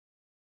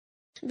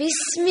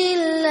بسم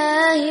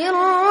الله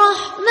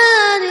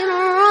الرحمن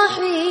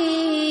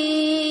الرحيم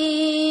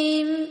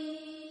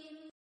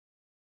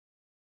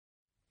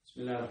بسم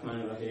الله الرحمن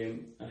الرحيم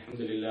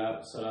الحمد لله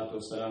والصلاة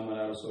والسلام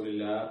على رسول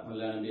الله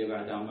ولا نبي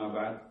بعد أما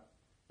بعد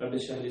رب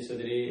اشرح لي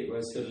صدري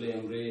ويسر لي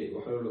أمري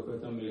واحلل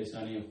عقدة من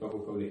لساني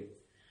يفقهوا قولي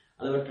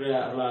அதவற்ற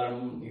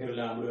அருளாளனும்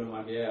நிகரில்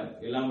அன்புடனுமாகிய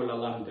எல்லாம் வல்ல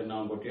அல்லாஹ்வின்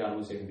திருநாமம் போற்றி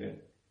ஆரம்பம் செய்கின்றேன்.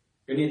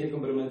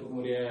 கண்ணியத்துக்கும் பெருமதிக்கும்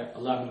உரிய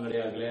அல்லாஹ்வின்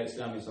நல்லடியார்களே,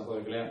 இஸ்லாமிய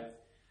சகோதரர்களே,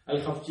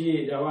 அல் ஹஃப்ஜி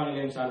தவா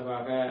நிலையம்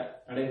சார்பாக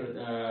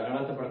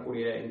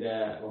நடத்தப்படக்கூடிய இந்த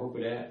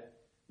வகுப்பில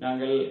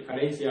நாங்கள்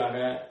கடைசியாக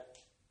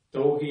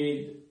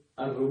தௌஹீத்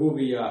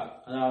அர்-ருபூபிய்யா,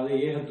 அதாவது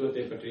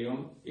ஏகத்துவத்தை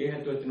பற்றியும்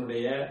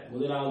ஏகத்துவத்தினுடைய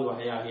முதலாவது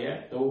வகையாகிய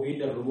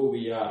தௌஹீத்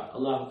அர்-ருபூபிய்யா,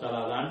 அல்லாஹ்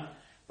தஆலா தான்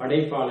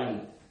படைப்பாளன்,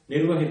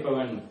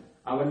 நிர்வகிப்பவன்,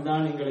 அவன்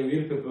தான் எங்களை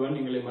உயிர்ப்பிப்பவன்,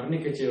 எங்களை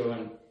மரணிக்க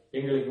செய்வன்,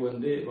 எங்களுக்கு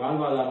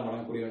வாழ்வாதாரம்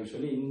வழங்கக்கூடியவன்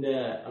சொல்லி இந்த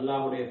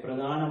அல்லாஹ்வுடைய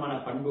பிரதானமான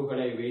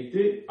பண்புகளை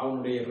வைத்து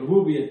அவனுடைய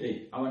ருபூபியத்தை,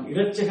 அவன்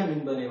இரட்சகன்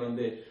என்பதை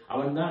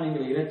அவன் தான்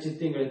எங்களை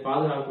இரட்சித்து எங்களை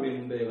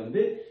பாதுகாக்கக்கூடியவன்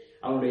என்பதை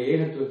அவனுடைய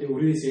ஏகத்துவத்தை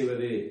உறுதி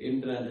செய்வது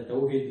என்ற அந்த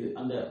தௌஹீத்,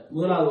 அந்த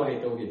முதலாவது வகை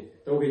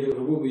தௌஹீத்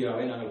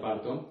ருபூபிய்யாவை நாங்கள்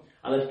பார்த்தோம்.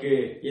 அதற்கு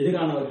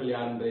எதிரானவர்கள்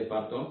யார் என்பதை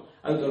பார்த்தோம்.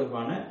 அது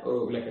தொடர்பான ஒரு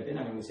விளக்கத்தை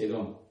நாங்கள்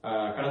செய்தோம்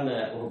கடந்த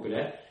வகுப்பில.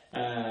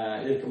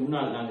 இதற்கு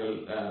முன்னால் நாங்கள்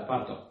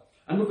பார்த்தோம்.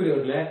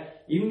 அன்புக்குரியவர்களே,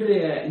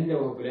 இன்றைய இந்த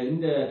வகுப்பில,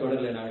 இந்த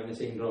தொடரில் நாங்கள் என்ன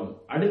செய்கின்றோம்,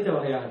 அடுத்த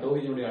வகையாக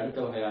தௌஹீதுடைய அடுத்த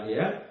வகையாகிய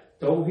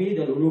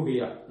தௌஹீத்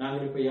அல்-உலூஹிய்யா.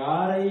 நாங்கள் இப்ப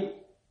யாரை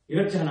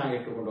இரட்சகனாக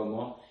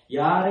ஏற்றுக்கொண்டோமோ,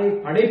 யாரை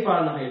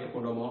படைப்பாளனாக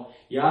ஏற்றுக்கொண்டோமோ,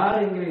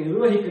 யார் எங்களை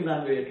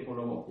நிர்வகிக்கின்றான்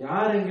ஏற்றுக்கொண்டோமோ,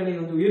 யார் எங்களை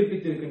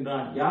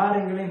உயிர்ப்பித்திருக்கின்றான், யார்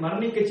எங்களை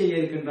மரணிக்க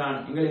செய்ய இருக்கின்றான்,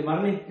 எங்களை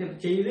மரணிக்க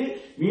செய்து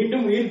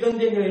மீண்டும் உயிர்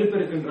தந்து எங்களை எழுப்ப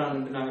இருக்கின்றான்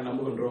என்று நாங்கள்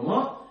நம்புகின்றோமோ,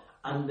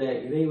 அந்த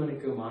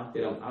இறைவனுக்கு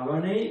மாத்திரம்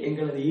அவனை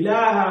எங்களது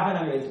இலாகாக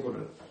நாங்கள்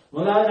ஏற்றுக்கொள்றோம்.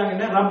 முதலாவது நாங்க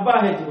என்ன,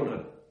 ரப்பாக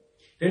ஏற்றுக்கொள்றோம்.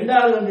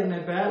 இரண்டாவது என்ன,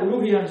 இப்ப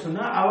உலூஹிய்யான்னு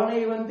சொன்னா அவனை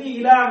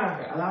இலாகாக,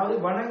 அதாவது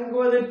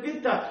வணங்கப்படுவதற்கு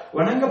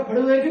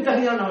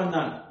தகுதியான அவன்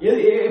தான்.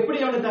 எப்படி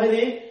அவனுக்கு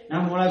தகுதி?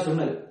 நான் முதலாவது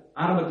சொன்னது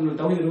ஆரம்பத்தில்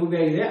தௌஹீத்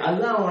ரூபியா,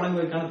 அதுதான் அவன்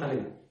வணங்குவதற்கான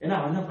தகுதி. ஏன்னா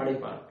அவன் தான்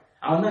படைப்பான்,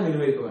 அவன் தான்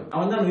நிர்வகிப்பவன்,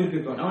 அவன் தான்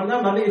உயிர்ப்பிப்பவன், அவன்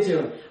தான் மரணிக்க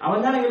செய்வன்,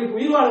 அவன் தான் எங்களுக்கு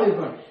உயிர் வாழ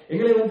வைப்பவன்,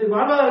 எங்களை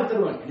வாழ்வாதாரம்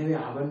தருவான். எனவே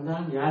அவன்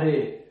தான் யாரு?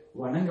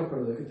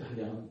 வணங்கப்படுவதற்கு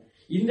தகுதியானவன்.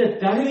 இந்த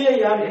தகுதியை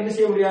யார் என்ன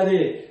செய்ய முடியாது?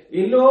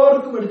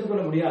 எல்லோருக்கும்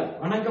எடுத்துக்கொள்ள முடியாது.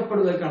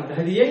 வணங்கப்படுவதற்கான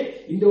தகுதியை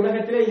இந்த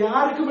உலகத்திலே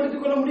யாருக்கும்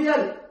எடுத்துக்கொள்ள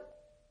முடியாது.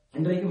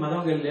 இன்றைக்கு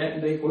மதங்கள்ல,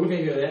 இன்றைக்கு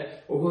கொள்கைகளை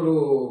ஒவ்வொரு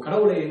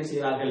கடவுளை என்ன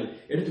செய்கிறார்கள்?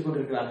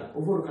 எடுத்துக்கொண்டிருக்கிறார்கள்.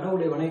 ஒவ்வொரு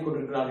கடவுளை வணங்கி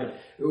கொண்டிருக்கிறார்கள்.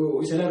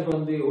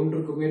 சிலருக்கு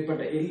ஒன்றுக்கும்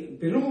மேற்பட்ட,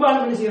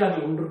 பெரும்பாலும் என்ன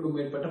செய்கிறார்கள்? ஒன்றுக்கும்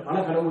மேற்பட்ட பல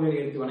கடவுள்களை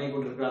எடுத்து வணங்கி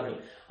கொண்டிருக்கிறார்கள்.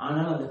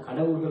 ஆனால் அந்த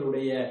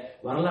கடவுள்களுடைய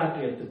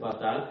வரலாற்றை எடுத்து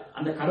பார்த்தால்,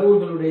 அந்த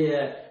கடவுள்களுடைய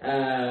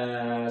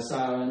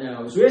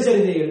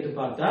சுயசரிதையை எடுத்து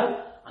பார்த்தால்,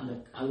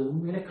 அது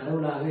உண்மையில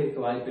கடவுளாக இருக்க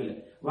வாய்ப்பில்லை.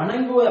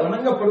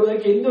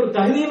 வணங்கப்படுவதற்கு எந்த ஒரு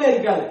தகுதியுமே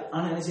இருக்காது.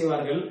 ஆனா என்ன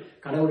செய்வார்கள்?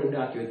 கடவுள் என்று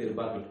ஆக்கி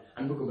வைத்திருப்பார்கள்.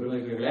 அன்புக்கு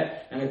பெருமதிக்குரியவர்களே,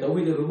 நாங்க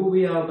தௌஹீத்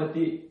ருபூபிய்யாவை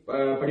பத்தி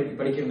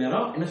படிக்கிற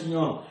நேரம் என்ன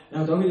செஞ்சோம்?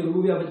 நாங்க தௌஹீத்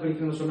ருபூபிய்யா பத்தி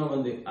படிக்கணும்னு சொன்னோம்.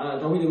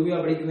 தௌஹீத் ருபூபிய்யா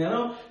படிக்கிற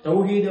நேரம்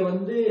தௌஹீத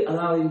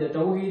அதாவது இந்த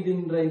தௌஹீத்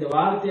என்ற இந்த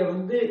வார்த்தையை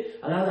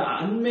அதாவது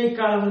அண்மை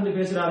காலம்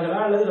பேசுறார்களா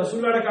அல்லது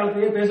ரசூலுல்லாஹ்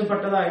காலத்திலேயே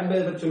பேசப்பட்டதா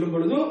என்பதை பற்றி சொல்லும்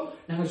பொழுது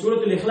நாங்க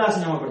சூரத்துல்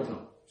இஹ்லாஸ்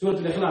ஞாபகப்படுத்தணும்.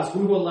 சூரத்துல் இஹ்லாஸ்,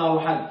 குல் ஹுவல்லாஹு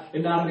அஹத்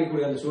என்று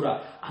ஆரம்பிக்கக்கூடிய அந்த சூரா,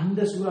 அந்த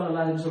சூரா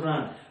அல்லாஹ் என்ன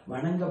சொல்றான்?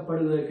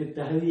 வணங்கப்படுவதற்கு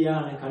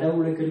தகுதியான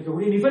கடவுளுக்கு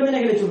இருக்கக்கூடிய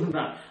நிபந்தனைகளை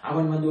சொல்கின்றான்.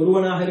 அவன்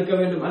ஒருவனாக இருக்க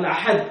வேண்டும், அல்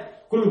அஹத்,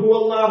 குல்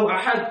ஹுவல்லாஹு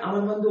அஹத்,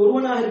 அவன்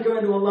ஒருவனாக இருக்க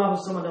வேண்டும், அல்லாஹு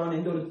ஸமத், அவன்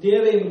எந்த ஒரு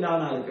தேவையும்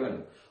இல்லாதவனாக இருக்க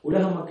வேண்டும்.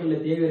 உலக மக்கள்ல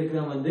தேவை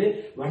இருக்கிறவன்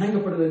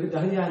வணங்கப்படுவதற்கு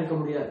தகுதியாக இருக்க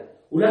முடியாது.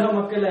 உலக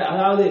மக்கள்,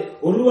 அதாவது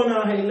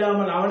ஒருவனாக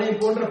இல்லாமல் அவனை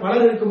போன்ற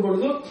பலர் இருக்கும்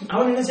பொழுது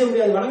அவன் என்ன செய்ய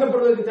முடியாது?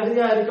 வணங்கப்படுவதற்கு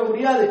தகுதியாக இருக்க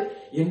முடியாது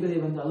என்பதை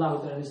அல்லாஹ்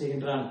என்ன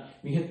செய்கின்றான்?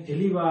 மிக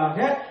தெளிவாக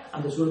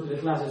அந்த சூரத்துல்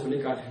இஹ்லாஸை சொல்லி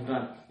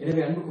காட்டுகின்றான்.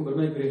 எனவே அன்புக்கும்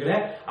பெருமதிக்குரியவர்களே,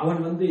 அவன்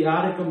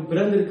யாருக்கும்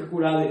பிறந்திருக்க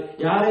கூடாது,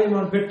 யாரையும்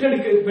அவன்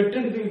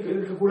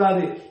பெற்றெடுக்க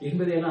கூடாது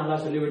என்பதை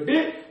அல்லாஹ் சொல்லிவிட்டு,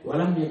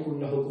 வலம்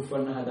யகுன் லஹு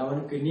குஃபுவன் அஹத்,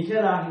 அவனுக்கு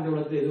நிகராக இந்த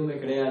உலகத்தில் எதுவுமே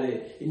கிடையாது.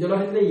 இந்த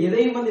உலகத்தில்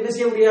எதையும் என்ன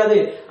செய்ய முடியாது?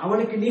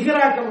 அவனுக்கு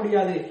நிகராக்க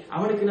முடியாது.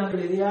 அவனுக்கு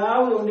நாங்கள்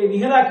எதையாவது ஒன்றை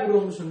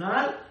நிகராக்குகிறோம்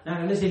சொன்னால்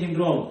நாங்கள் என்ன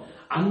செய்கின்றோம்?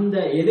 அந்த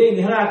எதை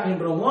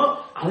நிகராக்குகின்றோமோ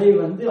அதை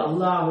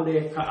அல்லாஹ்வுடைய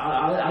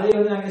அதை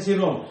நாங்கள்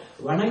செய்கிறோம்,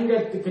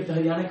 வணங்கத்துக்கு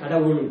தகுதியான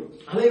கடவுள்,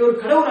 அதை ஒரு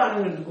கடவுளாக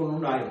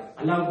எடுத்துக்கொண்டு ஆயிரும்.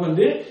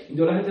 அல்லாஹ்வுக்கு இந்த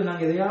உலகத்தில்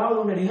நாங்கள் எதையாவது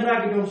ஒன்று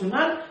நிகராக்கிட்டோம்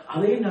சொன்னால்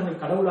அதையும் நாங்கள்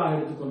கடவுளாக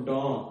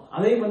எடுத்துக்கொண்டோம்,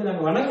 அதையும்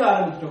நாங்கள் வணங்க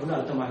ஆரம்பிச்சிட்டோம்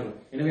அர்த்தமாகிடும்.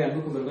 எனவே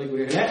அன்புக்கும்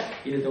பெருமதிக்குரியவர்களே,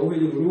 இது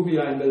தௌஹீத்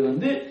உலூஹிய்யா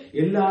என்பது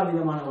எல்லா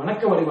விதமான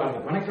வணக்க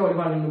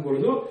வழிபாடு என்னும்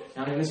பொழுது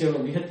நாங்கள் என்ன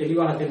செய்வோம்? மிக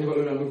தெளிவாக தெரிந்து கொள்ள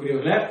வேண்டும்.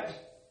 அன்புக்குரியவர்களே,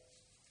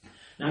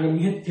 நாங்கள்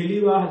மிக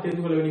தெளிவாக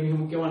தெரிந்து கொள்ள வேண்டிய மிக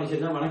முக்கியமான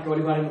விஷயம் தான் வணக்க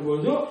வழிபாடு என்ற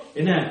பொழுது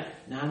என்ன,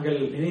 நாங்கள்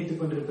நினைத்துக்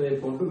கொண்டிருப்பதை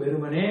போன்று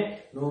வெறுமனே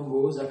நோன்பு,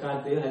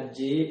 ஜகாத்து,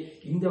 ஹஜ்ஜி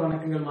இந்த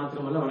வணக்கங்கள்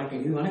மாத்திரமல்ல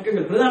வணக்கங்கள். இது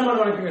வணக்கங்கள், பிரதானமான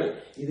வணக்கங்கள்.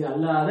 இது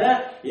அல்லாத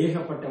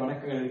ஏகப்பட்ட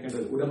வணக்கங்கள்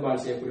இருக்கின்றது.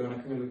 உடம்பால் செய்யக்கூடிய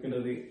வணக்கங்கள்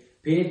இருக்கின்றது,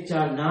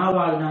 பேச்சால்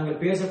நாவால்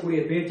நாங்கள் பேசக்கூடிய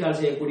பேச்சால்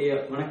செய்யக்கூடிய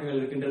வணக்கங்கள்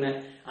இருக்கின்றன.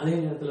 அதே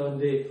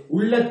நேரத்தில்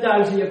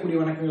உள்ளத்தால் செய்யக்கூடிய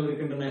வணக்கங்கள்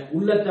இருக்கின்றன,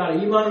 உள்ளத்தால்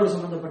ஈமானோடு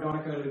சம்பந்தப்பட்ட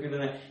வணக்கங்கள்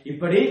இருக்கின்றன.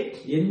 இப்படி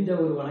எந்த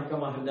ஒரு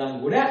வணக்கமாக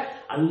இருந்தாலும் கூட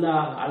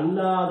அல்லாஹ்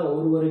அல்லாத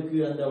ஒருவருக்கு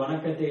அந்த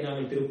வணக்கத்தை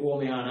நாங்கள்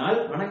திருப்புவோமே ஆனால்,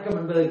 வணக்கம்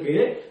என்பதற்கு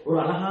ஒரு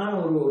அழகான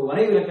ஒரு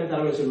வரை விளக்கத்தை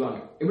அளவில்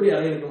சொல்லுவாங்க. எப்படி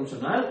அழகு இருக்கணும்னு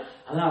சொன்னால்,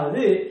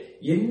 அதாவது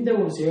எந்த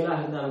ஒரு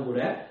செயலாக இருந்தாலும்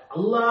கூட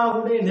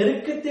அல்லாஹ்வுடைய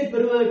நெருக்கத்தை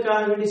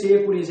பெறுவதற்காக வேண்டி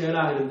செய்யக்கூடிய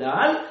செயலாக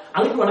இருந்தால்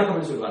அதுக்கு வணக்கம்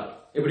என்று சொல்வார்.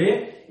 எப்படி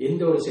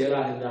எந்த ஒரு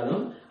செயலாக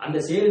இருந்தாலும் அந்த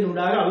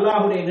செயலினூடாக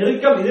அல்லாஹ்வுடைய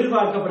நெருக்கம்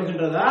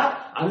எதிர்பார்க்கப்படுகின்றதா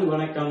அது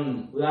வணக்கம்.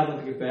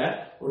 உதாரணத்துக்கு இப்ப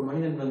ஒரு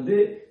மனிதன்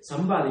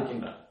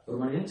சம்பாதிக்கின்றான், ஒரு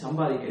மனிதன்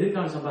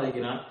எதற்காக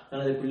சம்பாதிக்கிறான்?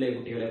 தனது பிள்ளை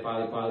குட்டிகளை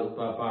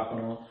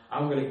பார்க்கணும்,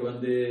 அவங்களுக்கு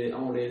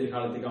அவங்களுடைய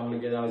எதிர்காலத்துக்கு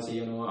அவங்களுக்கு ஏதாவது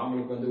செய்யணும்,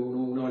 அவங்களுக்கு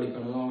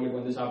உணவளிக்கணும்,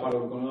 அவங்களுக்கு சாப்பாடு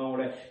கொடுக்கணும்,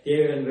 அவங்களோட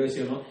தேவைகள்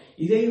நிறைவேற்றணும்.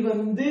 இதை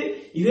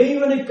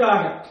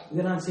இறைவனுக்காக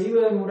இதை நான்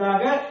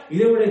செய்வதனூடாக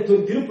இறைவனுடைய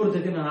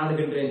திருப்பொருத்தத்தை நான்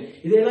நாடுகின்றேன்.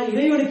 இதையெல்லாம்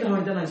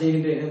இறைவனுக்காக தான் நான்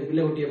செய்கின்றேன். எனது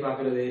பிள்ளை குட்டியை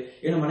பார்க்கிறது,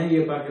 என்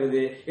மனைவியை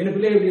பார்க்கிறது, என்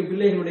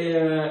பிள்ளைகளுடைய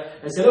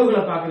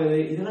செலவுகளை பார்க்கிறது,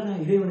 இதெல்லாம்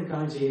நான்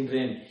இறைவனுக்காக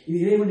செய்கின்றேன். இது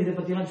இறைவன் இதை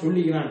பத்தி எல்லாம்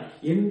சொல்லுகிறான்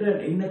என்ற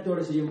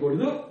எண்ணத்தோடு செய்யும்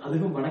பொழுது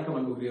அதுவும் வணக்கம்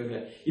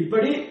அன்புக்குரியவர்கள்.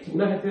 இப்படி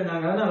உலகத்தில்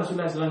நாங்க அதான்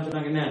ரசூலுல்லாஹி ஸல்லல்லாஹு அலைஹி வஸல்லம்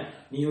சொன்னாங்க, என்ன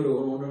நீ ஒரு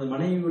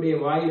மனைவியுடைய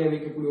வாயில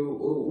வைக்கக்கூடிய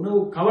ஒரு உணவு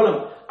கவலம்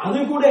அது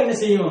கூட என்ன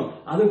செய்யும்,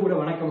 அது கூட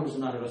வணக்கம் என்று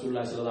சொன்னார்கள்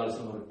ரசூலுல்லாஹி ஸல்லல்லாஹு அலைஹி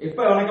வஸல்லம். எப்ப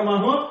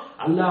வணக்கமாகும்?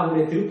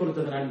 அல்லாஹ்வுடைய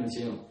திருப்பொருத்தத்தினால் என்ன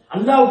செய்யணும்,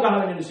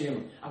 அல்லாஹ்வுக்காக என்ன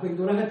செய்யணும். அப்ப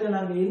இந்த உலகத்தில்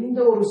நாங்கள் எந்த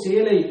ஒரு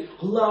செயலை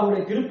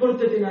அல்லாஹ்வுடைய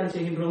திருப்பொருத்தத்தினால்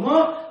செய்கின்றோமோ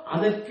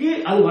அதற்கு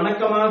அது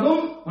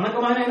வணக்கமாகும்.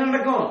 வணக்கமாக என்ன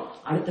நடக்கும்?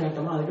 அடுத்த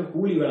கட்டமா அதுக்கு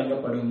கூலி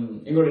வழங்கப்படும்.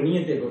 எங்களுடைய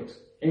நியத்தை பொறுத்து,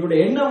 எங்களுடைய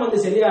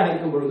எண்ணம் சரியாக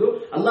இருக்கும் பொழுது,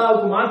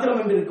 அல்லாஹ்வுக்கு மாத்திரம்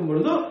என்று இருக்கும்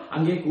பொழுது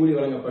அங்கே கூலி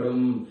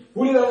வழங்கப்படும்.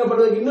 கூலி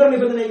வழங்கப்படுவதற்கு இன்னொரு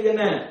நிபந்தனை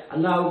என்ன?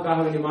 அல்லாஹ்வுக்காக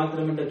வேண்டிய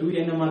மாத்திரம் என்ற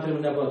தூய எண்ணம் மாத்திரம்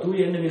என்ற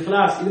தூய எண்ணம்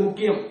இஹ்லாஸ், இது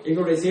முக்கியம்.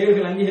 எங்களுடைய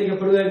செயல்கள்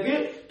அங்கீகரிக்கப்படுவதற்கு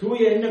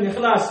தூய எண்ணம்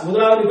இஹ்லாஸ்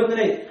முதலாவது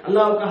நிபந்தனை,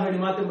 அல்லாஹ்வுக்காக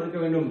வேண்டிய மாத்திரம் இருக்க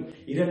வேண்டும்.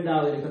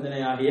 இரண்டாவது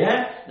நிபந்தனை ஆகிய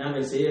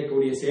நாங்கள்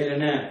செய்யக்கூடிய செயல்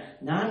என்ன?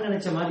 நான்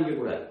நினைச்ச மாதிரி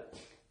இருக்கக்கூடாது,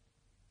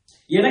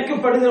 எனக்கு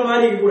படுகிற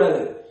மாதிரி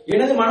இருக்கக்கூடாது,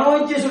 எனது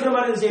மனோச்சை சொல்ற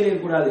மாதிரி செயல்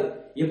இருக்கக்கூடாது.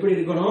 எப்படி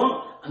இருக்கணும்?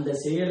 அந்த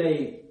செயலை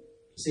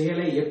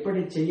எப்படி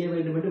செய்ய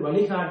வேண்டும் என்று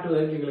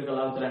வழிகாட்டுவதற்கு எங்களுக்கு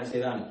அல்லாஹ் தஆலா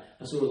செய்தான்.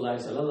 ரசூலுல்லாஹி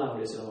ஸல்லல்லாஹு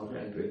அலைஹி வஸல்லம் அவர்களை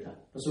அனுப்பி வைத்தார்.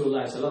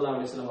 ரசூலுல்லாஹி ஸல்லல்லாஹு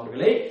அலைஹி வஸல்லம்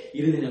அவர்களை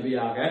இறுதி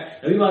நபியாக,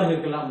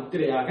 நபிமார்களுக்கெல்லாம்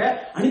முத்திரையாக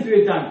அனுப்பி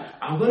வைத்தான்.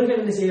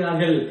 அவர்கள் என்ன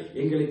செய்கிறார்கள்?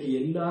 எங்களுக்கு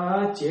எல்லா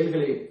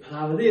செயல்களையும்,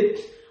 அதாவது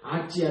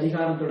ஆட்சி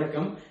அதிகாரம்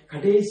தொடக்கம்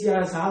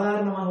கடைசியாக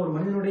சாதாரணமாக ஒரு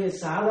மனிதனுடைய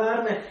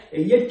சாதாரண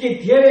இயற்கை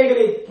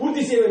தேவைகளை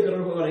பூர்த்தி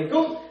செய்வதற்கு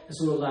வரைக்கும்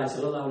ரசூலுல்லாஹி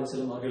ஸல்லல்லாஹு அலைஹி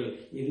வஸல்லம் அவர்கள்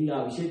எல்லா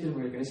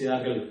விஷயத்திலும் என்ன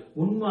செய்தார்கள்?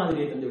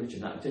 முன்மாதிரியை தந்து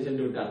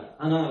விட்டார்.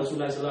 ஆனால்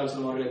ரசூலுல்லாஹி ஸல்லல்லாஹு அலைஹி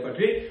வஸல்லம் அவர்களை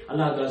பற்றி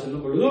அல்லாஹ் தஆலா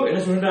சொல்லும் பொழுது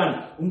என்ன சொல்றான்?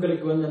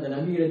 உங்களுக்கு அந்த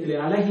நபியிடத்திலே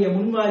அழகிய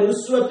முன்மாதிரி,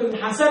 உஸ்வத்துன்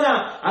ஹஸனா,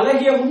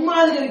 அழகிய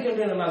முன்மாதிரி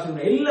இருக்கின்ற அல்லாஹ்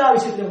சொல்றான். எல்லா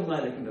விஷயத்திலும்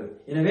முன்மாதிரி இருக்கின்றது.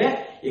 எனவே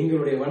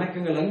எங்களுடைய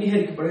வணக்கங்கள்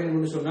அங்கீகரிக்கப்பட வேண்டும்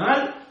என்று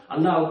சொன்னால்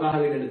அல்லாஹ்வுக்காக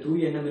வேண்டிய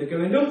தூய எண்ணம் இருக்க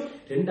வேண்டும்.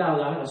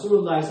 இரண்டாவதாக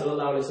ரசூலுல்லாஹி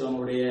ஸல்லல்லாஹு அலைஹி வஸல்லம்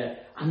அவருடைய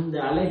அந்த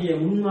அழகிய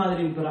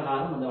முன்மாதிரியின்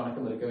பிரகாரம் அந்த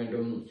வணக்கம் இருக்க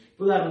வேண்டும்.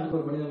 உதாரணத்துக்கு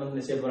ஒரு மனிதன்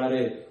என்ன செய்ய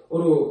போறாரு?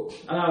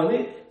 அதாவது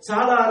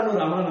சாதாரண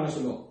ஒரு அமலை நாங்க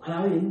சொல்லுவோம்,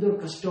 அதாவது எந்த ஒரு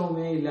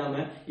கஷ்டமுமே இல்லாம,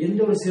 எந்த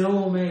ஒரு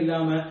சிரமமுமே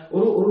இல்லாம,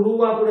 ஒரு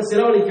ரூபா கூட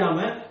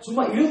செலவழிக்காம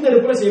சும்மா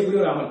இருந்தெடுப்புல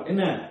செய்யக்கூடிய ஒரு அமல்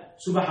என்ன?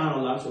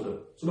 சுபஹானல்லாஹ் சொல்றது.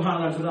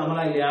 சுபஹானல்லாஹ் சொல்றது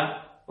அமலா இல்லையா?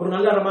 ஒரு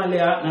நல்ல இடமா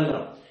இல்லையா? நல்ல.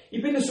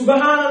 இப்ப இந்த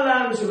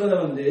சுபஹானல்லாஹ்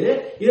சொல்றத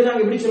இதை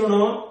நாங்க எப்படி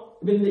சொல்லணும்?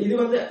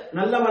 இது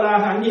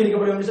நல்லவளாக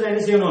அங்கீகரிக்கப்படும்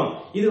என்ன செய்யணும்?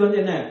 இது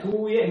என்ன?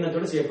 தூய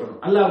எண்ணத்தோட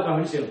செய்யப்படும்,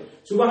 அல்லாஹ்வுக்காக செய்யணும்.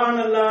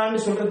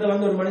 சுபஹானல்லாஹ்னு சொல்றத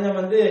ஒரு மனிதன்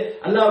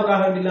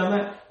அல்லாஹ்வுக்காக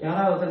இல்லாம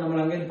யாராவது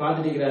நம்மள அங்கே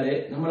பாத்துட்டு இருக்கிறாரு,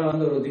 நம்மள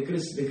ஒரு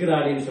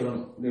திக்ராலின்னு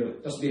சொல்லணும்,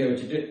 தஸ்பீஹை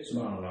வச்சுட்டு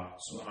சுபஹானல்லாஹ்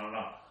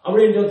சுபஹானல்லாஹ்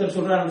அப்படின்னு ஒருத்தர்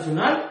சொல்றாருன்னு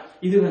சொன்னால்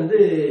இது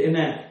என்ன?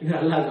 இது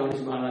அல்லாஹ் கவனிச்சு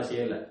சுபஹானல்லாஹ்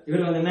செய்யல,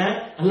 இவர் என்ன?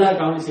 அல்லாஹ்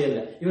கவனிச்சு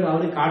செய்யல, இவர்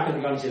அவருக்கு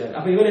காட்டுறதுக்காக செய்யறாரு.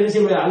 அப்ப இவர் என்ன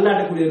செய்ய முடியாது?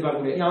 அல்லாஹ்ட்ட கூடிய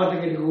பார்க்க முடியாது, நீ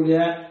அவர்கிட்ட கேட்கக்கூடிய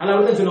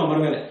அல்லாஹ் சொல்லுவான்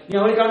மறுமையில, நீ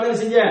அவனுக்காக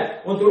செஞ்ச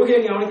உன் தொழுகையை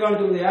நீ அவனுக்காக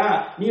தொழுதியா?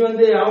 நீ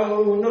அவன்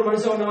இன்னொரு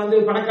மனுஷன் உன்னை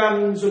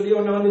பணக்காரன்னு சொல்லி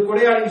உன்னை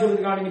கொடையாளின்னு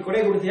சொல்றதுக்காக நீ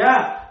கொடை கொடுத்தியா?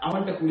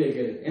 அவன்கிட்ட கூலிய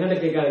கேளு, என்னட்ட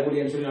கேட்காத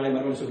கூலியன்னு சொல்லி நாளை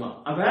மறுமையில சொல்லுவான்.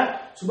 அப்ப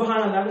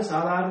சுபஹானல்லாஹ்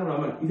சாதாரண ஒரு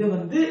அமல்,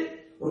 இதை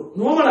ஒரு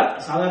நோமலா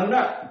சாதாரண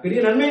பெரிய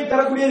நன்மையை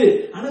தரக்கூடியது,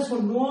 ஆனா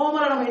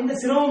நோமலா நம்ம எந்த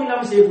சிரமமும்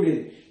இல்லாம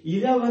செய்யக்கூடியது.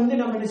 இத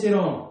நம்ம என்ன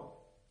செய்யறோம்?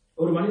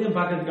 ஒரு மனிதன்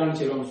பார்க்கறதுக்கான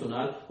செய்யறோம்னு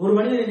சொன்னால், ஒரு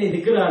மனிதன் என்னை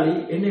திக்ராலி,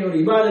 என்னை ஒரு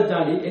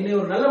இபாதத்தாலி, என்னை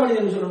ஒரு நல்ல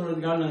மனிதன்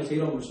சொல்றதுக்காக நாங்க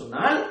செய்யறோம்னு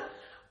சொன்னால்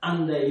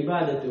அந்த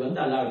இபாதத்து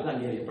அல்லாஹ்வுக்கு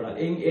அங்கீகரிக்கப்படாது.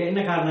 என்ன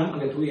காரணம்?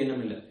 அங்க தூய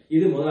எண்ணம் இல்லை.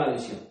 இது முதலாவது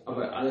விஷயம். அப்ப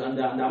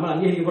அந்த அமல்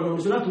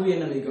அங்கீகரிக்கப்படணும்னு சொன்னா தூய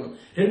எண்ணம் இருக்கணும்.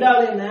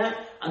 ரெண்டாவது என்ன?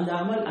 அந்த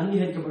அமல்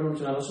அங்கீகரிக்கப்படணும்னு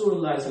சொன்னா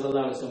ரசூலுல்லாஹி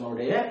ஸல்லல்லாஹு அலைஹி வஸல்லம்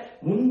அவருடைய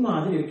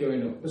முன்மாதிரி இருக்க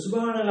வேண்டும்.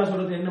 சுப்ஹானல்லாஹ்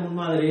சொல்றது என்ன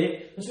முன்மாதிரி?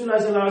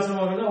 ரசூலுல்லாஹி ஸல்லல்லாஹு அலைஹி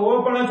வஸல்லம் அவர்கள்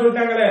ஓபனா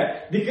சொல்லிட்டாங்களே,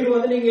 திக்ர்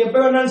நீங்க எப்ப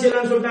வேணாலும்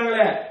செய்யலாம்னு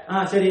சொல்லிட்டாங்களே.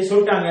 சரி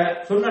சொல்லிட்டாங்க.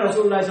 சொன்ன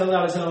ரசூலுல்லாஹி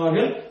ஸல்லல்லாஹு அலைஹி வஸல்லம்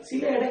அவர்கள்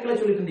சில இடங்களை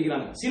சொல்லி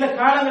தந்திக்கிறாங்க, சில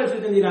காலங்களை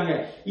சொல்லி தந்திக்கிறாங்க.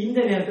 இந்த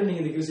நேரத்தில்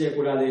நீங்க திக்ர்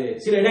செய்யக்கூடாது.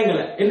 சில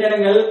இடங்களை, என்ன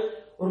இடங்கள்?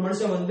 ஒரு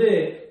மனுஷன்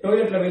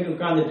டாய்லெட்ல போய்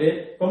உட்கார்ந்துட்டு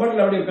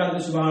கொமட்ல அப்படி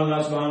உட்கார்ந்து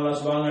சுபஹானல்லாஹ் சுபஹானல்லாஹ்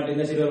சுபஹானல்லாஹ்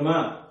என்ன செய்யணுமா?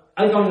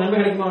 அதுக்கு அவனுக்கு நன்மை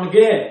கிடைக்குமா?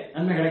 அவனுக்கு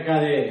நன்மை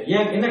கிடைக்காது.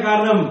 ஏன்? என்ன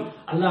காரணம்?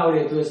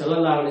 அல்லாஹ்வுடைய தூதர்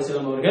ஸல்லல்லாஹு அலைஹி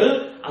வஸல்லம் அவர்கள்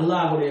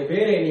அல்லாஹ்வுடைய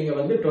பேரை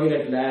நீங்க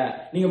டாய்லெட்ல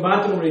நீங்க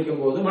பாத்ரூம்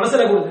இருக்கும் போது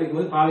மனசுல கொடுத்திருக்கும்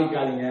போது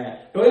பாவிக்காதீங்க.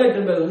 டாய்லெட்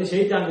என்பது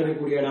ஷைத்தான்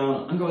இருக்கக்கூடிய இடம்,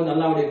 அங்க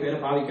அல்லாஹ்வுடைய பேரை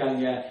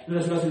பாவிக்காதீங்க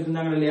என்று சொல்லி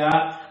இருந்தாங்க இல்லையா?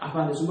 அப்ப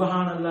அந்த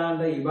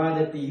சுப்ஹானல்லாஹ்ன்ற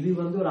இபாதத் இது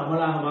ஒரு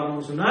அமலாக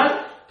மாறணும்னு சொன்னால்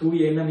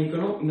தூய எண்ணம்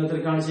நீக்கணும்,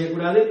 இன்னொருத்தருக்கான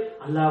செய்யக்கூடாது.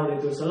 அல்லாஹ்வுடைய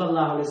தூதர்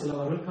ஸல்லல்லாஹு அலைஹி வஸல்லம்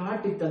அவர்கள்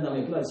காட்டி தந்த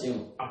அமைப்பில் அதை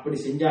செய்யணும். அப்படி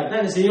செஞ்சா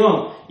தான் என்ன செய்யும்?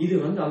 இது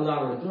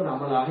அல்லாஹ்வுடைய ஒரு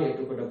அமலாக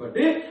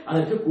ஏற்றுக்கொள்ளப்பட்டு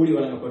அதற்கு கூலி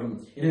வழங்கப்படும்.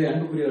 எனவே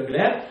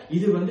அன்புக்குரியவர்களே,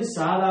 இது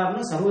சாதாரண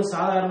சர்வ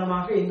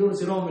சாதாரணமாக எந்த ஒரு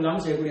சிரமம்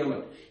இல்லாமல் செய்யக்கூடிய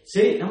அமல்.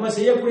 சரி, நம்ம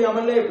செய்யக்கூடிய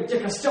அமல்ல உச்ச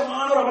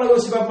கஷ்டமான ஒரு அமலை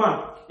யோசிச்சு பார்ப்பான்.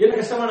 என்ன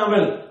கஷ்டமான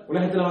அமல்?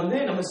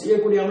 உலகத்துல நம்ம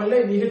செய்யக்கூடிய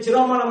அமல்ல மிக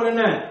சிரமமான அமல்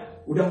என்ன?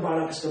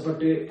 உடம்பால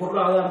கஷ்டப்பட்டு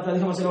பொருளாதாரத்தை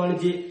அதிகமா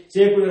செலவழிச்சு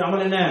செய்யக்கூடிய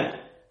அமல் என்ன?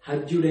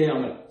 ஹஜ்ஜுடைய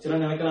அமல். சில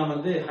நினைக்கலாம்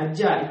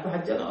ஹஜ்ஜா, இப்ப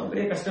ஹஜ்ஜா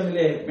பெரிய கஷ்டம்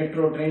இல்லையே,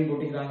 மெட்ரோ ட்ரெயின்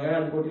போட்டிருக்காங்க,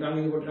 அது போட்டிருக்காங்க,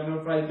 இது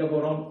போட்டிருக்காங்க, ஃபிளைட்ல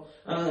போறோம்,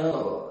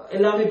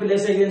 எல்லாமே இப்ப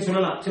லேசாக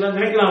சொல்லலாம், சில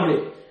நினைக்கலாம் அப்படி.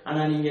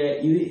 ஆனா நீங்க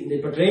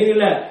இப்ப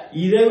ட்ரெயின்ல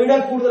இதை விட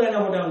கூடுதல் என்ன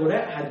போட்டாலும் கூட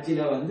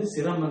ஹஜ்ஜில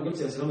சிரமங்கள்,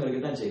 சில சிரமம்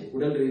இருக்குதான் செய்யுது,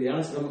 உடல்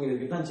ரீதியான சிரமங்கள்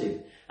இருக்குதான் செய்யுது.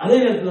 அதே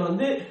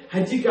நேரத்துல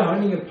ஹஜ்ஜிக்காக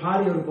நீங்க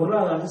பாரிய ஒரு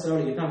பொருளாதாரத்தை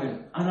செலவழிக்கத்தான்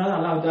வேணும். அதனால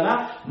அல்லாஹ் தஆலா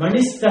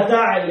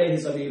மனிஸ்ததா இலைஹி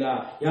சபீலா,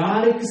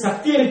 யாருக்கு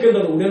சக்தி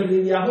இருக்கிறது உடல்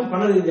ரீதியாகவும்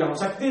பண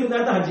ரீதியாகவும் சக்தி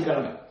இருந்தா தான் ஹஜ்ஜி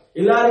கடமை.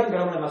 எல்லாருக்கும்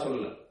கடமை நான்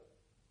சொல்லல.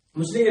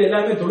 முஸ்லீம்கள்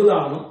எல்லாருமே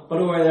தொழுதாகணும்,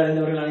 பருவ வயது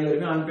அடைந்தவர்கள்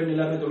அனைவருமே ஆண் பெண்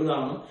எல்லாருமே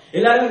தொழுதாகணும்,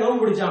 எல்லாருமே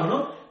நோன்பு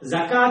பிடிச்சாகணும்.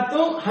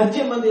 ஜகாத்தும்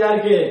ஹஜ்ஜும்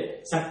யாருக்கு?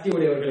 சக்தி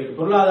உடையவர்களுக்கு,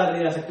 பொருளாதார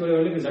ரீதியாக சக்தி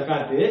உடையவர்களுக்கு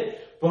ஜகாத்து,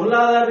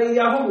 பொருளாதார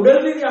ரீதியாகவும்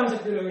உடல் ரீதியாகவும்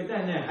சக்தி உடையவர்கள்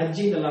தான் என்ன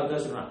ஹஜ்ஜின்னு அல்லாஹ்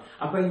தஆலா சொல்றான்.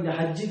 அப்ப இந்த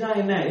ஹஜ்ஜி தான்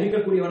என்ன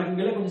இருக்கக்கூடிய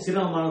வணக்கங்களே கொஞ்சம்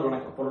சிரமமான ஒரு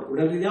வணக்கம்.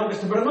 உடல் ரீதியாகவும்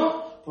கஷ்டப்படணும்,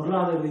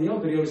 பொருளாதார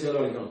ரீதியாகவும் பெரிய ஒரு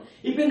செலவழிக்கணும்.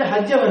 இப்ப இந்த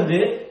ஹஜ்ஜை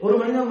ஒரு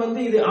மனிதன்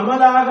இது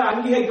அமலாக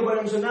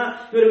அங்கீகரிக்கப்படும் சொன்னா,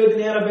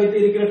 இவர் நேரம் போயிட்டு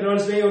இருக்கிற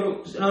டிராவல்ஸ்லயே ஒரு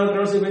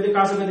டிராவல்ஸ் போயிட்டு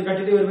காசு போயிட்டு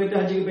கட்டிட்டு இவர் போயிட்டு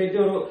ஹஜ்ஜுக்கு போயிட்டு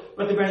ஒரு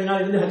 10-15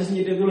 நாள் இருந்து ஹஜ்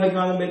செஞ்சுட்டு துல்ஹஜ்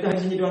மாதம் போயிட்டு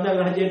ஹஜ் செஞ்சுட்டு வந்தா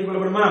அவர் ஹஜ்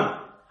ஏற்றுக்கொள்ளப்படுமா?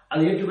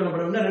 அது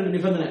ஏற்றுக்கொள்ளப்படணும்னா 2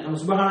 நிபந்தனை. நம்ம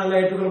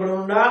சுப்ஹானல்லாஹ்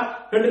ஏற்றுக்கொள்ளப்படணும்னா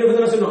 2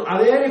 நிபந்தனை சொல்லணும்.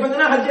 அதே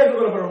நிபந்தனை ஹஜ்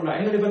ஏற்றுக்கொள்ளப்படணும்னா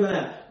என்ன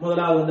நிபந்தனை?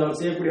 முதலாவது அவர்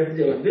செய்யக்கூடிய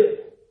ஹஜ்ஜை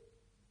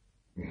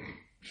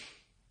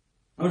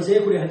அவர்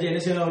செய்யக்கூடிய ஹஜ்ஜை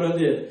என்ன செய்யணும்?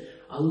 அவர்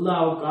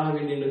அல்லாஹ்வுக்காக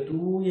வேண்டிய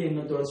தூய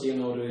எண்ணத்தோட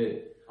செய்யணும்.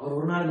 அவர்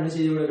ஒரு நாள் என்ன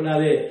செய்து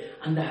விடக்கூடாது,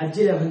 அந்த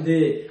ஹஜ்ஜில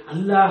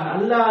அல்லாஹ்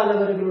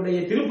அல்லாதவர்களுடைய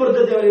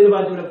திருப்பொருத்தத்தை அவர்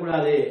எதிர்பார்த்து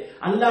விடக்கூடாது.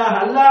 அல்லாஹ்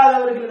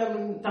அல்லாதவர்களிடம்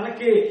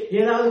தனக்கு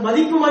ஏதாவது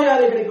மதிப்பு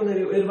மரியாதை கிடைக்கும்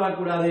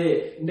எதிர்பார்க்க கூடாது.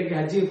 இன்றைக்கு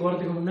ஹஜ்ஜுக்கு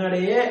போறதுக்கு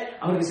முன்னாடியே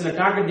அவருக்கு சில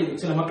டாக்கெட்,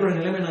 சில மக்களோட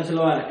நிலைமை நான்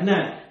சொல்லுவார். என்ன,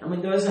 நம்ம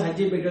இந்த வருஷம்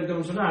ஹஜ்ஜி போயிட்டு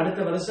இருக்கோம்னு சொன்னா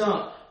அடுத்த வருஷம்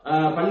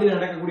பள்ளியில்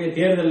நடக்கக்கூடிய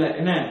தேர்தல்ல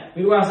என்ன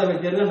நிர்வாக சபை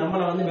தேர்தல்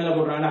நம்மள மேல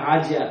போடுறாங்க,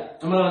 ஹாஜியார்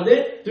நம்மள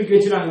தூக்கி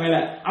வச்சிருக்காங்க மேல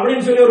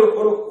அப்படின்னு சொல்லி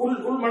ஒரு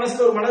உள்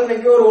மனசுல ஒரு மனதுல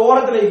எங்கேயோ ஒரு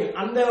ஓரத்துல இருக்கு.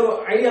 அந்த ஒரு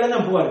ஐடியால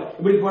தான் போவார்.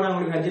 இப்படி போனா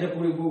உங்களுக்கு ஹஜ்ஜில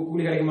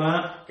கூலி கிடைக்குமா?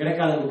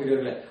 கிடைக்காத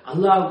முக்கியவர்களே,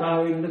 அல்லாஹ்வுக்காக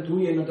வேண்டி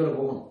தூய எண்ணத்தோட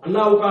போகணும்.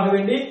 அல்லாஹ்வுக்காக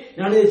வேண்டி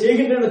நான் இதை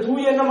செய்கின்ற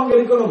தூய எண்ணம் அங்க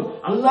இருக்கணும்.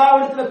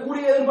 அல்லாஹ்விடத்துல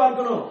கூலி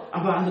எதிர்பார்க்கணும்.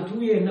 அப்ப அந்த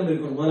தூய எண்ணம்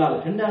இருக்கணும்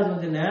முதலாவது.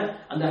 இரண்டாவது என்ன,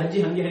 அந்த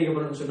ஹஜ்ஜி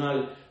அங்கீகரிக்கப்படும்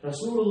சொன்னால்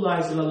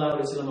ரசூலுல்லாஹி ஸல்லல்லாஹு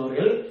அலைஹி வஸல்லம்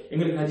அவர்கள்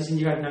எங்களுக்கு ஹஜ்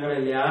செஞ்சு காட்டினாங்களா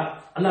இல்லையா?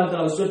 அல்லாஹ்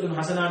தஆலா உஸ்வத்துன்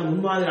ஹஸனான்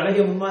முன்மாதிரி,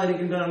 அழகிய முன்மாதிரி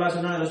இருக்கின்ற அல்லாஹ்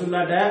சொன்னாங்க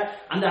ரசூலுல்லாஹ்ட்ட.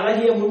 அந்த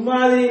அழகிய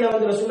முன்மாதிரியில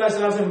ரசூலுல்லாஹி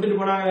ஸல்லல்லாஹு அலைஹி வஸல்லம்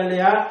விட்டுட்டு போனாங்க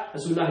இல்லையா?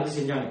 ரசூலுல்லாஹ் ஹஜ்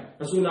செஞ்சாங்க.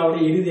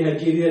 ரசூலுல்லாஹ்வுடைய இறுதி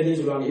ஹஜ்ஜி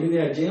சொல்லுவாங்க. இறுதி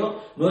ஹஜ்ஜையும்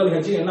முதல்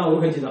ஹஜ்ஜையும் எல்லாம்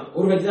ஒரு ஹஜ் தான்.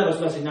 ஒரு ஹஜ் தான்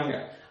ரசூலுல்லாஹ் செஞ்சாங்க.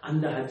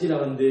 அந்த ஹஜ்ஜில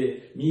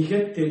மிக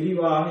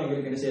தெளிவாக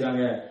எங்களுக்கு என்ன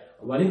செய்றாங்க,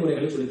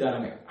 வழிமுறைகளை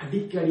சொல்லித்தாராங்க.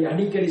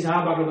 அடிக்கடி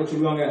சஹாபாக்கள்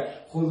சொல்லுவாங்க,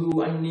 ஹுது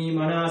அன்னி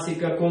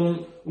மனாசிக்கக்கும்,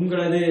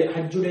 உங்களது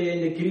ஹஜ்ஜுடைய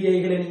இந்த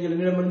கிரியைகளை நீங்கள்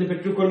என்னிடமிருந்து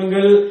பெற்றுக்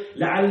கொள்ளுங்கள்.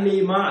 லஅல்லி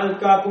மா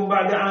அல்காக்கும்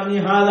பஅத ஆமி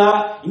ஹாதா,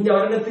 இந்த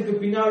வருடத்துக்கு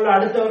பின்னால்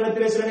அடுத்த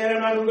வருடத்திலே சில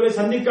நேரம் நான் உங்களை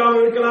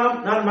சந்திக்காமல் இருக்கலாம்,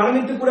 நான்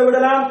மரணித்து கூட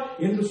விடலாம்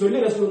என்று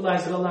சொல்லி ரசூலுல்லாஹி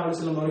ஸல்லல்லாஹு அலைஹி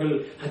வஸல்லம் அவர்கள்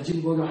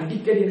ஹஜ்ஜின் போது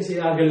அடிக்கடி என்ன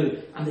செய்தார்கள்,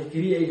 அந்த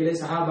கிரியைகளை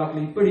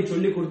சஹாபாக்கள் இப்படி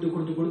சொல்லி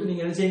கொடுத்து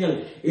நீங்க என்ன செய்யுங்கள்,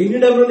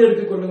 என்னிடமிருந்து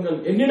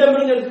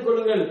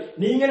எடுத்துக்கொள்ளுங்கள்,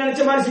 நீங்க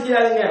நினைச்ச மாதிரி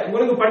செஞ்சிடாதீங்க,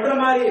 உங்களுக்கு படுற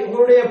மாதிரி,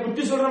 உங்களுடைய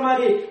புத்தி சொல்ற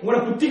மாதிரி,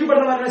 உங்களோட புத்திக்கு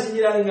படுற மாதிரி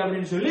செஞ்சிடாதீங்க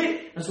அப்படின்னு சொல்லி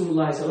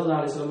ரசூலுல்லாஹி ஸல்லல்லாஹு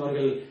அலைஹி வஸல்லம்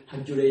அவர்கள்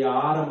ஹஜ்ஜுடைய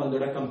ஆரம்பம்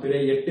தொடக்கம் பிறை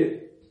 8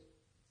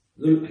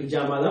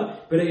 துல்ஹிஜ்ஜா மாதம்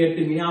பிறை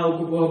 8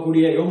 மினாவுக்கு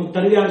போகக்கூடிய யௌமுத்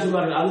தர்வியான்னு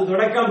சொல்வார்கள். அது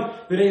தொடக்கம்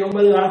பிறை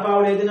 9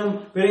 அரஃபாவுடைய தினம்,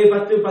 பிறை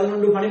 10,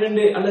 11,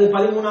 12 அல்லது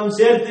 13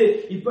 சேர்த்து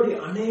இப்படி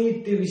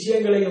அனைத்து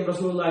விஷயங்களையும்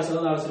ரசூலுல்லாஹி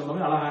ஸல்லல்லாஹு அலைஹி வஸல்லம்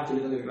அவர்கள் அழகாக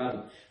சொல்லி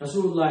தந்திருக்கிறார்கள்.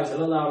 ரசூலுல்லாஹி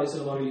ஸல்லல்லாஹு அலைஹி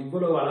வஸல்லம் அவர்கள்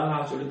இவ்வளவு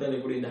அழகாக சொல்லி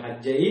தரக்கூடிய இந்த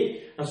ஹஜ்ஜை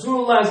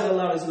ரசூலுல்லாஹி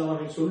ஸல்லல்லாஹு அலைஹி வஸல்லம்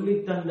அவர்கள் சொல்லி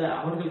தந்த,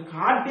 அவர்கள்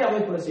காட்டி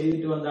அமைப்புல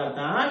செய்துட்டு வந்தால்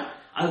தான்,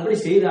 அதுபடி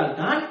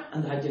செய்தால்தான்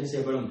அந்த ஹஜ்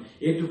செய்யப்படும்,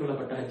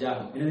 ஏற்றுக்கொள்ளப்பட்ட ஹஜ்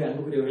ஆகும். எனவே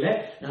அன்புக்குரியவர்களே,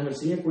 நாங்கள்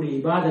செய்யக்கூடிய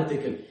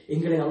இபாதத்துக்கள்,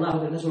 எங்களை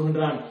அல்லாஹ் என்ன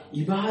சொல்கின்றான்,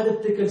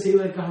 இபாதத்துக்கள்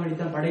செய்வதற்காக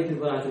வேண்டித்தான்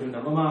படைத்திருப்பதாக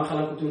சொல்கின்றான். வமா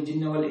ஹலக்துல்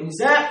ஜின்ன வல்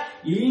இன்ஸ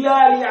இல்லா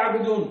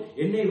லியஅபுதுன்,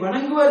 என்னை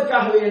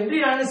வணங்குவதற்காகவே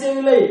என்று நான்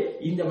செய்யவில்லை,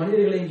 இந்த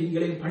மனிதர்களையும்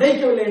ஜின்களையும்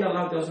படைக்கவில்லை என்று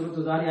அல்லாஹ் தஆலா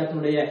சூரத்து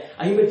தாரியாத்தினுடைய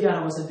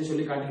 56ஆம் வசனத்தை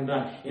சொல்லி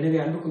காட்டுகின்றான்.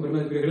 எனவே அன்புக்கும்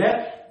பெருமதிக்குரியவர்களே,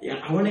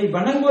 அவனை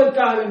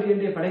வணங்குவதற்காக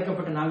வேண்டிய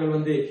படைக்கப்பட்ட நாங்கள்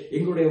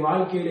எங்களுடைய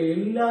வாழ்க்கையில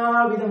எல்லா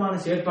விதமான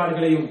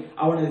செயற்பாடுகளையும்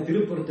அவனது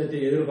திருப்பொருத்தத்தை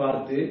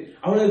எதிர்பார்த்து,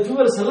 அவனது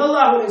தூதர்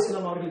ஸல்லல்லாஹு அலைஹி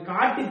வஸல்லம் அவர்கள்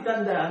காட்டி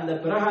தந்த அந்த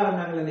பிரகாரம்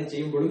நாங்கள் என்ன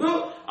செய்யும் பொழுது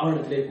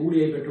அவனிடத்திலே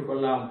கூலியை பெற்றுக்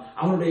கொள்ளலாம்,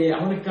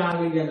 அவனுக்காக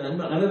வேண்டிய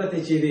அந்த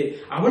நல்லறத்தை செய்து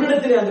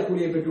அவனிடத்திலே அந்த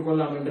கூலியை பெற்றுக்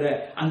கொள்ளலாம் என்ற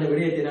அந்த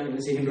விடயத்தை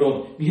நாங்கள் செய்கின்றோம்.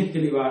 மிக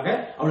தெளிவாக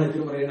அவனுடைய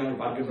திருமறையை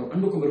நாங்கள் பார்க்கின்றோம்.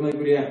 அன்புக்கும்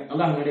பெருமைக்குரிய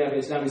அல்லாஹ்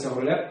நடிகார்கள் இஸ்லாமிய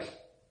சகோதரர்களே,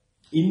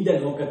 இந்த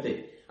நோக்கத்தை,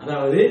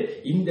 அதாவது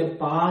இந்த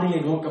பாரிய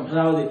நோக்கம்,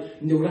 அதாவது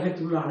இந்த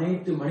உலகத்தில் உள்ள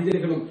அனைத்து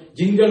மனிதர்களும்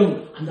ஜின்களும்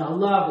அந்த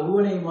அல்லாஹ்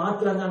ஒருவனை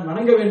மாத்திரம் தான்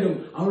வணங்க வேண்டும்,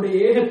 அவனுடைய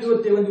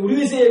ஏகத்துவத்தை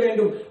உறுதி செய்ய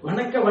வேண்டும்.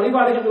 வணக்க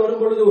வழிபாடுகள்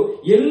வரும் பொழுது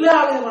எல்லா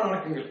விதமான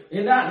வணக்கங்கள்,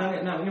 ஏன்னா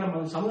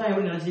நம்ம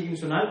சமுதாயம்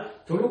நினைச்சிக்கன்னு சொன்னால்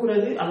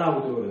தொழுகிறது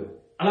அல்லாஹ்வுக்கு தொழுகிறது,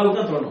 அல்லாஹ்வுக்கு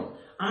தான் தொழணும்.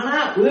 ஆனா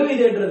உதவி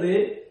தேடுறது,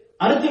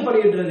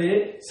 அறுதிப்படுகிறது,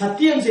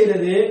 சத்தியம்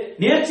செய்யறது,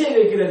 நேர்ச்சை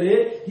வைக்கிறது,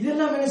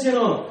 இதெல்லாம் என்ன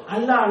செய்யணும்?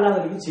 அல்லாஹ்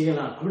அல்லாதவருக்கு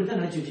செய்யலாம் அப்படித்தான்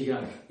நினைச்சு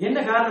வச்சுக்கிறாங்க. என்ன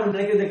காரணம்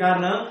நினைக்கிறது?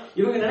 காரணம்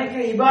இவங்க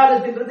நினைக்கிற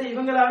இபாதத்துன்றது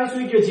இவங்களாவே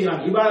சுருக்கி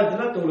வச்சுக்கிறாங்க.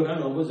 இபாதத்துனா தொழுகை,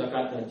 நோன்பு,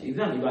 ஜகாத், ஹஜ்,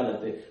 இதுதான்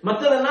இபாதத்து.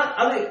 மத்ததெல்லாம்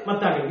அது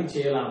மத்தாக்களுக்கு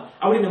செய்யலாம்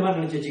அப்படின்ற மாதிரி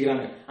நினைச்சு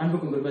வச்சுக்கிறாங்க.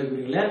 அன்புக்கும்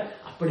பெருமைக்குரியவர்களே,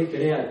 அப்படி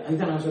கிடையாது.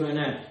 அதுதான் நான்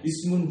சொல்றேன்,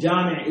 இஸ்முன்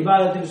ஜாமி,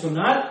 இபாதத்துன்னு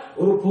சொன்னால்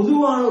ஒரு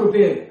பொதுவான ஒரு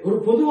பேர், ஒரு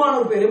பொதுவான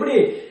ஒரு பேர். எப்படி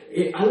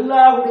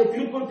அல்லாஹ்வுடைய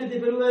திருப்பொருத்தத்தை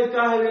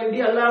பெறுவதற்காக வேண்டி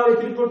அல்லாஹ்வுடைய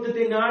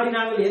திருப்பொருத்தத்தை நாடி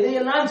நாங்கள்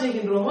எதையெல்லாம்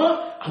செய்கின்றோமோ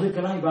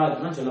அதுக்கெல்லாம்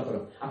இபாதத்தான்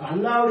சொல்லப்படும். அப்ப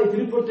அல்லாஹ்வுடைய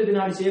திருப்பொருத்தத்தை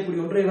நாடி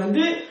செய்யக்கூடிய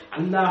ஒன்றை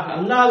அல்லாஹ்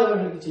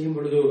அல்லாதவர்களுக்கு செய்யும்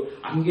பொழுது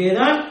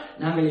அங்கேதான்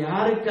நாங்கள்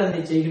யாருக்கு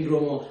அதனை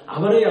செய்கின்றோமோ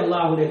அவரை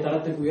அல்லாஹ்வுடைய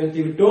தரத்துக்கு உயர்த்தி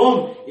விட்டோம்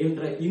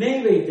என்ற இணை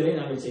வைத்தலை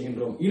நாங்கள்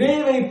செய்கின்றோம். இணை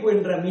வைப்பு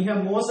என்ற மிக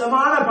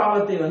மோசமான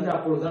பாவத்தை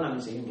அப்பொழுதுதான்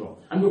நாங்கள் செய்கின்றோம்.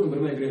 அன்புக்கும்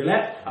பெருமைக்குரியவர்களே,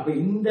 அப்ப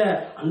இந்த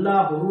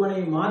அல்லாஹ் ஒருவனை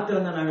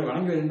மாத்திரம் தான் நாங்கள்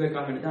வணங்க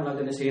என்பதற்காக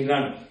அல்லாஹ் என்ன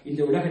செய்கின்றான்?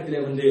 இந்த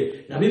உலகத்திலே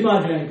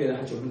நபிமார்களை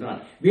அனுப்பியதாக சொல்கின்றான்,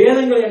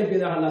 வேதங்களை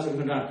அனுப்பியதாக அல்லாஹ்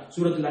சொல்கின்றான்.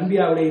 சூரத்துல்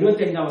அன்பியாவுடைய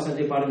 25ஆம்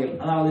வசனத்தை பாருங்கள்.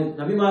 அதாவது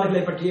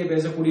நபிமார்களை பற்றியே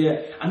பேசக்கூடிய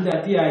அந்த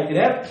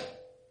அத்தியாயத்திலே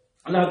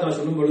அல்லாஹ் தஆலா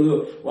சொல்லும் பொழுது,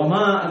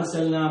 வமா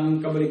அர்சல்னா மின்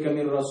கப்லிக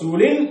மிர்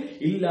ரசூலின்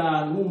இல்லா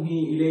நூஹி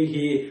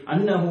இலைஹி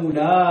அன்னஹு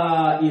லா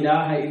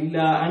இலாஹ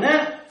இல்லா அன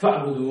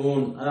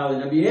ஃபஅபுதூன். அதாவது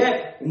நபியே,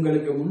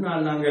 உங்களுக்கு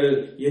முன்னால் நாங்கள்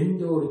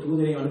எந்த ஒரு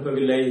தூதரையும்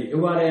அனுப்பவில்லை.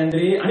 எவ்வாறு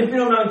அன்றி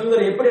அனுப்பினோம் நாங்கள்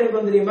தூதரை எப்படி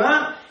அனுப்ப தெரியுமா?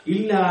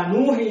 இல்லா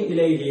நூஹி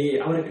இலைஹி,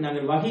 அவருக்கு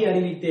நாங்கள் வஹி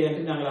அறிவித்தே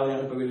என்று நாங்கள் அவரை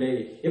அனுப்பவில்லை.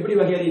 எப்படி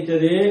வஹி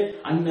அறிவித்தது?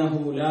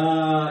 அன்னஹு லா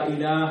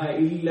இலாஹ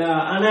இல்லா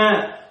அன,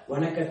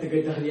 வணக்கத்துக்கு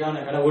தகுதியான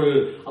கடவுள்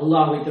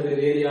அல்லாஹ்வை தவிர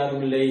வேறு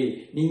யாரும் இல்லை.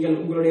 நீங்கள்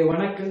உங்களுடைய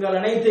வணக்கங்கள்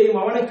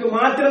அனைத்தையும் அவனுக்கு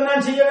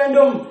மாத்திரம்தான் செய்ய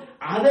வேண்டும்.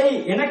 அதை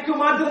எனக்கு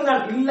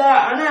மாத்திரம்தான், இல்ல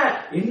அன,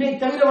 என்னை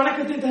தவிர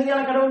வணக்கத்துக்கு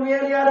தகுதியான கடவுள்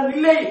வேறு யாரும்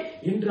இல்லை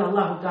என்று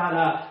அல்லாஹ்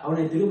தஆலா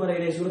அவனை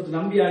திருமறையிலே சூரத்துல்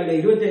அன்பியாவிலே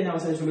 25ஆம்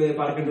வசனம் சொல்வதை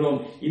பார்க்கின்றோம்.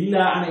 இல்ல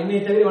அன,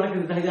 என்னை தவிர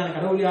வணக்கத்துக்கு தகுதியான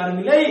கடவுள் யாரும்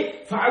இல்லை,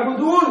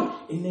 ஃபஅபுதூன்,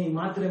 என்னை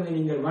மாத்திரமே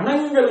நீங்கள்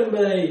வணங்குங்கள்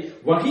என்பதை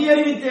வஹி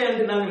அறிவித்தே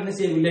என்று நாங்கள் என்ன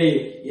செய்யவில்லை?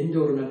 எந்த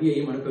ஒரு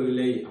நபியையும்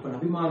அனுப்பவில்லை. அப்ப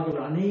நபிமார்கள்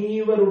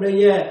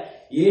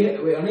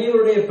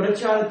அனைவருடைய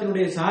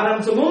பிரச்சாரத்தினுடைய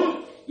சாராம்சமும்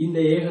இந்த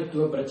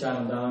ஏகத்துவ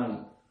பிரச்சாரம் தான்.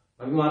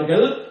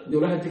 நபிமார்கள் இந்த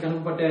உலகத்துக்கு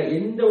அனுப்பப்பட்ட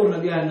எந்த ஒரு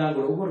நபியா இருந்தாலும்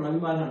கூட ஒவ்வொரு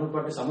நபிமார்கள்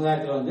அனுப்பப்பட்ட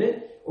சமுதாயத்துல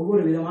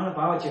ஒவ்வொரு விதமான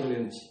பாவச்செயல்கள்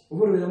இருந்துச்சு,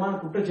 ஒவ்வொரு விதமான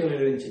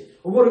குற்றச்செயல்கள் இருந்துச்சு,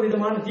 ஒவ்வொரு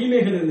விதமான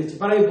தீமைகள் இருந்துச்சு,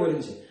 பரவி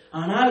போயிருந்துச்சு.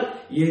 ஆனால்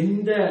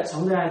எந்த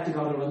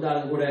சமுதாயத்துக்கு அவர்கள்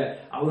வந்தாலும் கூட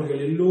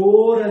அவர்கள்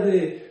எல்லோரது,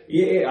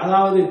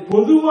 அதாவது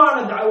பொதுவான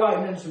தாவா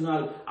என்னன்னு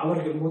சொன்னால்,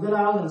 அவர்கள்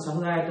முதலாவது அந்த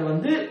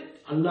சமுதாயத்தை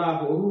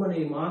அல்லாஹ்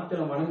ஒருவனை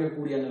மாத்திரம்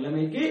வணங்கக்கூடிய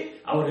நிலைமைக்கு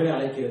அவர்களை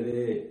அழைக்கிறது.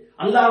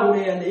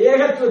 அல்லாஹ்வுடைய அந்த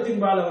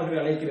ஏகத்துவத்தின்பால் அவர்கள்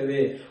அழைக்கிறது.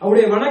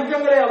 அவருடைய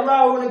வணக்கங்களை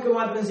அல்லாஹ் ஒருவனுக்கு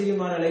மாத்திரம்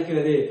செய்யுமாறு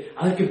அழைக்கிறது.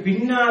 அதுக்கு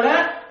பின்னால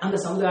அந்த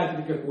சமுதாயத்தில்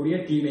இருக்கக்கூடிய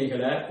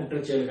தீமைகளை,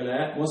 குற்றச்செயல்களை,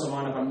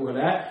 மோசமான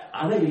பண்புகளை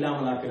அதை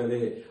இல்லாமலாக்குறது.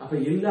 அப்ப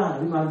எல்லா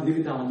நபிமார்கள்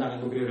இதுக்கு தான் வந்தாங்க.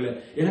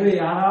 எனவே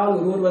யாராவது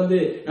ஒருவர்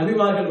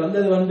நபிமார்கள்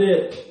வந்தது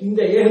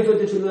இந்த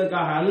ஏகத்துவத்தை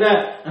சொல்வதற்காக அல்ல.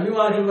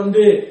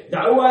 நபிமார்கள்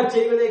தஅவா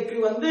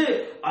செய்வதற்கு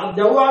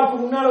தஅவாவுக்கு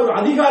முன்னால் ஒரு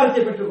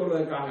அதிகாரத்தை பெற்றுக்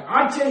கொள்வதற்காக,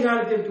 ஆட்சி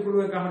அதிகாரத்தை பெற்றுக்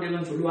கொள்வதற்காக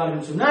எல்லாம்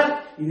சொல்வார்கள் சொன்னால்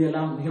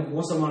இதெல்லாம் மிக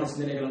மோசமான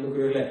சிந்தனைகள்.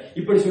 அன்புக்குரியவர்களே,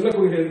 இப்படி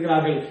சொல்லக்கூடிய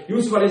இருக்கிறார்கள்.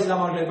 யூசுப்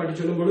அலைஹிஸ்ஸலாம் அவர்களை பற்றி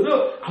சொல்லும் பொழுது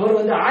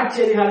அவர் ஆட்சி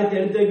அதிகாரத்தை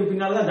எடுத்ததுக்கு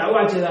பின்னால் தான்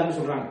தஅவா செய்தார்னு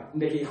சொல்றாங்க.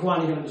 இன்றைக்கு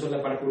இஹ்வானிகள் என்று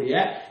சொல்லப்படக்கூடிய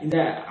இந்த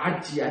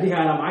ஆட்சி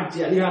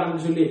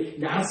அதிகாரம் சொல்லி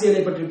இந்த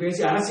அரசியலை பற்றி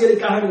பேசி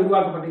அரசியலுக்காக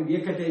உருவாக்கப்பட்ட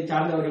இயக்கத்தை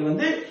சார்ந்தவர்கள்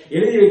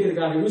எழுதி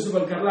வைத்திருக்கிறார்கள். யூசுப்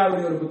அல்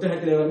கர்லாவுடைய ஒரு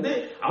புத்தகத்திலே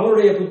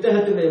அவருடைய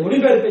புத்தகத்தினுடைய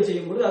மொழிபெயர்ப்பை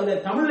செய்யும் பொழுது அந்த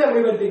தமிழை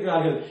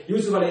மொழிபெயர்த்திருக்கிறார்கள்.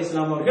 யூசுப்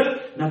அலைஹிஸ்ஸலாம் அவர்கள்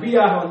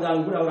நபியாக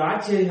வந்தாலும் கூட அவர்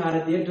ஆட்சி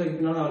அதிகாரத்தை ஏற்றதுக்கு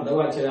பின்னால் அவர்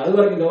தஅவா செய்தார். அது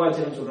வரைக்கும் தஅவா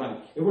செய்யணும்னு சொல்றாங்க.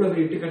 எவ்வளவு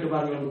பெரிய இட்டுக்கட்டு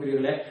பாருங்கள்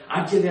அன்புக்குரியவர்களே.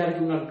 ஆட்சி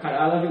அதிகாரத்துக்கு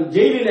முன்னால் அவர்கள்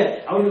ஜெயிலில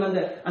அவர்கள்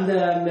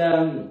அந்த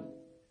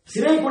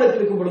சிறை கூடத்தில்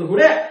இருக்கும் பொழுது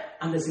கூட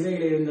அந்த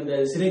சிறையில இருந்த அந்த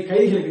சிறை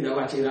கைதிகளுக்கு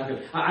தஅவா செய்தார்கள்.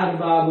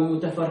 அர்பாபு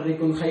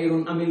முத்தஃபர்ரிகுன்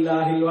கைருன்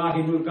அமில்லாஹில்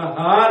வாஹிதுல்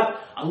கஹார்.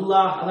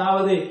 அல்லாஹ்,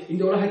 அதாவது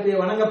இந்த உலகத்திலே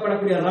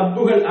வணங்கப்படக்கூடிய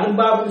ரப்புகள்,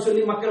 அர்பாப்னு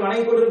சொல்லி மக்கள்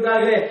வணங்கிக்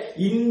கொண்டிருக்கிறார்களே,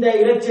 இந்த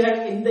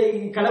இறைச்சகன், இந்த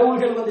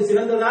கடவுள்கள்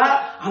சிறந்ததா?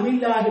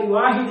 அமில்லாஹில்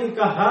வாஹிதுல்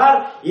கஹார்,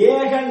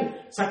 ஏகன்,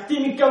 சக்தி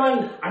மிக்கவன்,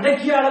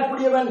 அடக்கி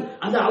ஆளக்கூடியவன்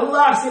அந்த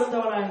அல்லாஹ்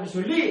சிறந்தவனா என்று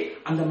சொல்லி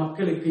அந்த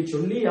மக்களுக்கு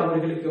சொல்லி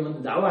அவர்களுக்கு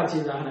தஅவா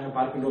செய்ததாக நாங்கள்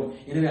பார்க்கின்றோம்.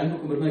 எனவே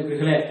அன்புக்கும்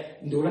பெருமைக்குரியவர்களே,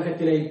 இந்த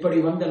உலகத்திலே இப்படி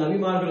வந்த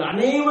நபிமார்கள்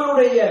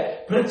அனைவருடைய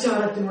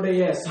பிரச்சாரத்தினுடைய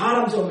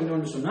சாராம்சம்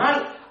என்னவென்று சொன்னால்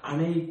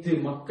அனைத்து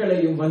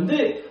மக்களையும் வந்து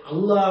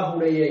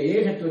அல்லாஹ்வுடைய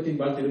ஏகத்துவத்தின்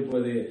பால்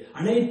திருப்புவது,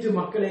 அனைத்து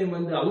மக்களையும்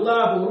வந்து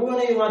அல்லாஹ்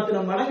ஒருவனை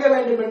மாத்திரம் வணங்க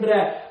வேண்டும் என்ற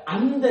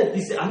அந்த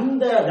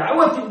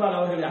தாவத்தின் பால்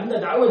அவர்களை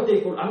அந்த தாவத்தை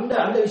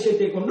அந்த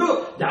விஷயத்தை கொண்டு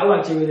தாவா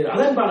செய்வது,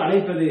 அதன் பால்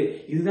அழைப்பது,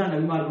 இதுதான்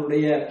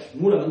நபிமார்களுடைய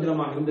மூல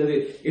மந்திரமாக இருந்தது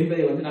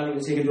என்பதை வந்து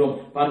நாங்கள் செய்கின்றோம்,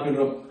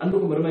 பார்க்கின்றோம்.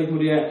 அன்புக்கும்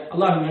பெருமைக்குரிய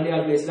அல்லாஹ்வின்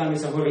அடியார்களே,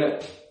 இஸ்லாமிய சகோதரர்களே,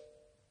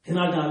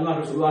 இதனால் தான்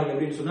அல்லாஹ் சொல்வார்கள்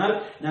அப்படின்னு சொன்னால்,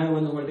 நாங்க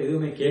வந்து உங்கள்கிட்ட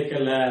எதுவுமே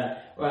கேட்கல,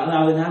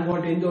 அதாவது நாங்க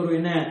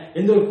உங்கள்கிட்ட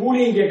எந்த ஒரு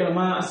கூலியும்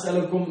கேட்கலாமா,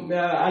 அஸ்ஸலுக்கும்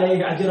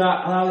அலைஹி அஜ்ரா,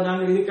 அதாவது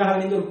நாங்க இதுக்காக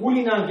எந்த ஒரு கூலி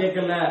நான்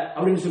கேட்கல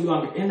அப்படின்னு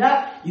சொல்லுவாங்க. ஏன்னா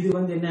இது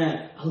வந்து என்ன,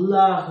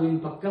 அல்லாஹ்வின்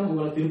பக்கம்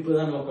உங்களை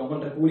திருப்புதான் நோக்கம்.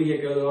 உங்கள்கிட்ட கூலி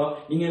கேட்கிறதோ,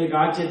 நீங்க எங்களுக்கு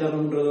ஆட்சியை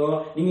தரணும்ன்றதோ,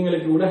 நீங்க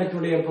எங்களுக்கு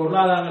உலகத்தினுடைய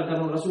பொருளாதாரங்கள்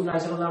தரணும்.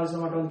 ரசூலுல்லாஹி ஸல்லல்லாஹு அலைஹி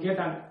வஸல்லம் வந்து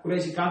கேட்டாங்க,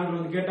 குறைஷி காஃபிர்கள்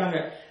வந்து கேட்டாங்க.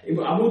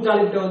 இப்போ அபூ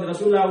தாலிப்ட்ட வந்து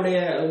ரசூலுல்லாஹ்வுடைய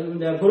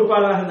இந்த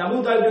பொறுப்பாளராக இந்த அபூ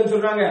தாலிப்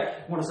சொல்றாங்க,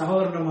 உங்களோட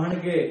சகோதரன்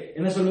மகனுக்கு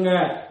என்ன சொல்லுங்க,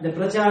 இந்த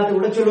பிரச்சாரத்தை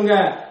விட சொல்லுங்க,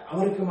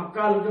 அவருக்கு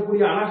மக்கால்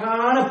இருக்கக்கூடிய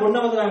அழகான பொண்ணை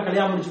வந்து நாங்க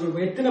கல்யாணம் முடிச்சு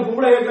கொடுப்போம். எத்தனை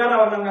பொம்பளை கேட்கிறாரோ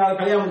அவர் நாங்க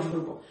கல்யாணம் முடிச்சு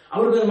கொடுப்போம்.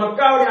 அவருக்கு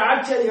மக்காவுடைய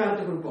ஆட்சி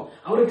அதிகாரத்தை கொடுப்போம்.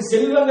 அவருக்கு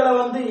செல்வங்களை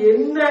வந்து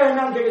என்ன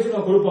வேணாலும் கேட்க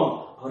சொல்லுங்க கொடுப்போம்.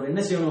 அவர்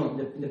என்ன செய்யணும்,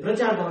 இந்த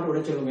பிரச்சாரத்தை வந்து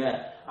விட சொல்லுங்க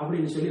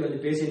அப்படின்னு சொல்லி வந்து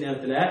பேசிய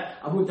நேரத்துல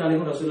அபூ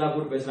தாலிபும் ரசூலுல்லாஹ்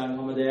கூட பேசுறாங்க,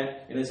 முகமது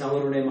என்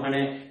சகோதரனுடைய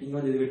மகனே, நீங்க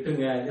வந்து இது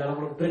விட்டுருங்க, இதெல்லாம்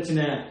உங்களுக்கு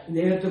பிரச்சனை, இந்த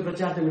ஏகத்துவ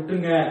பிரச்சாரத்தை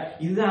விட்டுருங்க,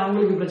 இதுதான்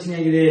அவங்களுக்கு பிரச்சனை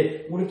ஆகுது.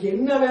 உங்களுக்கு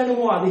என்ன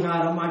வேணுமோ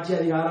அதிகாரம், ஆட்சி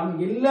அதிகாரம்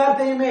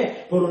எல்லாத்தையுமே,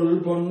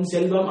 பொருள் பொன்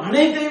செல்வம்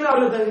அனைத்தையுமே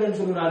அவர்கள்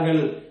தருகிறேன்னு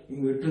சொல்கிறார்கள்,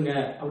 நீங்க விட்டுருங்க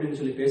அப்படின்னு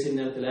சொல்லி பேசிய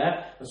நேரத்துல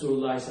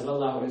ரசூலுல்லாஹி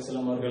ஸல்லல்லாஹு அலைஹி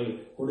வஸல்லம் அவர்கள்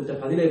கொடுத்த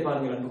பதிலை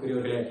பாருங்கள்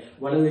அன்புக்குரியவர்களே.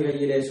 வலது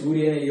கையிலே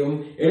சூரியனையும்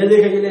இடது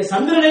கையிலே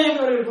சந்திரனையும்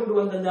அவர்கள் கொண்டு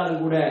வந்திருந்தாலும்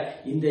கூட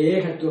இந்த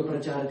ஏகத்துவ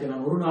பிரச்சாரத்தை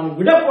நான் ஒரு நாள்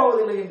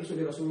விடப்போவதில்லை என்று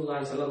சொல்லி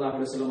ரசூலுல்லாஹி ஸல்லல்லாஹு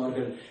அலைஹி வஸல்லம்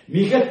அவர்கள்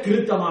மிக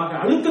திருத்தமாக,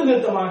 அழுத்தம்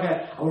திருத்தமாக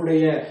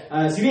அவருடைய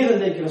சிறிய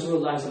தந்தைக்கு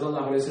ரசூலுல்லாஹி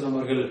ஸல்லல்லாஹு அலைஹி வஸல்லம்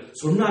அவர்கள்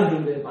சொன்னார்கள்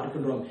என்பதை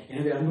பார்க்கின்றோம்.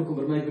 எனவே அன்புக்கும்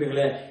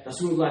பெருமதிக்குரியவர்களே,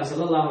 ரசூலுல்லாஹி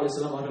ஸல்லல்லாஹு அலைஹி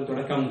வஸல்லம் அவர்கள்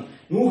தொடக்கம்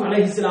நூஹ்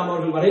அலைஹிஸ்ஸலாம்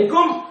அவர்கள்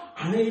வரைக்கும்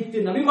அனைத்து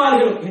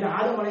நபிமார்களும்,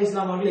 ஆதம்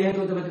அலைஹிஸ்ஸலாம் அவர்கள்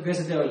ஏகத்துவத்தை பத்தி பேச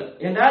தேவையில்லை.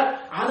 என்றால்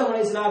ஆதம்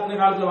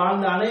அலைஹிஸ்ஸலாத்தின் காலத்துல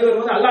வாழ்ந்த அனைவரும்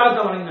வந்து அல்லாஹ்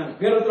தான் வணங்கினாங்க,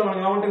 வேறத்துல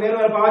வணங்கினாங்க, அவங்கள்ட்ட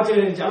வேற பாவச்சல்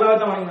இருந்துச்சு,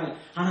 அல்லாஹ் தான் வணங்கினாங்க.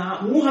 ஆனா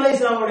நூஹ்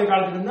அலைஹிஸ்ஸலாமுடைய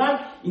காலத்துல தான்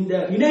இந்த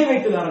இணை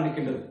வைத்தல்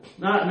ஆரம்பிக்கின்றது.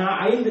 நான்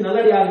 5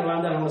 நல்லடியார்கள்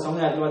வாழ்ந்தார்கள் நம்ம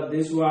சமுதாயத்தில்,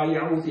 தேசுவா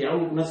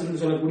யவுத்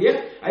நஸ்ருன்னு சொல்லக்கூடிய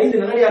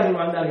 5 நல்லடியார்கள்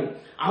வாழ்ந்தார்கள்.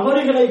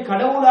 அவர்களை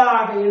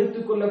கடவுளாக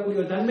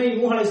எடுத்துக்கொள்ளக்கூடிய தன்மை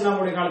நூஹ்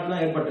அலைஹிஸ்ஸலாமுடைய காலத்துல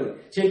தான் ஏற்பட்டது.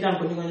 ஷைத்தான்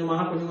கொஞ்சம்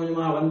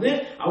கொஞ்சமாக வந்து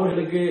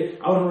அவர்களுக்கு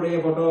அவர்களுடைய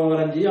போட்டோ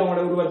வரைஞ்சி,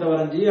 அவங்களோட உருவத்தை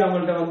வரைஞ்சி,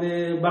 அவங்கள்ட்ட வந்து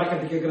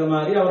பரக்கத்து கேட்கிற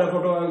மாதிரி, அவரை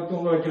போட்டோ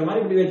தூங்க வைக்கிற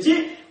மாதிரி இப்படி வச்சு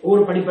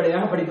ஒரு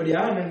படிப்படியாக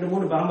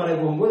 2-3 பரம்பரை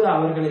போகும்போது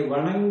அவர்களை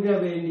வணங்க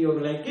வேண்டிய ஒரு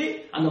நிலைக்கு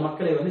அந்த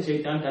மக்களை வந்து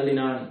ஷைத்தான்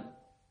தள்ளினான்.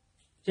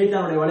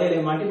 ஷைத்தானுடைய வலையிலே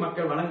மாட்டி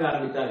மக்கள் வணங்க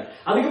ஆரம்பித்தார்கள்.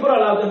 அதுக்கப்புறம்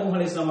அல்லாஹ் தஆலா நூஹ்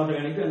அலைஹிஸ்ஸலாம்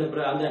அவர்கள் அனுப்பி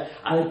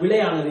அந்த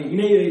பிழையானது,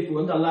 இணை வைப்பு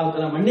வந்து அல்லாஹ்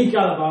தஆலா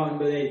மன்னிக்காத பாவம்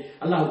என்பதை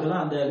அல்லாஹ் தஆலா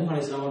அந்த நூஹ்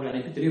அலைஹிஸ்ஸலாம் அவர்கள்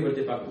அனுப்பி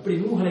தெளிவுபடுத்தி பார்க்கும். இப்படி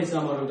நூஹ்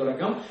அலைஹிஸ்ஸலாம் அவர்கள்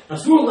தொடக்கம்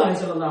ரசூலுல்லாஹி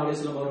ஸல்லல்லாஹு அலைஹி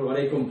வஸல்லம் அவர்கள்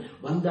வரைக்கும்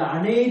வந்த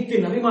அனைத்து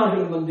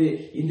நபிமார்களும் வந்து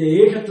இந்த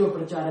ஏகத்துவ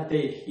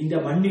பிரச்சாரத்தை இந்த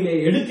மண்ணிலே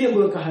எடுத்து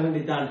என்பதற்காக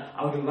வேண்டித்தான்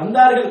அவர்கள்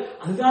வந்தார்கள்.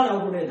 அதுதான்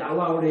அவர்களுடைய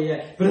தாவாவுடைய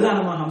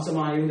பிரதானமாக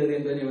அம்சமாக இருந்தது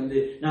என்பதை வந்து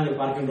நாங்கள்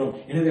பார்க்கின்றோம்.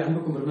 எனவே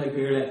அன்புக்கும்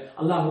பெருமதிக்குரியவர்களே,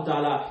 அல்லாஹ்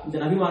தஆலா இந்த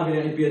நபிமார்களை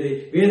அனுப்பியது,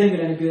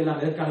 வேதங்களை அனுப்பியதெல்லாம்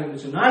எதற்காக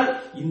என்று சொன்னால்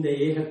இந்த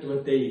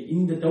ஏகத்துவத்தை,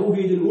 இந்த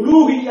தௌஹீதுல்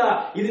உலூஹிய்யா,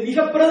 இது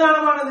மிக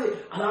பிரதானமானது.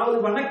 அதாவது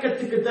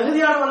வணக்கத்துக்கு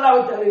தகுதியான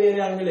அல்லாஹ்வை தவிர வேறு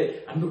யாருங்களே.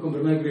 அன்புக்கும்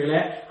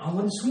பெருமதிக்குரியவர்களே,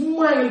 அவன்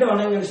சும்மா என்ற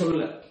வணங்கன்னு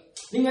சொல்லல,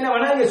 நீங்க என்ன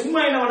வணங்க, சும்மா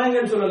என்ன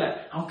வணங்கன்னு சொல்லல,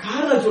 அவன்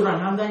காரணம்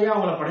சொல்றான், நான் தான்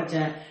அவங்களை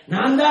படைச்சேன்,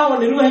 நான் தான்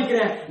அவங்களை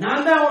நிர்வகிக்கிறேன்,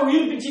 நான் தான் அவங்களை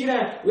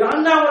உயிர்ப்பிச்சுக்கிறேன்,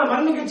 நான் தான் அவங்களை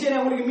மரணிக்க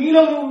செய்றேன், உங்களுக்கு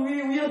மீளம்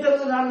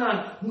உயர்த்தது நான் தான்,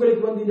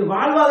 உங்களுக்கு வந்து இந்த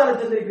வாழ்வாதாரம்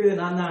தந்திருக்கிறது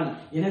நான் தான்.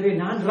 எனவே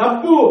நான்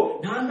ரப்பு,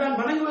 நான் தான்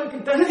வணங்குவதற்கு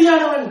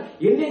தகுதியானவன்,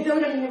 என்னை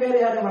தவிர நீங்க வேற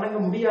யாரும் வணங்க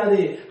முடியாது.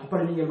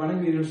 அப்படி நீங்க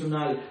வணங்குவீர்கள்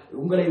சொன்னால்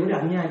உங்களை விட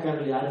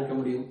அநியாயக்காரர்கள் யார் இருக்க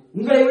முடியும்,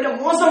 உங்களை விட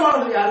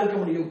மோசமானவர்கள் யார் இருக்க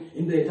முடியும்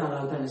என்பதை தான்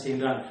அல்லாஹ் தான்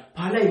செய்கின்றான்.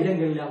 பல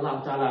இடங்களில்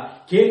அல்லாஹ் தஆலா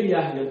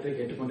கேள்வியாக எங்களுக்கு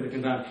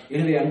கேட்டுக்கொண்டிருக்கின்றான்.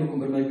 எனவே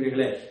அன்புக்கும்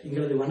பெருமதிக்குரியவர்களே,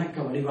 எங்களது வணக்க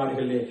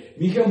வழிபாடுகளிலே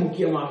மிக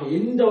முக்கியமாக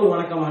எந்த ஒரு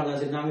வணக்கமாக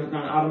இருந்தாலும் சரி,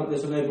 நான்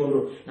ஆரம்பத்தில் சொன்னதை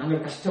போன்று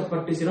நாங்கள்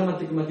கஷ்டப்பட்டு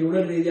சிரமத்துக்கு மத்திய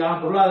உடல்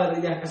ரீதியாக பொருளாதார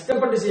ரீதியாக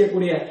கஷ்டப்பட்டு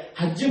செய்யக்கூடிய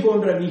ஹஜ்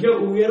போன்ற மிக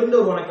உயர்ந்த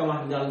ஒரு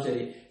வணக்கமாக இருந்தாலும்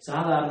சரி,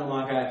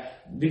 சாதாரணமாக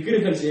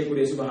திக்ருகள்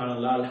செய்யக்கூடிய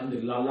சுப்ஹானல்லாஹ்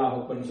அல்ஹம்துலில்லாஹ் அல்லாஹ்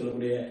அக்பர்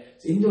சொல்லக்கூடிய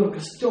எந்த ஒரு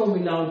கஷ்டமும்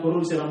இல்லாமல்,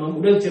 பொருள் சிரமம்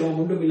உடல் சிரமம்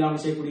ஒன்றும்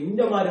இல்லாமல் செய்யக்கூடிய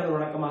இந்த மாதிரியான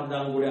வணக்கமாக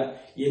இருந்தாலும் கூட,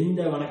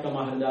 எந்த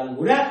வணக்கமாக இருந்தாலும்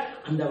கூட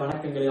அந்த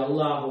வணக்கங்களை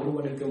அல்லாஹ்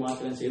ஒருவனுக்கு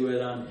மாத்திரம்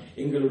செய்வதுதான்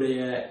எங்களுடைய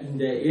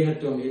இந்த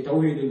ஏகத்துவம்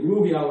தௌஹீதுல்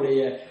உலூஹிய்யாவுடைய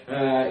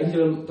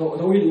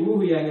தௌஹீதுல்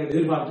உலூஹிய்யா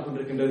எதிர்பார்த்துக்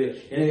கொண்டிருக்கின்றது.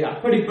 எனவே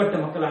அப்படிப்பட்ட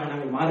மக்களாக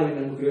நாங்கள் மாற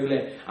வேண்டும் நம்புகிறீர்களே.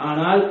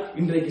 ஆனால்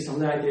இன்றைக்கு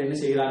சமுதாயத்தில் என்ன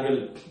செய்கிறார்கள்,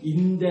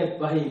 இந்த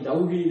வகை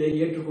தௌஹீதை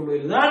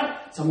ஏற்றுக்கொள்வதுதான்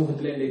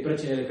சமூகத்தில் இந்த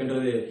பிரச்சனை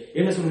இருக்கின்றது.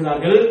 என்ன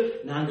சொல்கிறார்கள்,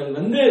 நாங்கள்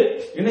வந்து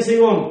என்ன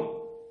செய்வோம்,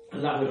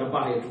 அல்லாஹ்வை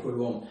ரப்பாக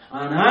ஏற்றுக்கொள்வோம்.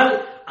 ஆனால்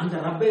அந்த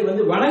ரப்பை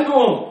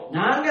வணங்குவோம்.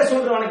 நாங்க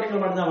சொல்ற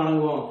வணக்கங்கள் மட்டும் தான்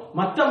வணங்குவோம்.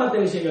 மத்த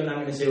விஷயங்கள்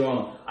நாங்க என்ன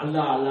செய்வோம்?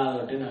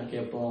 அல்லாஹ்விட்டு நாங்க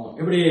கேட்போம்.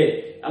 எப்படி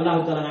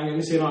அல்லாஹ் தஆலா நாங்க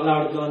என்ன செய்யறோம்?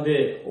 அல்லாஹ்விடத்துல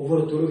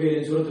ஒவ்வொரு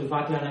தொழுகையிலும் சூரத்துல்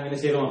ஃபாத்திஹா நாங்க என்ன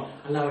செய்யறோம்?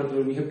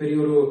 அல்லாஹ்விடத்துல மிகப்பெரிய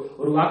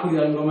ஒரு வாக்குறுதி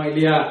அளிக்கிறோமா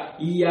இல்லையா?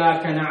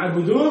 ஈயாக்க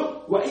நஅபுது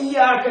வ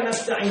ஈயாக்க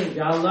நஸ்தஈன்.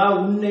 யா அல்லாஹ்,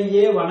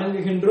 உன்னையே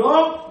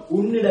வணங்குகின்றோம்,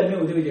 உன்னிடமே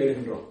உதவி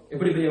தேடுகின்றோம்.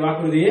 எப்படி பெரிய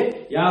வாக்குறுதி!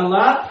 யா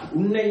அல்லாஹ்,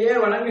 உன்னையே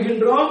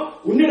வணங்குகின்றோம்,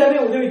 உன்னிடமே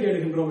உதவி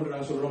தேடுகின்றோம் என்று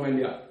நாங்க சொல்றோமா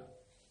இல்லையா?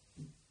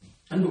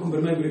 அன்புக்கும்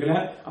பெருமைக்குரியவர்களே,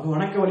 அப்ப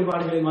வணக்க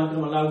வழிபாடுகளை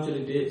மாத்திரம் அல்லாஹ்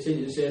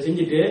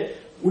செஞ்சுட்டு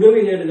உதவி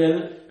தேடுதல்,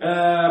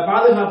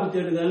 பாதுகாப்பு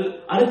தேடுதல்,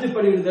 அறுத்து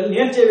பலியிடுதல்,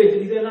 நேர்ச்சை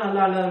வைத்தல், இதெல்லாம்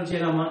அல்லாஹ்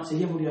செய்யலாமா?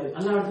 செய்ய முடியாது.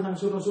 அல்லாஹ் நாங்க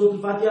சொல்றோம்,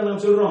 சூரத்துல் ஃபாத்திஹா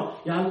நாங்க சொல்றோம்,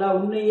 யா அல்லாஹ்,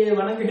 உன்னையே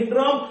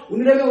வணங்குகின்றோம்,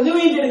 உன்னிடமே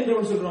உதவி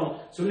தேடுகின்றோம் சொல்றோம்.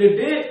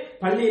 சொல்லிட்டு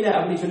பள்ளியில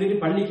அப்படி சொல்லிட்டு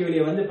பள்ளிக்கு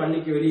வெளியே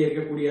பள்ளிக்கு வெளியே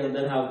இருக்கக்கூடிய அந்த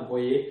தர்காவுக்கு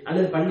போய்,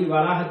 அல்லது பள்ளி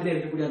வளாகத்திலே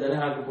இருக்கக்கூடிய அந்த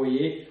தர்காவுக்கு போய்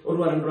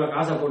 ₹1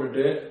 காசை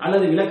போட்டுட்டு,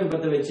 அல்லது விளக்கு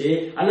பத்த வச்சு,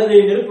 அல்லது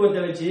நெருப்பு பத்த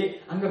வச்சு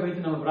அங்க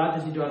போயிட்டு நம்ம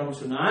பிரார்த்தனை செஞ்சுட்டு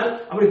வரோம்னு சொன்னால்,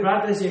 அப்படி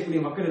பிரார்த்தனை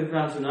செய்யக்கூடிய மக்கள்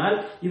இருக்கிறான்னு சொன்னால்,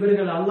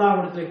 இவர்கள்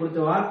அல்லாஹ்விடத்தில்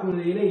கொடுத்த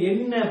வாக்குறுதியில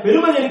என்ன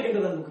பெருமை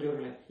இருக்கின்றது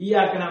அன்புக்குரியவர்களே?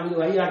 ஈயாக்க நஅபுது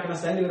வ ஈயாக்க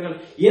நஸ்தஈன். இவர்கள்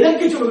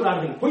எதற்கு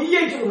சொல்கிறார்கள்?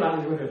 பொய்யை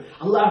சொல்கிறார்கள் இவர்கள்.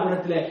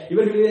 அல்லாஹ்விடத்தில்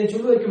இவர்கள் இதை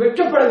சொல்வதற்கு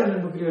வெட்கப்பட வேண்டும்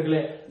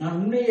அன்புக்குரியவர்களே. நான்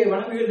உன்னையே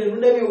வணங்குகின்றேன்,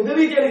 உன்னையே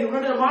உதவி தேடுகிறேன்,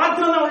 உன்னுடைய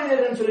மாத்திரம் தான் உதவி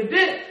தேடுகிறேன் சொல்லிட்டு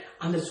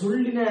அந்த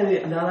சொல்லின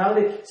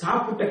அதாவது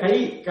சாப்பிட்ட கை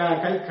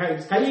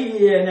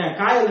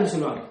காயல்னு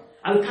சொல்லுவாங்க.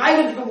 அது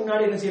காயறதுக்கு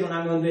முன்னாடி என்ன செய்யறோம்?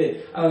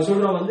 நாங்க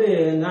சொல்றோம்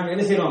நாங்க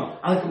என்ன செய்யறோம்?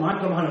 அதுக்கு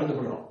மாற்றமாக நடந்து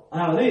கொள்றோம்.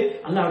 அதாவது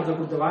அல்லாஹ்விடத்தில்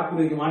கொடுத்த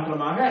வாக்குறுதிக்கு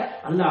மாற்றமாக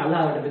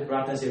அல்லாஹ்விடத்தில்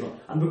பிரார்த்தனை செய்யறோம்.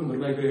 அன்புக்கும்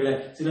பெருமைக்குரியவர்களே,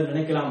 சிலர்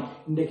நினைக்கலாம்,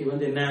 இன்றைக்கு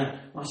என்ன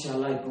மாஷா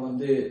அல்லாஹ், இப்ப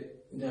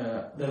இந்த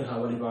தர்கா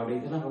வழிபாடு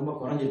இதெல்லாம் ரொம்ப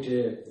குறைஞ்சிட்டு,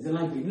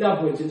 இதெல்லாம் இப்ப இல்லா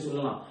போயிடுச்சுன்னு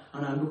சொல்லலாம்.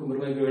 ஆனா அன்புக்கும்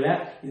பெருமைக்குரியவர்களே,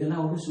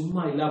 இதெல்லாம்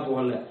சும்மா இல்லா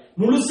போகல,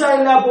 முழுசா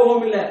இல்லா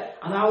போகவும் இல்லை.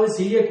 அதாவது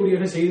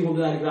செய்யக்கூடியவர்கள் செய்து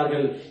கொண்டுதான்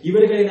இருக்கிறார்கள்.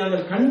 இவர்களை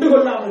நாங்கள்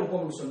கண்டுகொள்ளாமல்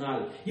இருப்போம்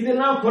சொன்னால்,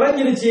 இதெல்லாம்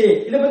குறைஞ்சிருச்சு,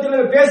 இதை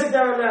பத்தி பேச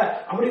தேவையில்ல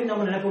அப்படின்னு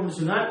நம்ம நினைப்போம்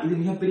சொன்னால், இது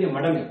மிகப்பெரிய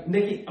மடங்கு.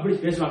 இன்னைக்கு அப்படி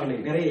பேசுவாங்க.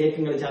 இன்னைக்கு நிறைய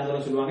இயக்கங்களை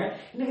சார்ந்தவங்க சொல்லுவாங்க,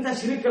 இன்னைக்கு தான்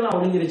சிறுக்கெல்லாம்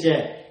ஒழிஞ்சிருச்சு,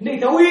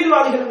 இன்னைக்கு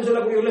தௌஹீத்வாதிகள்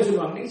சொல்லக்கூடியவர்கள்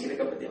சொல்லுவாங்க, இன்னைக்கு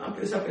சிறுக்க பத்தி நான்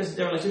பெருசா பேச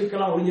தேவையில்ல,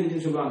 சிறுக்கெல்லாம்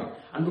ஒழிஞ்சிருச்சுன்னு சொல்லுவாங்க.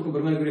 அன்புக்கும்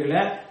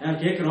பெருமைக்குரியவர்களே,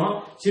 நான் கேட்கிறோம்,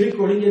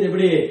 சிறுக்கு ஒழிஞ்சது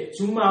எப்படி?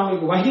 சும்மா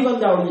அவங்களுக்கு வகி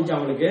வந்தா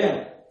ஒழிஞ்சிச்சு?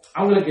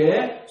 அவங்களுக்கு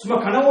சும்மா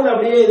கனவுல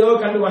அப்படியே ஏதோ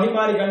கண்டு வகை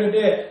மாறி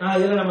கண்டுட்டு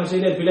இதெல்லாம் நம்ம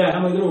செய்த பிள்ளை,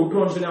 நம்ம இதுல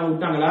விட்டுருவோம்னு சொல்லி அவங்க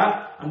விட்டாங்களா?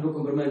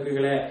 அன்புக்கும்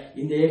பெருமைக்குரியவர்களே,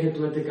 இந்த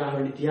ஏகத்துவத்துக்காக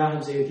வேண்டி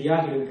தியாகம் செய்ய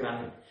தியாகிகள்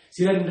இருக்கிறார்கள்.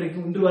 சிலர்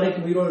இன்று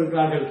வரைக்கும் உயிரோடு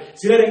இருக்கிறார்கள்.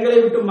 சிலர் எங்களை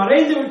விட்டு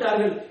மறைந்து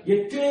விட்டார்கள்.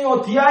 எத்தனையோ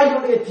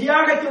தியாகிகளுடைய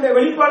தியாகத்தினுடைய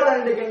வெளிப்பாடு தான்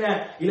இன்றைக்கு என்ன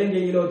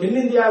இலங்கையிலோ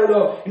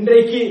தென்னிந்தியாவிலோ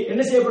இன்றைக்கு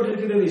என்ன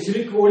செய்யப்பட்டிருக்கின்றது?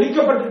 சிறுக்கு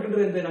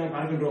ஒழிக்கப்பட்டிருக்கின்றது என்று நாங்கள்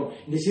பார்க்கின்றோம்.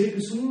 இந்த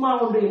சிறுக்கு சும்மா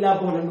ஒன்று இல்லா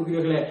போக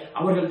நம்புகிறீர்களே,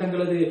 அவர்கள்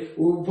தங்களது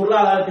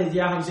பொருளாதாரத்தை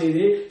தியாகம்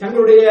செய்து,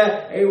 தங்களுடைய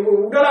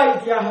உடலாய்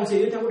தியாகம்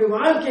செய்து, தங்களுடைய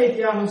வாழ்க்கையை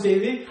தியாகம்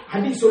செய்து,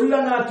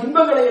 சொல்லனா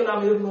துன்பங்களை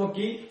எல்லாம்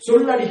எதிர்நோக்கி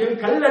சொல்லடிகள்,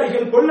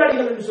 கல்லடிகள்,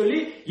 கொள்ளடிகள் என்று சொல்லி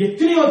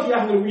எத்தனையோ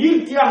தியாகங்கள்,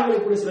 உயிர் தியாகங்களை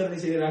கூட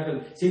சிலர்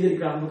செய்கிறார்கள், செய்திருக்கிறார்கள்.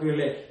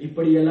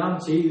 இப்படி எல்லாம்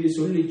செய்து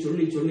சொல்லி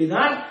சொல்லி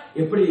சொல்லிதான்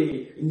எப்படி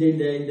இந்த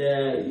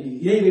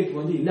இணை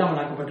வைப்பு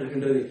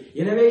இல்லாமலாக்கப்பட்டிருக்கின்றது.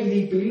 எனவே இது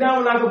இப்ப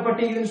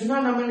இல்லாமலாக்கப்பட்டிருக்குன்னு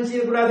சொன்னா நம்ம என்ன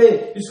செய்யக்கூடாது?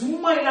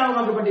 சும்மா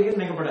இல்லாமலாக்கப்பட்டிருக்கிறது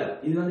நினைக்கப்படாது.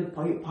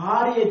 இது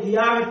பாரிய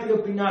தியாகத்துக்கு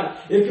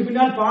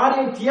பின்னால்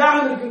பாரிய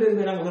தியாகம் இருக்கின்றது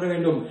என்று நாங்கள் உணர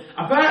வேண்டும்.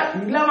 அப்ப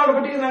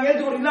இல்லாமலாக்கப்பட்டிருக்கிறது நாங்கள்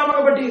ஏற்றுக்கொண்டு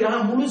இல்லாமலாக்கப்பட்டிருக்கிறது,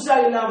 ஆனா முழுசா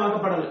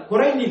இல்லாமலாக்கப்படல,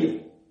 குறைஞ்சிக்குது.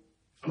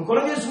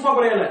 குறைஞ்சது சும்மா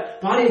குறையல,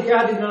 பாரிய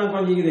தியாகத்துக்கு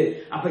குறைஞ்சிக்குது.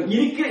 அப்ப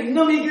இருக்கிற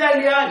இன்னும் நீக்குதா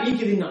இல்லையா?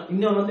 ஈக்குது.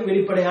 இன்னும்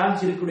வெளிப்படையா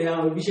சிறுக்குடையா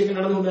ஒரு விஷயங்கள்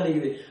நடந்து கொண்டு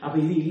இருக்குது. அப்ப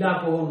இது இல்லா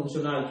போகணும்னு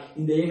சொன்னால்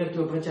இந்த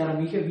ஏகத்துவ பிரச்சாரம்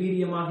மிக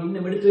வீரியமாக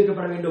இன்னும் எடுத்து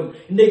வைக்கப்பட வேண்டும்.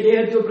 இன்றைக்கு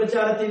ஏகத்துவ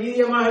பிரச்சாரத்தை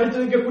வீரியமாக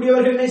எடுத்து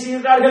வைக்கக்கூடியவர்கள் என்ன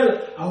செய்கிறார்கள்?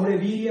 அவருடைய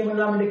வீரியம்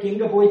எல்லாம் இன்றைக்கு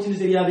எங்க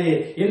போயிடுச்சுன்னு தெரியாது.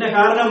 என்ன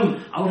காரணம்?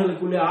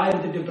 அவர்களுக்குள்ள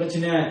 1008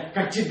 பிரச்சனை,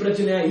 கட்சி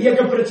பிரச்சனை,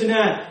 இயக்க பிரச்சனை,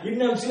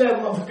 இன்னும் சில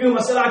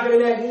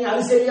மசாலாக்கள்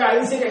அது சரியா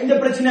இந்த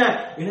பிரச்சனை.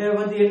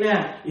 எனவே என்ன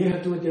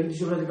ஏகத்துவத்தை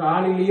எடுத்து சொல்றதுக்கு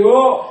ஆள் இல்லையோ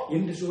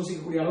என்று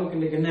யோசிக்கக்கூடிய அளவுக்கு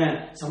இன்றைக்கு என்ன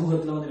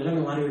சமூகத்துல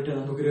நிலைமை மாறிவிட்டது.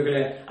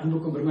 அன்புக்குரியவர்களே,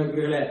 அன்புக்கும்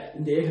பெருமைக்குரியவர்களே,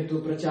 இந்த ஏகத்துவ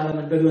பிரச்சாரம்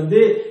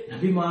என்பது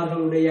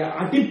நபிமார்களுடைய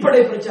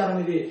அடிப்படை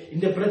பிரச்சாரம்.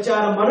 இந்த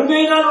பிரச்சாரம்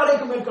மறுமை நாள்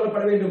வரைக்கும்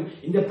மேற்கொள்ளப்பட வேண்டும்.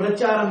 இந்த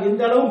பிரச்சாரம்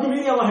எந்த அளவுக்கு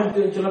வீரியமாக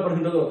எடுத்து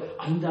சொல்லப்படுகின்றதோ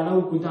அந்த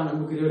அளவுக்கு தான்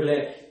அன்புக்குரியவர்களே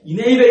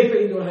இணை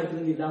வைப்பை இந்த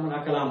உலகத்திலிருந்து இல்லாமல்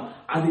ஆக்கலாம்.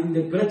 அது இந்த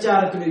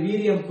பிரச்சாரத்துடைய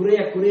வீரியம் குறைய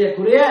குறைய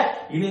குறைய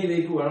இணை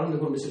வைப்பு வளர்ந்து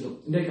கொண்டு செல்லும்.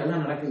 இன்றைக்கு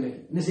எல்லாம் நடக்குது.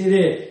 என்ன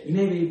செய்து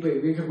இணை வைப்பை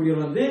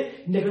வைக்கக்கூடியவர்கள்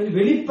இன்றைக்கு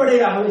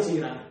வெளிப்படையாகவே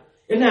செய்கிறார்கள்.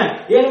 என்ன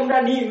ஏன்னா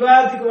நீ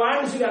விவாதத்துக்கு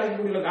வாழ்ந்து சொல்லி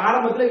அழைக்கக்கூடிய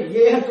ஆரம்பத்துல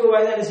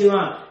ஏகத்துவவாதி என்ன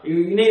செய்வான்?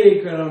 இணை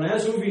வைக்கிறவன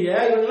சூபிய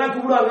இவங்கெல்லாம்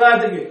கூப்பிடுவான்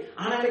விவாதத்துக்கு.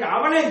 ஆனா எனக்கு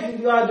அவனே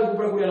விவாதத்துக்கு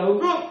கூப்பிடக்கூடிய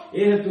அளவுக்கு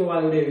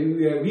ஏகத்துவவாதியுடைய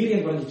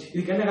வீரியம் குறைஞ்சிச்சு.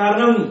 இதுக்கு என்ன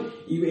காரணம்?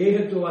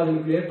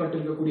 ஏகத்துவவாதிகளுக்கு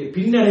ஏற்பட்டிருக்கக்கூடிய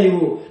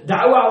பின்னடைவு,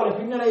 தாவாவுல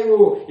பின்னடைவு.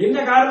 என்ன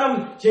காரணம்?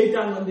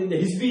 ஷைத்தான் இந்த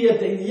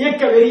ஹிஸ்பியத்தை, இந்த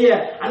இயக்க வெறிய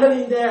அல்லது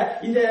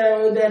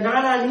இந்த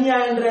நானா நீயா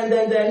என்ற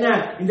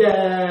இந்த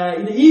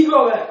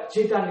ஈகோவை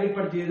ஷைத்தான்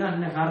ஏற்படுத்தியதுதான்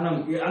என்ன காரணம்?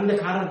 அந்த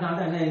காரணத்தால்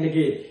தான் என்ன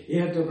இன்னைக்கு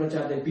ஏகத்துவ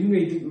பிரச்சாரத்தை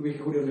பின்வைத்து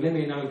வைக்கக்கூடிய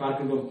நிலைமையை நாங்கள்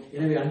பார்க்கின்றோம்.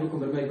 எனவே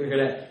அன்புக்கும்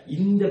பெருமைக்குரியவர்களே,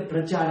 இந்த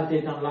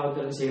பிரச்சாரத்தை தான் அல்லாஹ்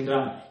தஆலா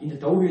செய்கின்றான். இந்த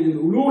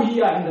தௌஹீதுல்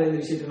உலூஹியா என்ற இந்த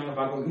விஷயத்தை நாங்கள்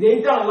பார்க்கிறோம்.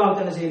 இதைத்தான் அல்லாஹ்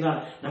தஆலா செய்கின்றான். செய்கின்றான்,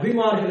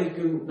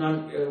 நபிமார்களுக்கு நான்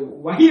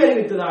வஹி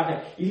அறிவித்ததாக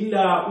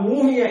இல்லா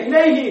ஊஹிய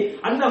இலைஹி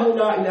அன்னஹு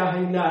லா இலாஹ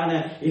இல்லா அன,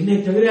 என்னை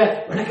தவிர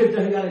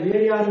வணக்கத்தகுதியான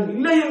வேறு யாரும்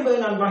இல்லை என்பதை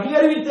நான் வஹி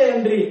அறிவித்தேன்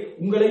என்று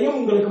உங்களையும்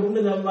உங்களுக்கு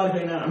முன்ன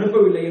நபிமார்களை நான்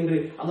அனுப்பவில்லை என்று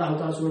அல்லாஹ்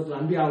தஆலா சூரத்துல்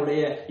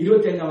அன்பியாவுடைய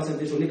 25ஆம்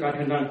வசனத்தை சொல்லி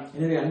காட்டுகின்றான்.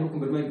 எனவே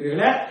அன்புக்கும்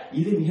பெருமைக்குரியவர்களே,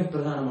 இது மிக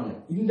பிரதானமானது.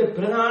 இந்த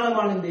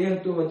பிரதானமான இந்த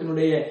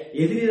ஏகத்துவத்தினுடைய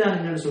எதிரிதான்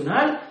என்னன்னு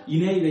சொன்னால்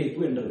இணை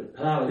வைப்பு என்றது.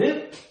 அதாவது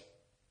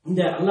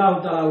இந்த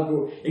அல்லாஹ் தஆலாவுக்கு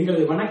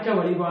எங்களது வணக்க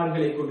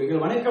வழிபாடுகளை கொண்டு,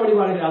 எங்கள் வணக்க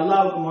வழிபாடுகளை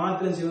அல்லாஹ்வுக்கு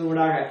மாத்திரம்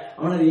செய்வதற்காக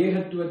அவனது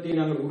ஏகத்துவத்தை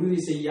நாங்கள் உறுதி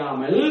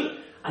செய்யாமல்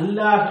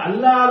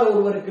அல்லாத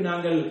ஒருவருக்கு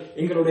நாங்கள்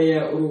எங்களுடைய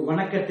ஒரு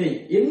வணக்கத்தை,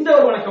 எந்த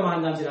ஒரு வணக்கமாக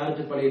இருந்தாலும் சரி,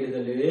 அறுத்து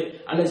பலியிடுதல்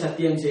அல்லது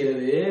சத்தியம்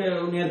செய்யறது,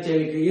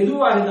 நேர்ச்சைக்கு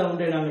எதுவாக இருந்தாலும்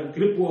ஒன்றை நாங்கள்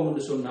திருப்புவோம்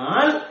என்று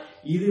சொன்னால்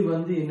இது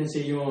என்ன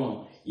செய்யும்,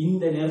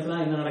 இந்த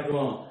நேரத்துல என்ன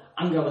நடக்கும்,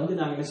 அங்க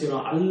நாங்க என்ன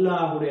செய்யறோம்,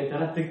 அல்லாஹ்வுடைய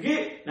தரத்துக்கு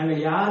நாங்க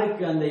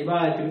யாருக்கு அந்த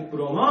இபாதத்தை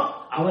திருப்புறோமோ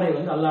அவரை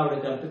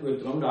அல்லாஹ்வுடைய தரத்துக்கு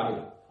உயர்த்துறோம்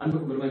ஆகிடும்.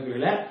 அன்புக்கு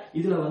பெருமைக்குரியவர்களே,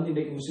 இதுல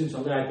இன்றைக்கு முஸ்லிம்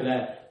சமுதாயத்துல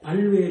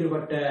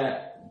பல்வேறுபட்ட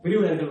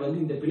பிரிவினர்கள்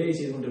இந்த பிழையை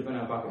செய்து கொண்டிருப்பேன்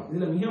நான் பார்க்கிறோம்.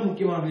 இதுல மிக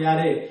முக்கியமானது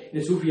யாரு,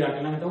 இந்த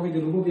சூஃபியாக்கள். நாங்க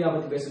தௌஹீதுர் ருபூபிய்யா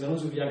பத்தி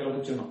பேசுறோம், சூஃபியாக்களை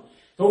பத்தி சொன்னோம்.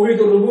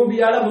 தௌஹீதுர்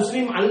ருபூபிய்யால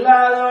முஸ்லிம்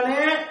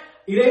அல்லாதவனே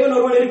இறைவன்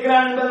ஒருவன்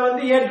இருக்கிறான்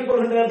என்பதை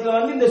ஏற்றுக்கொள்கின்ற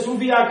இடத்துல இந்த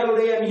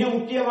சூஃபியாக்களுடைய மிக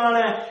முக்கியமான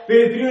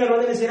பிரிவினர்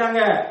என்ன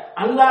செய்யறாங்க,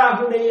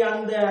 அல்லாஹுடைய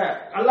அந்த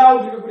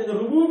அல்லாஹ்வுக்கு இருக்கக்கூடிய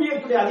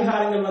ருபூபியத்துடைய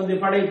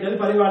அதிகாரங்கள் படைத்தல்,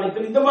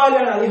 பரிபாலித்தல், இந்த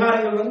மாதிரியான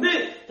அதிகாரங்கள்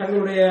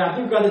தங்களுடைய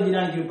அப்துல் காதர்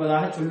ஜிலானிக்கு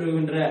இருப்பதாக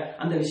சொல்லுகின்ற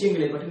அந்த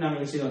விஷயங்களை பற்றி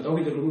நாங்கள் செய்தோம்.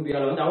 தௌஹீதுர்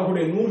ருபூபிய்யால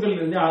அவர்களுடைய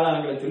நூல்களில் இருந்து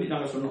ஆதாரங்களை சொல்லி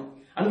நாங்கள் சொன்னோம்.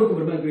 அன்புக்கு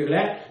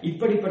பெருமைக்குரியவர்களே,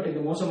 இப்படிப்பட்ட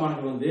இந்த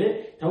மோசமானவர்கள்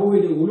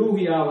தௌஹீது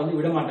உலூஹியா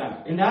விட மாட்டாங்க.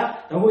 ஏன்னா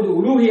தௌஹீது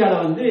உலூஹியால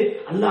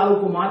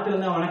அல்லாஹ்வுக்கு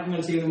மாத்திரம் தான்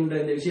வணக்கங்கள்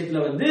செய்யணும்ன்ற இந்த விஷயத்துல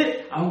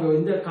அவங்க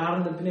எந்த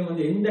காரணத்திலே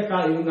எந்த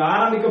இவங்க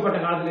ஆரம்பிக்கப்பட்ட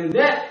காலத்துல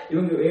இருந்து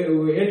இவங்க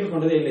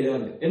ஏற்றுக்கொண்டதே இல்லை.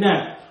 இது என்ன,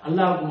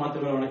 அல்லாஹ்வுக்கு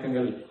மாத்திரம்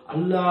வணக்கங்கள்,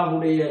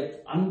 அல்லாஹ்வுடைய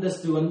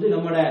அந்தஸ்து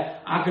நம்மட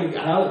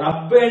ஆக்களுக்கு, அதாவது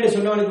ரப்ப என்று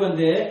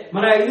சொன்னவனுக்கு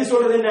இது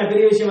சொல்றது என்ன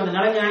பெரிய விஷயம், அந்த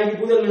நலஞாயிக்கு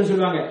பூதல்னு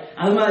சொல்லுவாங்க.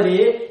 அது மாதிரி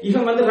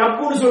இவன்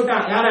ரப்புன்னு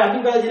சொல்லிட்டான், யார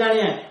அப்துல் காதர்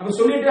ஜிலானிய. அப்ப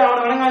சொல்லிட்டு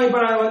அவனை வணங்காம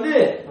இப்ப நாங்க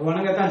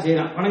வணங்கத்தான்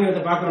செய்யறான்,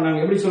 வணங்கத்தை பாக்குறோம்.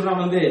 நாங்க எப்படி சொல்றான்,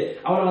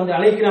 அவனை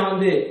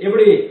அழைக்கிறான்,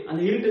 எப்படி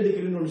அந்த இருட்டு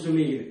திக்ருன்னு ஒன்று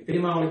சொல்லி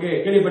தெரியுமா, அவனுக்கு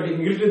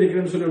கேள்விப்பட்டிருப்பீங்க, இருட்டு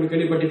திக்ருன்னு சொல்லி ஒன்று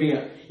கேள்விப்பட்டிருப்பீங்க.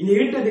 இந்த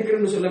இருட்டு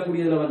திக்ருன்னு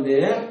சொல்லக்கூடியதுல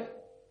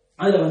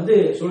அதுல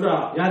சொல்றா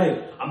யாரு,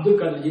 அப்துல்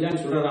காதர் ஜிலானி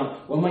சொல்றாராம்,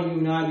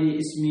 ஒமையுனாதி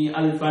இஸ்மி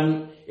அல்ஃபன்,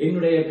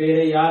 என்னுடைய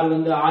பேரை யார்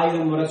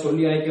 1000 முறை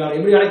சொல்லி அழைக்கிறார்.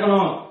 எப்படி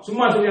அழைக்கணும்,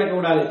 சும்மா சொல்லி அழைக்க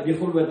கூடாது,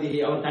 பிஃபுல்வதி,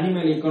 அவர்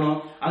தனிமையில இருக்கணும்.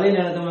 அதே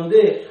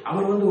நேரத்தை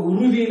அவர்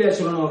உறுதியில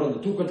சொல்லணும்,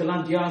 அவர்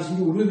தூக்கத்தெல்லாம் தியாகம்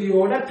செஞ்சு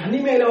உறுதியோட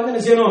தனிமையில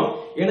என்ன செய்யணும்,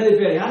 எனது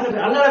பேர்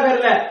யாரு அல்லாஹ்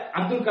பேர்ல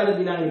அப்துல் காதர்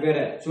ஜிலானி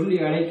பேரை சொல்லி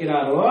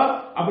அழைக்கிறாரோ,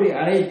 அப்படி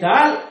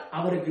அழைத்தால்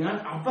அவருக்கு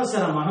நான்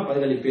அவசரமாக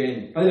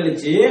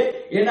பதிலளிச்சு,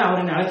 ஏன்னா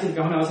அவர் என்ன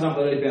அழைச்சிருக்காங்க, அவசரமா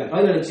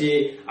பதிலளிச்சு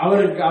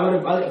அவருக்கு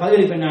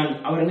பதிலளிப்பேன் நான்.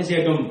 அவர் என்ன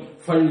செய்யட்டும்,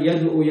 ஃபல்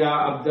யதுஉ யா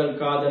அப்துல்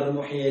காதர்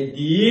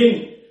முஹியத்தீன்,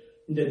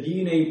 இந்த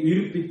தீனை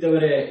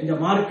உயிர்ப்பித்தவரே, இந்த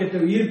மார்க்கத்தை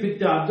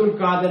உயிர்ப்பித்த அப்துல்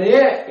காதரே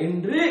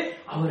என்று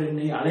அவர்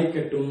என்னை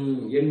அழைக்கட்டும்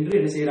என்று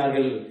என்ன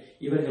செய்கிறார்கள்.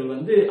 இவர்கள்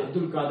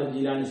அப்துல் காதர்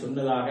ஜிலானி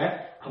சொன்னதாக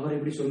அவர்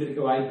இப்படி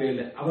சொல்லிருக்க வாய்ப்பே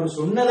இல்லை. அவர்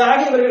சொன்னதாக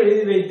இவர்கள்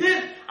எழுதி வைத்து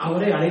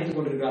அவரை அழைத்துக்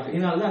கொண்டிருக்கிறார்கள்.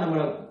 இதனால்தான் நம்ம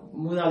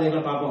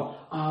மூதாதைகளை பார்ப்போம்,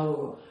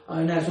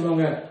 என்ன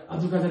சொல்லுவாங்க,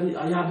 அப்துல்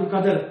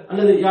காதர்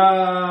அல்லது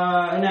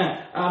என்ன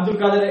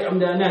அப்துல் காதர்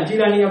என்ன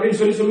ஜீலானி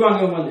அப்படின்னு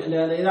சொல்லுவாங்க.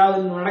 ஏதாவது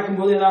நடக்கும்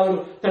போது, ஏதாவது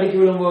ஒரு தடுக்கி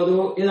விழும் போது,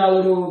 ஏதாவது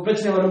ஒரு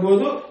பிரச்சனை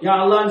வரும்போது யா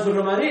அல்லாஹ்னு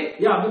சொல்ற மாதிரி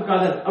யா அப்துல்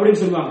காதர்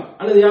அப்படின்னு சொல்லுவாங்க,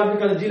 அல்லது யா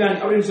அப்துல் காதர் ஜீலானி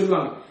அப்படின்னு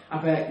சொல்லுவாங்க.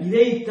 அப்ப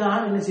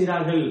இதைத்தான் என்ன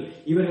செய்கிறார்கள்,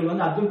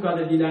 இவர்கள் அப்துல்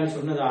காதர் ஜிலானி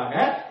சொன்னதாக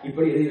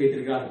இப்படி எழுதி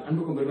வைத்திருக்கிறார்கள்.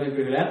 அன்புக்கும்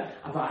பெருமைக்குரியவர்களே,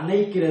 அப்ப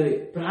அழைக்கிறது,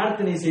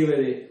 பிரார்த்தனை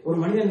செய்வது, ஒரு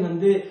மனிதன்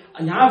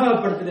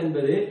ஞாபகப்படுத்துறது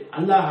என்பது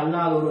அல்லாஹ்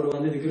அல்லாத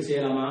ஒருவர் திக்ர்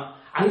செய்யலாமா,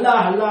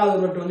 அல்லாஹ் அல்லாத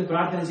ஒருவர்கிட்ட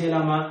பிரார்த்தனை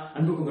செய்யலாமா?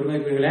 அன்புக்கும்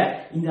பெருமைக்குரியவர்களே,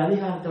 இந்த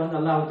அதிகாரத்தை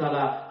அல்லாஹ்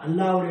தஆலா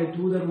அல்லாஹ்வுடைய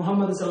தூதர்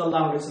முஹம்மது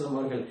ஸல்லல்லாஹு அலைஹி வஸல்லம்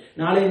அவர்கள்,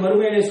 நாளை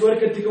மறுமையிலே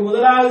சுவர்க்கத்துக்கு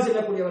முதலாவது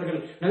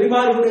செல்லக்கூடியவர்கள்,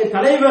 நபிமார்களுடைய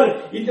தலைவர்,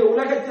 இந்த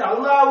உலகத்தில்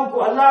அல்லாஹ்வுக்கு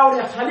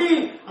அல்லாஹ்வுடைய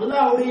ஹலீல்,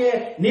 அல்லாஹ்வுடைய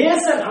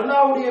நேசன்,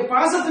 அல்லாஹ்வுடைய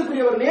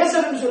பாசத்துக்குரியவர்,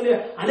 நேசன் என்று சொல்லி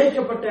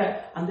அழைக்கப்பட்ட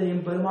அந்த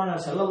எம்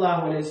பெருமானார்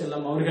ஸல்லல்லாஹு அலைஹி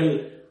வஸல்லம்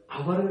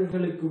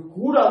அவர்களுக்கு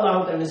கூட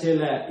அல்லாஹ் என்ன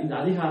செய்யல, இந்த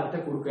அதிகாரத்தை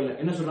கொடுக்கல.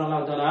 என்ன சொல்றான்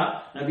அல்லாஹ் தஆலா,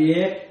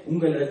 நபியே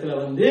உங்களிடத்துல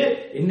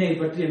என்னை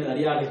பற்றி எனது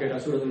அறியாத கேட்ட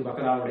சூரத்துல்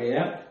பக்ராவுடைய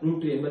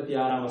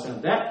 186ஆம்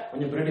வசனத்தை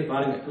கொஞ்சம் பிரட்டி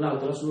பாருங்க. அல்லாஹ்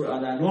தஆலா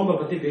அந்த நோன்பை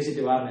பத்தி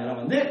பேசிட்டு வர நேரம்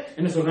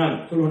என்ன சொல்றான்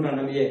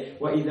நபியே,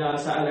 வ இதா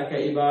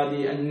சஅலக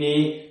இபாதி அன்னி,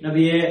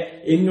 நபியே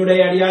என்னுடைய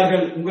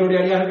அடியார்கள், உங்களுடைய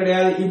அடியார்கள்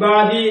கிடையாது,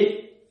 இபாதி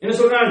என்ன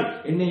சொல்றான்,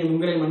 என்னையும்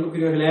உங்களையும்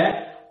அன்புக்குரியவர்களே,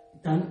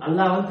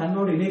 அல்லாஹ்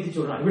தன்னோடு இணைத்து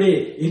சொல்றான், இப்படி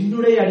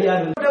என்னுடைய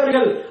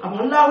அடியார்கள், அப்ப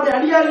அல்லாஹ்வுடைய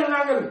அடியார்கள்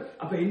நாங்கள்.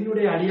 அப்ப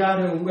என்னுடைய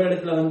அடியார்கள்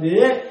உங்களிடத்துல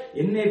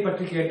என்னை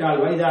பற்றி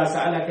கேட்டால், வைதா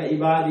சஅலக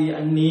இபாதி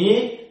அன்னி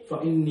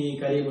ஃபஇன்னி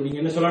கரீப், நீங்க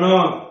என்ன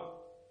சொல்லணும்,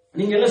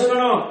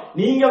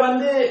 நீங்க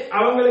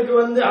அவங்களுக்கு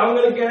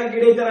அவங்களுக்கு எனக்கு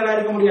இடைத்தரகரா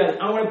இருக்க முடியாது.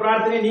 அவங்களோட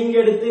பிரார்த்தனை நீங்க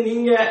எடுத்து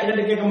நீங்க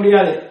என்கிட்ட கேட்க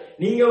முடியாது.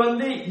 நீங்க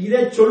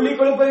இதை சொல்லிக்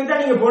கொடுப்பதுக்கு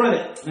தான் நீங்க போனது.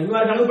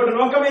 நபிமாருக்கு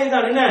அனுப்பப்பட்ட நோக்கமே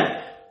இதுதான். என்ன,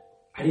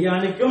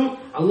 அடியானுக்கும்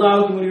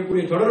அல்லாஹ்வுக்கும்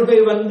இருக்கக்கூடிய தொடர்பை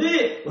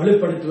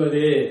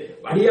வலுப்படுத்துவது,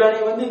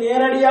 அடியானை வந்து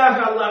நேரடியாக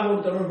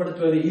அல்லாஹ்வோடு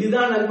தொடர்புபடுத்துவது,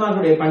 இதுதான்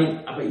நபிமார்களுடைய பணி.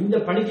 அப்ப இந்த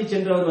பணிக்கு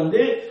சென்றவர்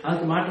வந்து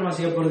அதுக்கு மாற்றமா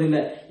செய்ய போறது இல்ல.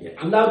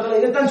 அல்லாஹ் தஆலா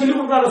இதைத்தான் சொல்லி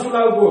கொடுத்தார்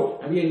ரசூலுல்லாஹ்வுக்கு.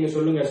 நபியே நீங்க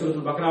சொல்லுங்க,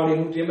 சூரத்துல் பக்ராவுடைய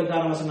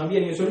 186 வசனம்,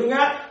 நபியே நீங்க சொல்லுங்க,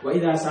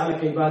 வைதா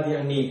சாலக இபாதி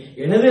அன்னி,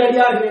 எனது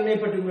அடியார்கள் என்னை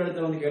பற்றி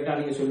உங்களிடத்துல வந்து கேட்டா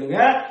நீங்க சொல்லுங்க,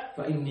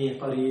 ஃபஇன்னி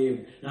கரீப்,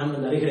 நான்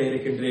வந்து அருகிலே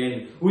இருக்கின்றேன்,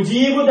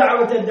 உஜீபு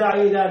தஅவத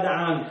தாஇ இதா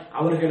தஆன்,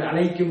 அவர்கள்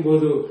அழைக்கும்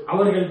போது,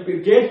 அவர்கள்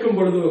கேட்கும்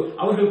பொழுது,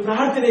 அவர்கள்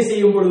பிரார்த்தனை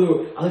செய்யும் பொழுது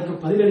அதற்கு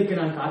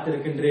பதிலளிக்க நான்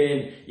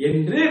காத்திருக்கின்றேன்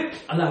என்று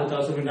அல்லாஹ்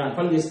தஆலா சொல்கிறான்.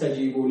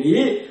 ஃபல்யஸ்தஜீபூலி,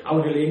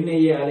 அவர்கள்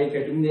என்னையே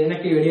அழைக்கட்டும்,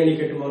 எனக்கு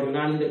விடையளிக்கட்டும், அவர்கள்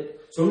நான் இந்த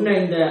சொன்ன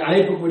இந்த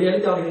அழைப்பு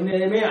கூடியது அவர்கள்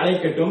என்னையுமே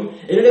அழைக்கட்டும்,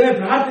 என்னிடமே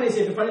பிரார்த்தனை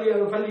செய்யட்டும்,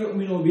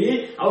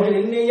 அவர்கள்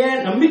என்னையே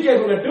நம்பிக்கை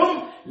கொள்ளட்டும்,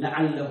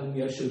 லஅல்லஹும்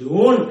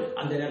யர்ஷுதூன்,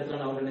 அந்த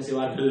நேரத்தில் அவர்கள் என்ன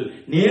செய்வார்கள்,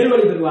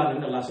 நேர்வழி பெறுவார்கள்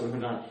என்று அல்லாஹ்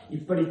சொல்கிறான்.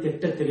 இப்படி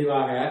திட்ட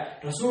தெளிவாக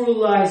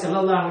ரசூலுல்லாஹி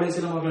ஸல்லல்லாஹு அலைஹி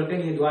வஸல்லம் அவர்கள்ட்ட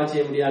நீங்க துஆ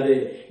செய்ய முடியாது.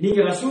 நீங்க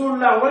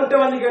ரசூலுல்லாஹ் அவர்கிட்ட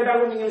வந்து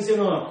கேட்டாலும் நீங்க என்ன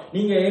செய்யணும்,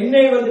 நீங்க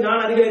என்னை வந்து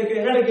நான் அருகில்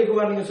இருக்கிறேன் என்னடா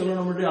கேட்குவார் நீங்க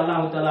சொல்லணும் என்று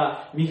அல்லாஹ் தஆலா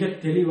மிக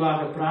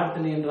தெளிவாக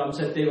பிரார்த்தனை என்ற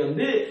அம்சத்தை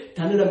வந்து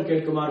தன்னிடம்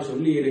கேட்குமாறு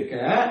சொல்லி இருக்க,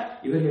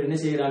 இவர்கள் என்ன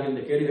செய்கிறார்கள்,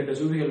 இந்த கேடு கேட்ட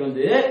சூஃபிகள்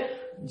வந்து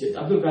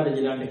அப்துல் காதர்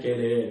ஜிலானி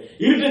கேளு,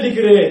 இருட்டு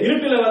திக்ரு,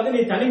 இருட்டுல வந்து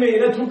நீ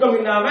தனிமையில தூக்கம்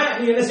இல்லாம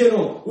நீ என்ன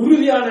செய்யணும்,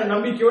 உறுதியான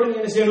நம்பிக்கையோட நீ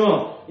என்ன செய்யணும்,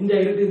 இந்த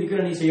இருட்டு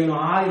திக்ர நீ செய்யணும்.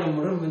 1000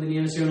 முறை வந்து நீ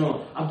என்ன செய்யணும்,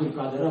 அப்துல்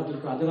காதர்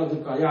அப்துல் காதர்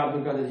அப்துல் காயா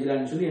அப்துல் காதர்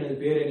ஜிலானி சொல்லி எனது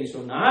பேரை நீ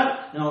சொன்னால்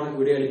நான் உனக்கு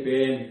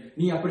விடையளிப்பேன்,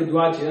 நீ அப்படி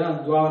துவா செய்தால்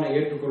அந்த துவாவை நான்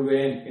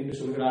ஏற்றுக்கொள்வேன் என்று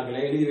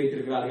சொல்கிறார்களே, எழுதி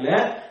வைத்திருக்கிறார்களே.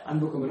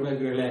 அன்புக்கும்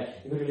பெருமைக்குரியவர்களே,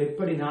 இவர்கள்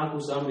எப்படி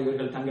நாகூசாமல்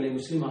இவர்கள் தங்களை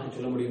முஸ்லீமாக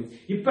சொல்ல முடியும்?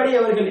 இப்படி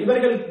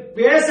இவர்கள்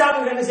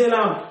பேசாமல் என்ன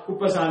செய்யலாம்,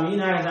 குப்பசாமி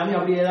நாகசாமி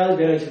அப்படி ஏதாவது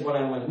பேரை வச்சு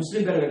போறாங்க,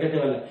 முஸ்லீம் பேரை வைக்க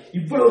தேவையில்லை.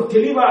 இவ்வளவு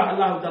தெளிவாக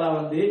அல்லாஹ் தஆலா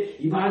வந்து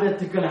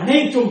இபாதத்துக்கள்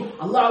அனைத்தும்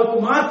அல்லாஹ்வுக்கு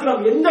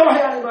மாத்திரம், எந்த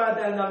வகையான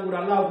இபாதத்தா இருந்தாலும் கூட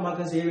அல்லாஹ்வுக்கு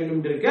மாத்திரம் செய்ய வேண்டும்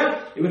என்று இருக்க,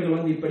 இவர்கள்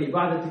வந்து இப்படி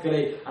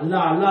இபாதத்துக்களை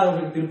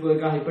அல்லாஹ்வுக்கு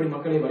திருப்பதற்காக இப்படி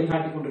மக்களை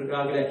வழிகாட்டிக்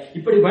கொண்டிருக்கிறார்களே,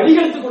 இப்படி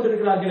வழிகெடுத்துக்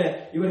கொண்டிருக்கிறார்களே,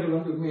 இவர்கள்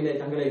வந்து உண்மையிலே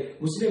தங்களை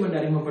முஸ்லீம் என்று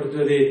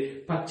அறிமுகப்படுத்துவது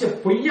பச்சை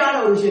பொய்யான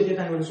ஒரு விஷயத்தை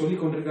தான் இவர்கள்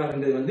சொல்லிக் கொண்டிருக்கிறார்கள்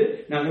என்பதை வந்து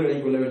நாங்கள்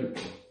விளங்கிக் கொள்ள வேண்டும்.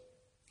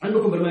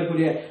 அன்புக்கும்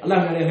பெருமைக்குரிய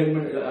அல்லாஹ்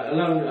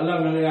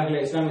நல்லடியார்களே,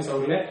 இஸ்லாமிய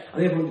சகோதரர்களே,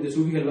 அதே போன்று இந்த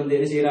சூஃபிகள் வந்து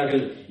என்ன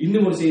செய்கிறார்கள்,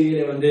 இன்னும் ஒரு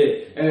செய்தியிலே வந்து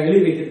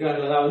எழுதி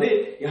வைத்திருக்கிறார்கள். அதாவது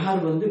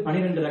யார் வந்து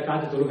 12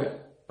 ரக்காத் தொழுகை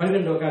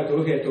 12 ரக்காத்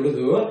தொழுகை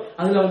தொழுது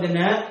அதுல வந்து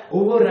என்ன,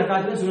 ஒவ்வொரு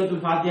ரக்காத்திலும்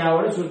சூரத்துல்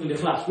ஃபாத்திஹாவோட சூரத்துல்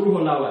இக்லாஸ் குல்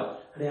ஹுவல்லாஹ்,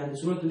 அந்த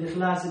சூரத்துல்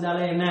இக்லாஸ்னால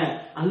என்ன,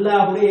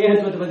 அல்லாஹ்வுடைய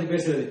ஏகத்துவத்தை பத்தி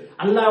பேசுறது,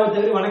 அல்லாஹ்வை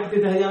தவிர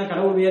வணக்கத்துக்கு தகுதியான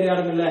கடவுள் வேறு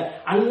யாரும் இல்ல,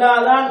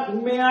 அல்லாஹ் தான்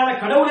உண்மையான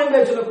கடவுள்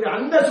என்று சொல்லக்கூடிய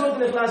அந்த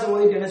சூரத்துல் இக்லாஸ்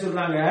ஓதிட்டு என்ன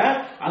சொல்றாங்க,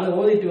 அதை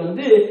ஓதிட்டு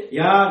வந்து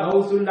யா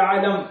கௌசுல்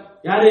ஆலம்,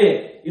 யாரு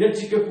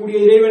இரட்சிக்கக்கூடிய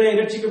இறைவனே,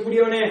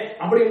 இரட்சிக்கக்கூடியவனே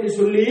அப்படி என்று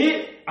சொல்லி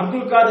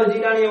அப்துல் காதர்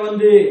ஜீலானியை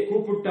வந்து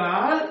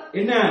கூப்பிட்டால்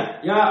என்ன,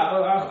 யா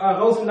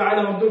கௌசுல்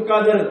ஆலம் அப்துல்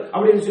காதர்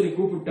அப்படின்னு சொல்லி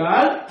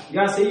கூப்பிட்டால்,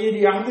 யா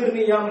சையீதி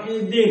அஹ்திர்னி யா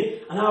முஹித்தீன்,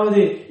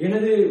 அதாவது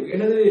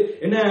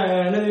எனது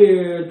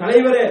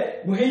தலைவரே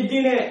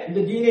முஹித்தீனே,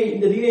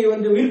 இந்த தீனை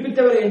வந்து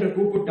உயிர்ப்பித்தவரே என்று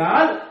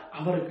கூப்பிட்டால்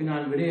அவருக்கு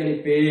நான்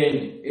விடையளிப்பேன்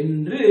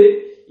என்று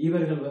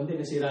இவர்கள் வந்து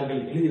என்ன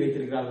செய்கிறார்கள், எழுதி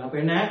வைத்திருக்கிறார்கள். அப்ப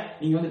என்ன,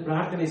 நீங்க வந்து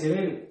பிரார்த்தனை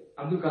செய்ய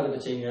அப்துல்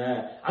காதர் செய்யுங்க,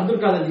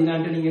 அப்துல் காதர்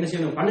ஜீலான்ட்டு நீங்க என்ன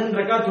செய்யணும், 12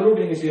 ரக்காத்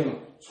தொழுகை நீங்க செய்யணும்.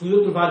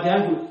 சூரத்துல்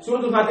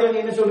ஃபாத்திஹா நீ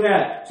என்ன சொல்ற,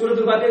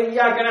 சூரத்துல் ஃபாத்திஹா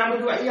இய்யாக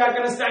நஅபுது வ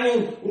இய்யாக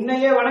நஸ்தஈன்,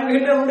 உன்னையே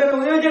வணங்குகின்ற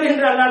உன்னிடம் உதவி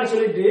தேடுகின்ற அல்லாஹ்னு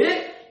சொல்லிட்டு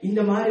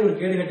இந்த மாதிரி ஒரு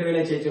கேடு கட்ட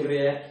வேலையை செய்ய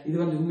சொல்றிய, இது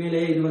வந்து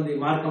உண்மையிலேயே இது வந்து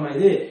மார்க்கமா,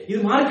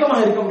 இது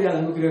மார்க்கமாக இருக்க முடியாது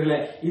அன்புக்குரியவர்களே,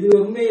 இது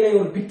உண்மையிலேயே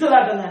ஒரு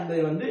பித்தலாட்டம் தான்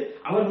என்பதை வந்து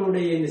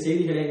அவர்களுடைய இந்த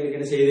செய்திகளை எங்களுக்கு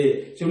என்ன செய்து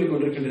சொல்லிக்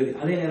கொண்டிருக்கின்றது.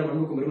 அதே நேரம்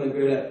அன்புக்கும்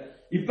பெருமதிக்குரியவர்களே,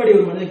 இப்படி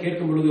ஒரு மனிதன்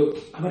கேட்கும் பொழுது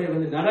அவரை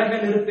வந்து நரக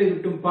நெருப்பை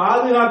விட்டும்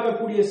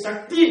பாதுகாக்கக்கூடிய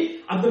சக்தி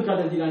அப்துல்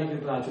காதர் ஜீலானிக்கு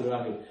இருப்பதாக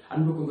சொல்கிறார்கள்.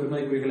 அன்புக்கும்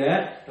பெருமதிக்குரியவர்களே,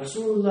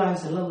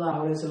 ரசூலுல்லாஹி ஸல்லல்லாஹு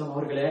அலைஹி வஸல்லம்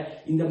அவர்களே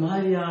இந்த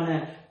மாதிரியான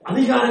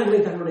அதிகாரங்களை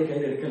தங்களுடைய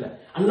கையில் எடுக்கல,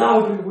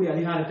 அல்லாஹ்வுக்கு இருக்கக்கூடிய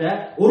அதிகாரத்தை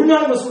ஒரு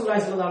நாள்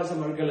ரசூலுல்லாஹி ஸல்லல்லாஹு அலைஹி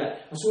வஸல்லம் எடுக்கல.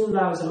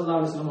 ரசூலுல்லாஹி ஸல்லல்லாஹு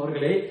அலைஹி வஸல்லம்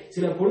அவர்களே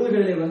சில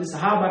பொழுதுகளிலே வந்து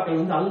சஹாபாக்கள்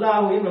வந்து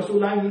அல்லாஹ்வையும்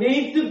ரசூலுல்லாஹையும்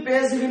இணைத்து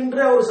பேசுகின்ற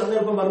ஒரு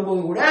சந்தர்ப்பம்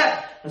வரும்போது கூட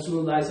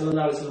ரசூலுல்லாஹி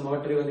ஸல்லல்லாஹு அலைஹி வஸல்லம்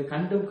அவற்றை வந்து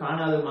கண்டும்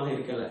காணாதமாக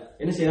இருக்கல,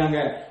 என்ன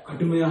செய்யறாங்க,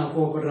 கடுமையாக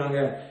கோபப்படுறாங்க.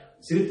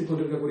 சிரித்துக்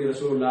கொண்டிருக்கக்கூடிய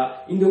ரசூலுல்லாஹ்,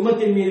 இந்த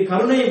உம்மத்தின் மீது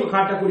கருணையை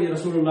காட்டக்கூடிய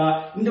ரசூலுல்லாஹ்,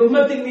 இந்த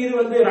உம்மத்தின் மீது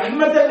வந்து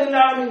ரஹ்மத்தல் லில்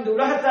ஆலமீன், இந்த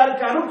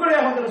உலகத்தாருக்கு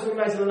அருட்கொடையாக வந்த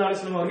ரசூலுல்லாஹி ஸல்லல்லாஹு அலைஹி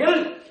வஸல்லம் அவர்கள்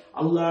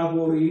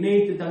அல்லாஹ்வோடு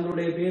இணைத்து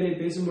தங்களுடைய பெயரை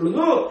பேசும்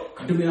பொழுது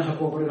கடுமையாக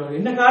கோபப்படுகிறார்கள்.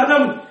 என்ன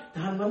காரணம்,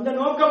 தான் வந்த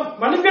நோக்கம்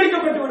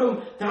மழுங்கடிக்கப்பட்டு விடும்,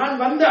 தான்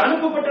வந்த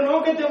அனுப்பப்பட்ட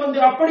நோக்கத்தை வந்து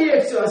அப்படியே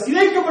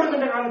சிதைக்கப்படும்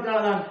என்ற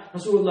காரணத்தால்தான்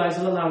ரசூலுல்லாஹி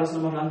ஸல்லல்லாஹு அலைஹி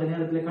வஸல்லம் அவர்கள் அந்த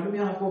நேரத்தில்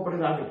கடுமையாக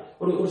கோபப்படுகிறார்கள்.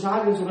 ஒரு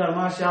சஹாபி சொல்றார்,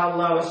 மாஷா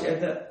அல்லாஹ்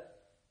வஷியத,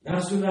 யா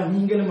ரசூலுல்லாஹ்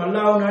நீங்களும்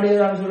அல்லாஹ்வை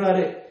நாடியதாக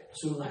சொல்றாரு.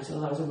 ரசூலுல்லாஹி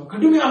ஸல்லல்லாஹு அலைஹி வஸல்லம்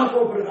கடுமையாக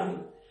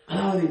கோபப்படுகிறார்கள்.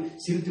 அதாவது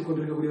சிரித்துக்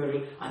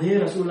கொண்டிருக்கக்கூடியவர்கள். அதே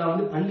ரசூலுல்லாஹ்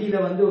வந்து பள்ளியில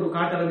வந்து ஒரு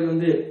காட்டரவி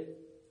வந்து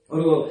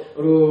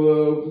ஒரு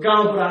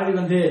கிராமப்புற அரபி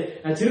வந்து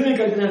சிறுநீர்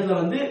கழித்த நேரத்துல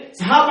வந்து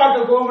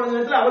சஹாபாக்கள் கோபப்பட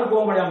நேரத்துல அவர்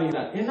கோபப்படாம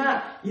இருக்கிறார். ஏன்னா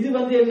இது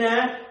வந்து என்ன,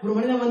 ஒரு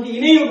மனிதன் வந்து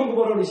இணையப்புக்கு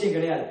போற ஒரு விஷயம்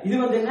கிடையாது, இது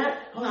வந்து என்ன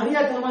அவங்க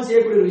அறியாத்தனமா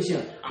செய்யக்கூடிய ஒரு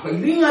விஷயம். அப்ப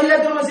இதையும்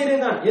அறியாத்தனமா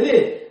செய்யறதுதான் எது,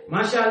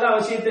 மாஷா அல்லாஹ்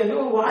விஷயத்தை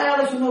ஒரு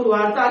வாயால சொன்ன ஒரு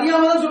வார்த்தை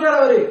அறியாம தான் சொல்றாரு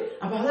அவரு.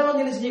 அப்ப அதை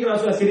வந்து என்ன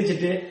செஞ்சுக்கலாம்,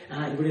 சிரிச்சுட்டு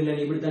இப்படி இல்ல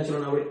நீ இப்படித்தான்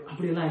சொல்லணும்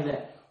அப்படி எல்லாம் இல்ல,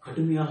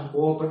 கடுமையாக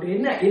கோவப்பட்டு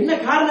என்ன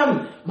காரணம்?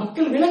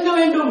 மக்கள் விளங்க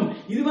வேண்டும்,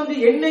 இது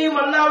என்னையும்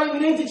அல்லாஹ்வையும்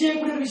இணைத்து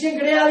செய்யக்கூடிய ஒரு விஷயம்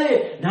கிடையாது.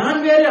 நான்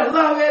வேறு,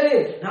 அல்லாஹ் வேறு.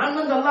 நான்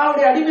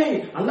அல்லாஹ்வுடைய அடிமை,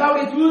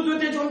 அல்லாஹ்வுடைய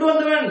தூதுத்துவத்தை கொண்டு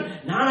வந்தவன்.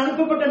 நான்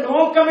அனுப்பப்பட்ட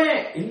நோக்கமே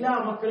எல்லா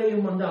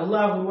மக்களையும்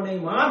அல்லாஹ் ஒருவனை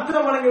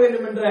மாத்திரம் வணங்க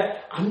வேண்டும் என்ற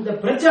அந்த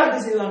பிரச்சாரத்தை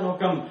செய்தான்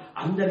நோக்கம்.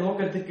 அந்த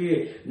நோக்கத்துக்கு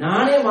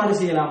நானே மாறு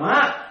செய்யலாமா?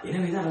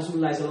 எனவேதான்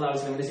ரசூலுல்லாஹி ஸல்லல்லாஹு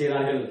அலைஹி வஸல்லம் என்ன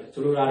செய்கிறார்கள்?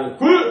 சொல்கிறார்கள்,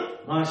 குல்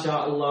மாஷா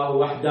அல்லாஹு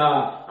வஹ்தா,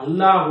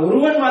 அல்லாஹ்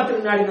ஒருவன்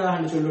மாத்திரம்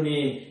நாடினதாக சொல்லு. நீ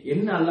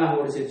என்ன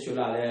அல்லாஹ்வோட சேர்த்து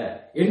சொல்லாத,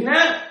 என்ன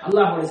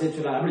அல்லாஹ்வோட சேர்த்து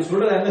சொல்லாத. அப்படி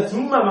சொல்றத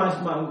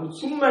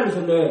சும்மான்னு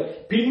சொல்லு.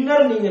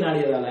 பின்னர் நீங்க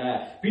நாடியதால,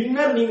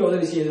 பின்னர் நீங்க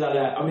உதவி செய்யறதால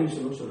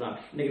அப்படின்னு சொல்றாங்க.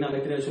 இன்னைக்கு நாம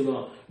எத்தனை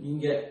சொல்லுவோம்,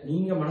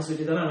 நீங்க மனசு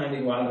வச்சுதானே நான்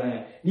இன்னைக்கு வாழ்றேன்,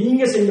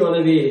 நீங்க செஞ்ச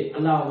உதவி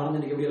அல்லாஹ் மறந்து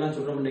இன்னைக்கு எப்படி எல்லாம்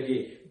சொல்றோம். இன்னைக்கு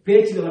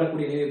பேச்சுல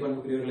வரக்கூடிய நினைவு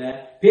பண்புக்குரியவர்கள,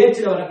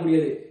 பேச்சுல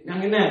வரக்கூடியது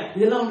நாங்க என்ன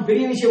இதெல்லாம்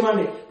பெரிய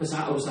விஷயமானு. ஒரு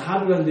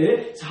சஹாபி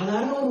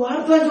சாதாரண ஒரு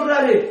வார்த்தை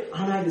சொல்றாரு,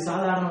 ஆனா இது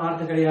சாதாரண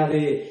வார்த்தை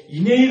கிடையாது.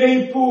 இணை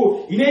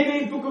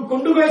வைப்புக்கு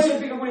கொண்டு போய்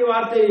சேர்ப்பிக்கக்கூடிய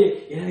வார்த்தை.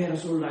 எனவே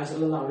ரசூலுல்லாஹி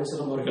ஸல்லல்லாஹு அலைஹி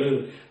வஸல்லம் அவர்கள்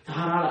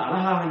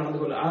அழகாக நடந்து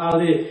கொள்ள,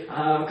 அதாவது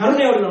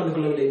கருணையோடு நடந்து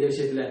கொள்ளவில்லை.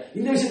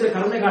 இந்த விஷயத்துல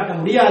கருணை காட்ட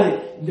முடியாது.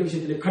 இந்த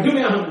விஷயத்துல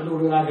கடுமையாக நடந்து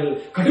கொள்கிறார்கள்,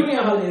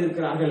 கடுமையாக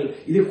எதிர்க்கிறார்கள்.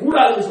 இது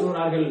கூடாது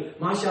சொல்கிறார்கள்.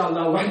 மாஷா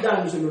அல்லாஹ் வஹ்தா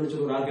என்று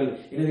சொல்கிறார்கள்.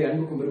 எனவே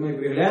அன்புக்கும்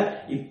பெருமைக்குரியவர்களே,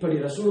 இப்படி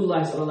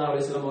ரசூலுல்லாஹி ஸல்லல்லாஹு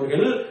அலைஹி வஸல்லம்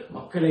அவர்கள்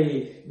மக்களை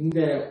இந்த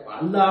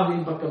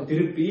அல்லாஹ்வின் பக்கம்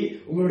திருப்பி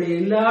உங்களுடைய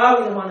எல்லா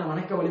விதமான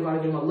வணக்க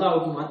வழிபாடுகளும்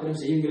அல்லாஹ்வுக்கு மாத்திரம்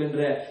செய்யுங்கள்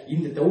என்ற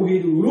இந்த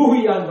தௌஹீது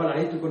உலூஹிய்யாவால்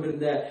அழைத்துக்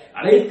கொண்டிருந்த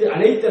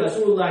அழைத்த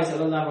ரசூலுல்லாஹி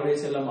ஸல்லல்லாஹு அலைஹி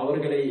வஸல்லம்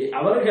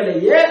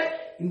அவர்களையே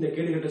இந்த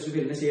கேடுகட்ட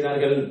சுபீர் என்ன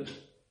செய்கிறார்கள்?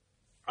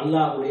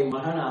 அல்லாஹ்வுடைய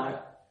மகனாக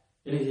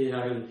என்ன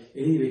செய்கிறார்கள்?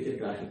 எழுதி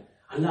வைத்திருக்கிறார்கள்.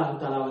 அல்லாஹு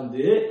தாலா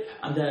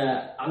அந்த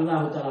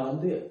அல்லாஹு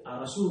தாலா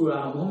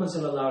ரசூலுல்லாஹ் முஹம்மது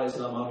ஸல்லல்லாஹு அலைஹி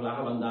வஸல்லம்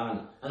அவர்களாக வந்தான்,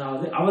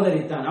 அதாவது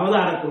அவதரித்தான்.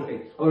 அவதார கொள்கை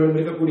அவர்கள்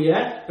இருக்கக்கூடிய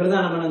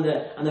பிரதானமான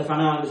அந்த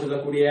ஃபனா என்று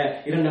சொல்லக்கூடிய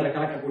இரண்டரை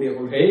கலக்கக்கூடிய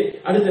கொள்கை.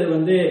 அடுத்தது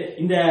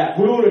இந்த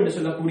குருர் என்று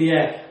சொல்லக்கூடிய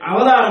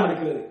அவதாரம்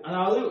இருக்கிறது.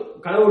 அதாவது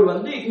கடவுள்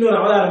இன்னொரு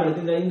அவதாரம்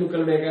எடுத்து, இந்த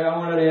இந்துக்களுடைய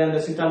அவங்களுடைய அந்த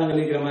சித்தாந்தங்கள்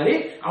இருக்கிற மாதிரி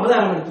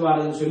அவதாரம் எடுத்து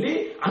வாரதுன்னு சொல்லி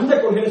அந்த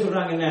கொள்கையை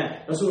சொல்றாங்க. என்ன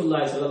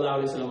ரசூலுல்லாஹி ஸல்லல்லாஹு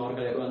அலைஹி வஸல்லம்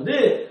அவர்களை அது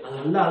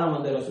அல்லாஹ் தான்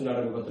வந்த ரசூலுல்லாஹ்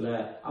ரூபத்துல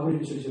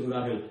அப்படின்னு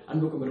சொல்றார்கள்.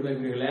 அன்புக்கும்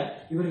பெருமைக்குரியவர்களே,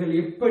 இவர்கள்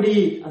எப்படி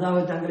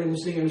அதாவது தங்களை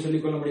முஸ்லிம் என்று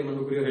சொல்லிக் கொள்ள முடியும்?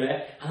 அன்புக்குரியவர்களே,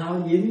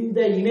 அதாவது எந்த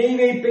இணை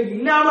வைப்பை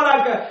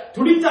இல்லாமலாக்க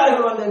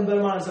துடித்தார்கள் வந்த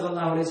பெருமானார்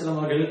ஸல்லல்லாஹு அலைஹி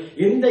வஸல்லம் அவர்கள்.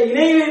 எந்த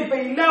இணை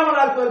வைப்பை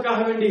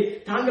இல்லாமலாக்குவதற்காக வேண்டி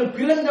தாங்கள்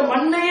பிறந்த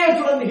மண்ணையே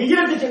தொடர்ந்து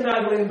ஹிஜ்ரத்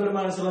சென்றார்கள்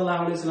பெருமானார்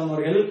ஸல்லல்லாஹு அலைஹி வஸல்லம்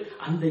அவர்கள்.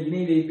 அந்த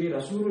இணை வைப்பை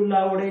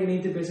ரசூலுல்லாஹ்வோட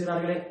இணைத்து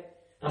பேசுகிறார்களே,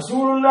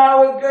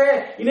 ரசூலுல்லாஹ்வுக்கு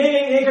இணை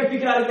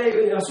கற்பிக்கிறார்களே,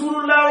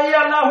 ரசூலுல்லாஹ்வையே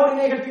அல்லாஹ்வோடு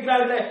இணை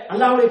கற்பிக்கிறார்களே,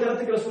 அல்லாஹ்வுடைய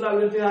தரத்துக்கு ரசூலுல்லாஹ்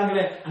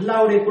உயர்த்துகிறார்களே,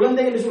 அல்லாஹ்வுடைய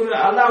குழந்தை என்று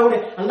சொல்கிறார்கள்,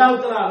 அல்லாஹ்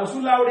தஆலா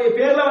ரசூலுல்லாஹ்வுடைய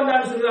பேர்ல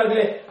வந்தான்னு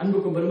சொல்கிறார்களே.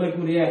 அன்புக்கும்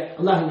பெருமைக்கும் உரிய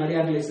அல்லாஹ்வின்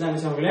அடியார்களே,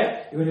 இஸ்லாமிய சகோதரர்களே,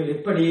 இவர்கள்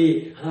எப்படி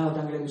அதாவது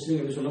தங்களை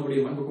முஸ்லிம் என்று சொல்ல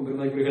முடியும்? அன்புக்கும்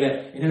பெருமைக்குரியவர்களே,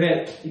 எனவே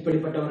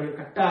இப்படிப்பட்டவர்கள்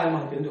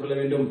கட்டாயமாக தெரிந்து கொள்ள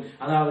வேண்டும்.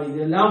 அதாவது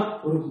இதெல்லாம்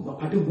ஒரு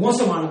படு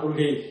மோசமான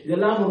கொள்கை,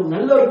 இதெல்லாம் ஒரு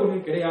நல்ல ஒரு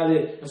கொள்கை கிடையாது.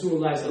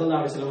 ரசூலுல்லாஹி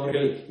ஸல்லல்லாஹு அலைஹி வஸல்லம்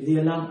அவர்கள்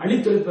இதையெல்லாம்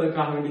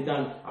அழித்தொழிப்பதற்காக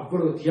வேண்டித்தான்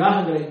அவ்வளவு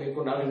தியாகங்களை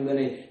மேற்கொண்டார்கள்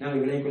என்பதை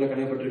நாங்கள் வினைக்குள்ள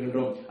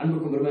கடமைப்பட்டிருக்கின்றோம்.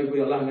 அன்புக்கும்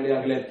பெருமைக்குரிய அல்லாஹ்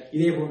அடியார்களே,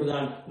 இதே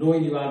போன்றுதான்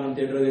நோய் நிவாரணம்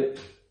தேடுறது.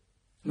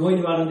 நோய்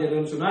நிவாரணம்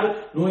தேடுறதுன்னு சொன்னால்,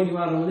 நோய்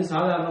நிவாரணம்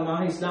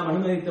சாதாரணமாக இஸ்லாம்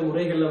அனுமதித்த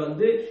முறைகள்ல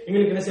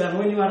எங்களுக்கு என்ன செய்யலாம்?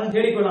 நோய் நிவாரணம்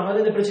தேடிக்கொள்ளலாம்,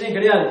 அது எந்த பிரச்சனையும்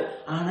கிடையாது.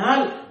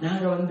 ஆனால்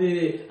நாங்க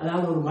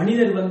அதாவது ஒரு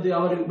மனிதர்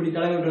அவருக்கு இப்படி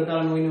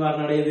தலைவிடுறதால நோய்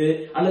நிவாரணம் அடையுது,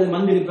 அல்லது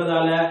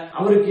மந்திரிப்பதால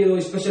அவருக்கு ஏதோ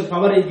ஸ்பெஷல்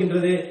பவர்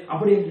இருக்கின்றது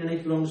அப்படி என்று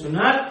நினைக்கிறோம்னு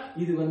சொன்னால்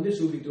இது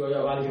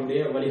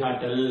சூஃபித்துவவாதிகளுடைய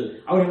வழிகாட்டல்.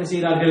 அவர்கள் என்ன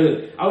செய்கிறார்கள்?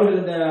 அவர்கள்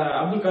இந்த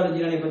அப்துல் காதர்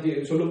ஜீலானி பத்தி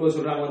சொல்லும் போது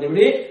சொல்றாங்க,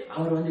 எப்படி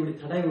அவர் இப்படி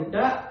தடை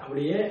விட்டா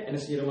அப்படியே என்ன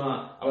செய்யணுமா,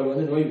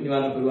 அவர் நோய்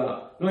நிவாரணம்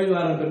பெறுவாராம். நோய்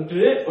நிவாரணம்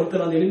பெற்று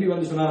ஒருத்தர்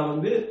எழுப்பி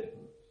சொன்னாராம்,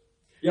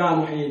 யா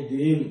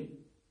முஹையீன்,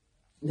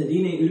 இந்த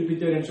தீனை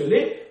விருப்பித்தவர் சொல்லி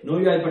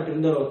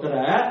நோய்வாய்ப்பட்டிருந்த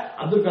ஒருத்தரை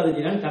அப்துல் காதர்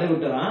ஜீலானி தடை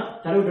விட்டாராம்.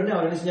 தடை விட்டு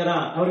அவர் என்ன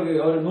செஞ்சாராம்,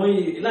 அவர் நோய்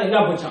எல்லாம்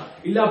இல்லா போச்சு.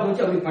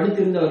 அப்படி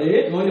படுத்திருந்தவர்,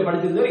 நோயில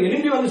படுத்திருந்தவர்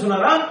எழுப்பி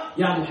சொன்னாராம்,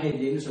 யா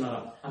முஹையீன்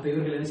சொன்னாராம். அப்ப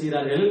இவர்கள் என்ன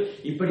செய்கிறார்கள்?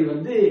 இப்படி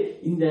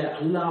இந்த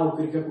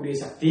அல்லாஹ்வுக்கு இருக்கக்கூடிய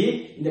சக்தி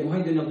இந்த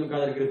முஹையீன் அப்துல்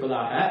காதருக்கு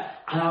இருப்பதாக,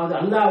 அதாவது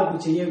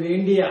அல்லாஹ்வுக்கு செய்ய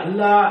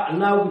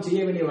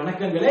வேண்டிய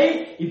வணக்கங்களை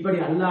இப்படி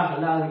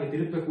அல்லாஹ்வுக்கு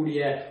திருப்பக்கூடிய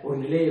ஒரு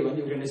நிலையை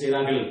இவர்கள் என்ன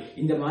செய்கிறார்கள்?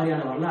 இந்த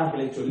மாதிரியான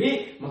வரலாறுகளை சொல்லி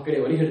மக்களை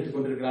வழிகெடுத்துக்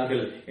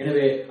கொண்டிருக்கிறார்கள்.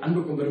 எனவே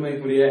அன்புக்கும்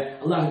பெருமைக்குரிய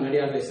அல்லாஹ்வின்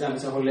அடியார்களே,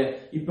 இஸ்லாமிய சகோதரர்களே,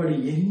 இப்படி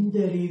எந்த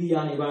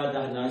ரீதியான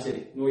இபாதத்தாக இருந்தாலும்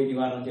சரி, நோய்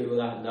நிவாரணம்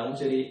தேடுவதாக இருந்தாலும்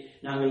சரி,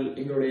 நாங்கள்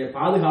எங்களுடைய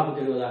பாதுகாப்பு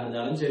தேடுவதாக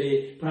இருந்தாலும் சரி,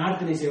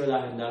 பிரார்த்தனை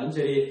செய்வதாக இருந்தாலும்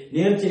சரி,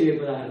 நேர்ச்சை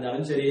வைப்பதாக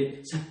இருந்தாலும் சரி,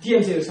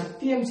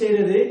 சத்தியம்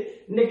செய்யறது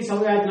இன்னைக்கு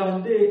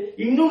சமுதாயத்துல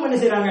இன்னும் என்ன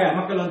செய்யறாங்க?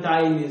 மக்கள்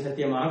தாயின் மீது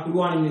சத்தியமா,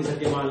 குர்ஆனின் மீது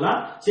சத்தியமா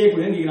எல்லாம்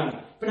செய்யக்கூடியன்னு கேட்கிறாங்க.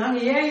 இப்ப நாங்க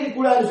ஏன் இது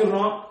கூடாது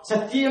சொல்றோம்?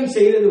 சத்தியம்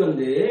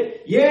செய்யறது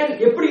ஏன்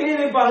எப்படி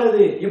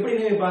இணைவைப்பாகிறது? எப்படி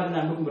இணைவைப்பாகிறது?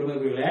 அன்புக்கும்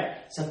பெருமைக்குரியவர்களே,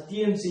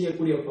 சத்தியம்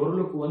செய்யக்கூடிய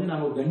பொருளுக்கு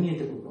நாங்க ஒரு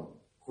கண்ணியத்தை கொடுக்கிறோம்.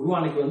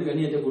 குர்ஆனுக்கு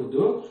கண்ணியத்தை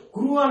கொடுத்து,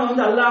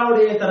 குர்ஆனை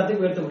அல்லாஹ்வுடைய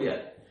தரத்துக்கு உயர்த்த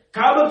முடியாது,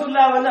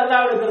 காபத்துல்லாஹ்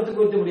அல்லாஹ்வுடைய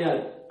தரத்துக்கு உயர்த்த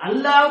முடியாது.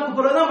 அல்லாஹ்வுக்கு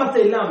பிறகுதான் மத்த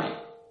எல்லாமே.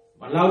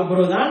 அல்லாஹ்வுக்கு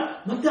பிறகுதான்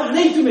மற்ற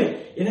அனைத்துமே.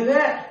 எனவே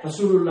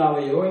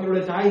ரசூலுல்லாஹ்வையோ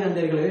எங்களுடைய தாய்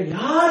தந்தைகளையோ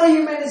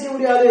யாரையுமே என்ன செய்ய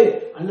முடியாது,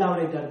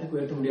 அல்லாஹ்வுடைய தரத்துக்கு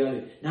உயர்த்த முடியாது.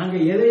 நாங்க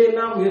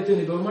எதையெல்லாம் உயர்த்தி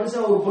ஒரு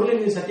மனுஷன் ஒரு பொருளை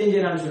மீது சத்தியம்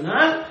செய்யறான்னு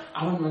சொன்னால்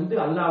அவன்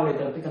அல்லாஹ்வுடைய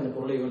தரத்துக்கு அந்த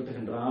பொருளை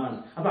உயர்த்துகின்றான்.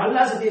 அப்ப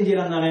அல்லாஹ் சத்தியம்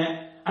செய்யறான் தானே,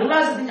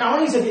 அல்லாஹ் சத்தியம்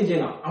அவனையும் சத்தியம்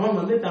செய்யலாம்.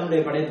 அவன்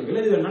தன்னுடைய படைப்புகள்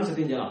எது வேணாலும்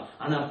சத்தியம் செய்யலாம்.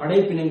 ஆனா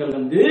படைப்பினங்கள்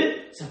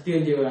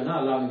சத்தியம் செய்ய வேண்டாம்,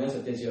 அல்லாஹ் மீது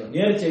சத்தியம் செய்யணும்.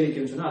 நேர்ச்சை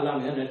வைக்கணும்னு சொன்னா அல்லாஹ்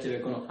மீது நேர்ச்சை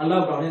வைக்கணும்,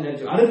 அல்லாஹ்வுக்காக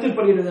நேர்ச்சை. அறுத்து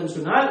படுகிறதுன்னு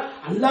சொன்னால்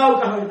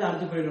அல்லாஹ்வுக்காக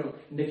அறுத்து படுகிறோம்.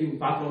 இன்னைக்கு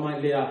பாக்குறோமா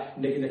இல்லையா,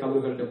 இன்னைக்கு இந்த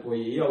கபர்கள்ட்ட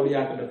போய்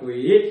அவுலியாக்கிட்ட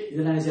போய்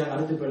இதெல்லாம் செய்யறாங்க,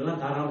 அறுத்து படுலாம்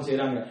தாராளம்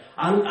செய்யறாங்க.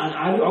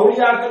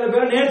 அவுலியாக்கள்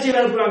பேரை நேர்ச்சிகள்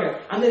அனுப்புறாங்க,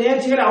 அந்த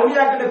நேர்ச்சிகளை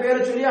அவுலியாக்கிட்ட பேரை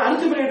சொல்லி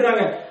அறுத்து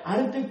பலியிடுறாங்க.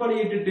 அறுத்து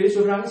பலியிட்டு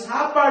சொல்றாங்க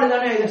சாப்பாடு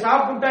தானே, இதை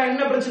சாப்பிட்டா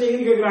என்ன பிரச்சனை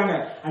கேக்குறாங்க.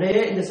 அடே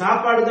இந்த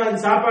சாப்பாடு தான்,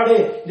 இந்த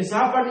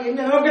சாப்பாடு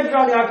என்ன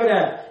நோக்கத்துக்காக ஆக்குற,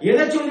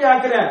 எதை சொல்லி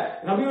ஆக்குற?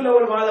 ரபியுல்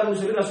அவ்வல் மாதம்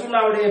சொல்லி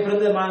ரசூலுல்லாஹ்வுடைய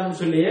பிறந்த மாதம்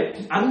சொல்லி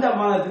அந்த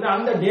மாதத்துல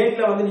அந்த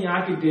டேட்ல நீ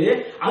ஆக்கிட்டு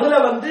அதுல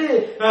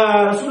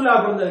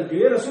ரசூலுல்லாஹ் பிறந்ததுக்கு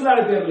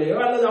ரசூலுல்லாஹ் பேர்லயோ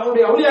அல்லது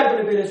அவருடைய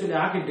அவுலியாக்கள் பேரை சொல்லி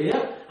ஆக்கிட்டு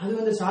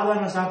அது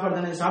சாதாரண சாப்பாடு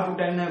தானே,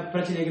 சாப்பிட்டா என்ன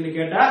பிரச்சனைன்னு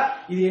கேட்டா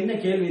இது என்ன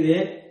கேள்வி இது?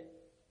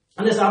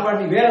 அந்த சாப்பாடு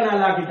நீ வேற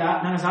நாள் ஆக்கிட்டா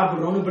நாங்க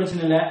சாப்பிடுறோம்,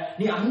 பிரச்சனை இல்ல.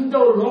 நீ அந்த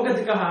ஒரு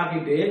நோக்கத்துக்காக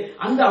ஆக்கிட்டு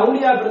அந்த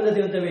அவுலியா பிறந்த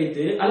தினத்தை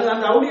வைத்து அல்லது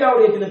அந்த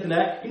அவுலியாவுடைய தினத்துல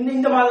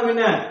இந்த மாதம்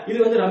என்ன,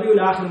 இது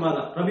ரபியுல் ஆஹிர்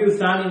மாதம், ரபியுல்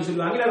சானின்னு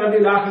சொல்லுவாங்க, இல்ல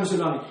ரபியுல் ஆஹிர்னு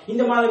சொல்லுவாங்க.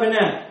 இந்த மாதம் என்ன,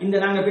 இந்த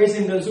நாங்க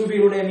பேசுகின்ற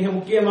சூஃபியுடைய மிக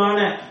முக்கியமான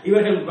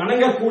இவர்கள்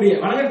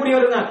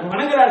வணங்கக்கூடியவர்கள் தான்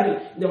வணங்குறார்கள்.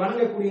 இந்த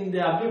வணங்கக்கூடிய இந்த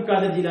அப்துல்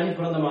காதர் ஜிலானி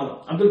பிறந்த மாதம்,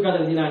 அப்துல்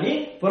காதர் ஜிலானி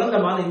பிறந்த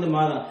மாதம் இந்த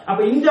மாதம். அப்ப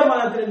இந்த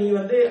மாதத்துல நீ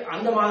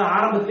அந்த மாதம்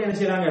ஆரம்பத்துல என்ன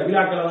செய்யறாங்க,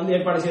 விழாக்களை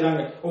ஏற்பாடு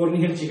செய்யறாங்க, ஒரு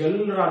நிகழ்ச்சிகள்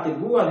ராத்திரி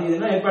அது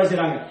இதெல்லாம் ஏற்பாடு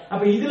செய்யறாங்க.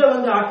 அப்ப இதுல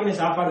ஆக்கின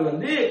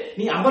சாப்பாடு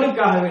நீ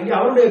அவருக்காக வேண்டி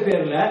அவருடைய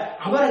பேர்ல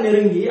அவரை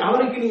நெருங்கி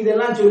அவருக்கு நீ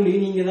இதெல்லாம் சொல்லி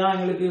நீங்க தான்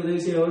எங்களுக்கு உதவி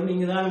செய்யறவர்,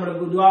 நீங்க தான்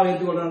நம்மளோட துஆவை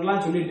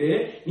ஏற்றுக்கொள்றவங்கலாம் சொல்லிட்டு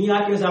நீ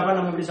ஆக்கின சாப்பாடு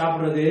நம்ம எப்படி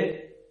சாப்பிடுறது?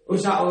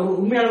 ஒரு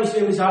உண்மையான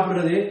விஷயம் எப்படி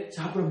சாப்பிடுறது?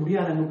 சாப்பிட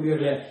முடியாத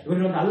அன்புக்குரியவர்களே,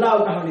 இவர்கள்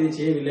அல்லாஹ்வுக்காக வேண்டியதை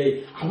செய்யவில்லை,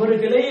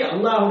 அவர்களை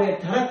அல்லாஹ்வுடைய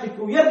தரத்துக்கு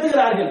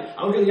உயர்த்துகிறார்கள்.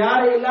 அவர்கள்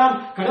யாரையெல்லாம்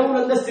கடவுள்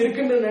அந்தஸ்து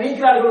இருக்கின்ற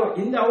நினைக்கிறார்களோ,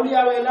 எந்த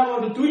அவுலியாவை எல்லாம்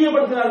அவர்கள்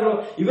தூயப்படுத்துகிறார்களோ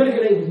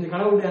இவர்களை இந்த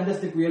கடவுளுடைய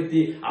அந்தஸ்துக்கு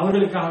உயர்த்தி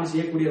அவர்களுக்காக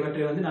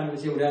செய்யக்கூடியவற்றை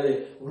நாங்கள் செய்ய முடியாது,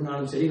 ஒரு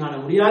நாளும் சரி காண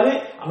முடியாது,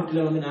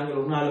 அவற்றில் நாங்கள்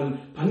ஒரு நாளும்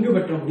பங்கு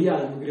பெற்ற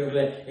முடியாது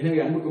அன்புக்குரியவர்களே.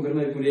 எனவே அன்புக்கும்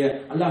பெருமதிக்குரிய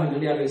அல்லாஹ்வின்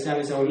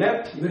நல்லடியார்களே,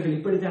 இவர்கள்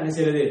இப்படித்தான் என்ன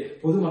செய்யறது,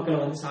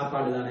 பொதுமக்களை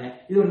சாப்பாடு தானே,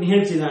 இது ஒரு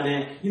நிகழ்ச்சி தானே,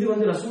 இது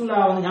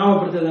ரசூலுல்லாஹ்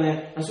ஞாபகப்படுத்துறதானே,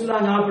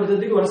 ரசூலுல்லாஹ்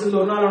ஞாபகப்படுத்துறதுக்கு வருஷத்துல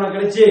ஒரு நாள் அவனுக்கு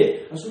கிடைச்சு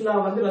ரசூலுல்லாஹ்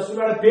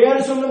ரசூலுல்லாஹ்வோட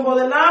பேர் சொல்லும்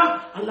போதெல்லாம்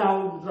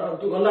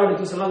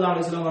அல்லாஹ்வுடைய ஸல்லல்லாஹு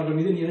அலைஹி வஸல்லம் அவர்கள்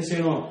மீது நீ என்ன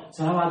செய்யணும்,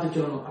 ஸலவாத்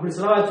சொல்லணும். அப்படி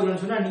ஸலவாத்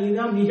சொல்லணும்னு சொன்னா நீ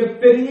தான்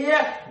மிகப்பெரிய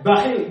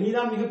பஹீல், நீ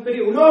தான் மிகப்பெரிய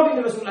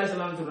உலோகம் ரசூலுல்லாஹ்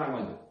ஸல்லல்லாஹு அலைஹி வஸல்லம்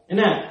சொல்றாங்க.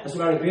 என்ன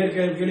ரசூலுல்லாஹ்வோட பேர்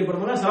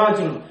கேள்விப்படும்போது ஸலவாத்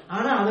சொல்லணும்.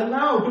 ஆனா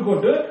அதெல்லாம் விட்டு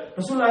போட்டு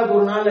ரசூலுல்லாஹ்வுக்கு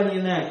ஒரு நாள்ல நீ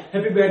என்ன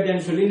ஹேப்பி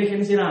பர்த்டேன்னு சொல்லி இன்னைக்கு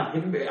என்ன செய்யறான்,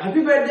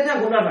 ஹேப்பி பர்த்டே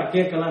தான் கொண்டாடுறான்,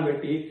 கேக் எல்லாம்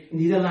வெட்டி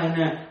இதெல்லாம்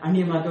என்ன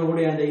அந்நியமாத்த கூட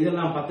அந்த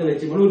இதெல்லாம் பத்த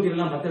வச்சு மெழுகுவர்த்தி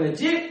எல்லாம் பத்த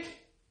வச்சு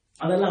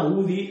அதெல்லாம்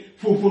ஊதி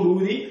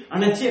ஊதி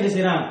அணைச்சு என்ன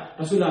செய்யறான்,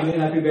 ரசூலுல்லாஹ்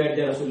ஹேப்பி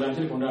பர்த்டே ரசூலுல்லாஹ்னு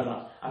சொல்லி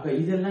கொண்டாடுறான். அப்ப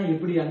இதெல்லாம்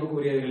எப்படி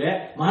அன்புக்குரியவர்களே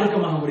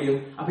மார்க்கமாக முடியும்?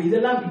 அப்ப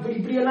இதெல்லாம்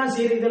இப்படி எல்லாம்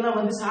செய்யற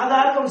இதெல்லாம்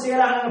சாதாரண ஒரு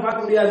செயலாக நாங்க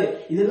பார்க்க முடியாது.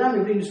 இதெல்லாம்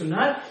எப்படின்னு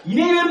சொன்னால்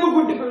இணை வைப்பு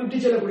விட்டு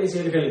செல்லக்கூடிய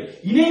செயல்கள்,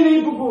 இணை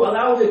வைப்பு,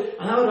 அதாவது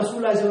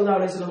ரசூலுல்லாஹி ஸல்லல்லாஹு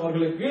அலைஹி வஸல்லம்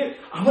அவர்களுக்கு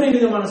அவரின்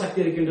விதமான சக்தி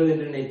இருக்கின்றது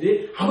என்று நினைத்து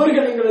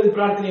அவர்கள் எங்களது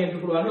பிரார்த்தனை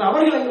ஏற்றுக்கொள்வார்கள்,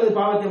 அவர்கள் எங்களது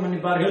பாவத்தை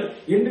மன்னிப்பார்கள்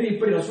என்று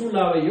இப்படி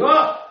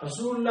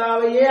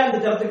ரசூலுல்லாஹ்வையே அந்த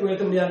தரத்துக்கு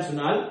உயர்த்த முடியாதுன்னு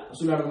சொன்னால்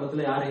ரசூலுல்லாஹ்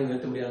மத்தில யாரையும்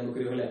உயர்த்த முடியாது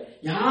அன்புக்குரியவர்களே.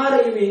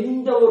 யாரையும்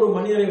எந்த ஒரு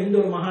மனிதரையும் எந்த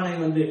ஒரு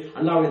மகானையும்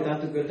அல்லாஹ்வுடைய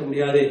தரத்துக்கு உயர்த்த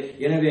முடியாது.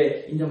 எனவே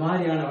இந்த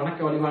மாதிரியான வணக்க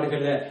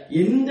வழிபாடுகள்ல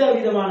எந்த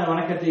விதமான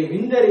வணக்கத்தையும்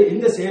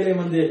எந்த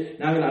செயலையும்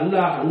நாங்கள்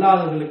அல்லாஹ்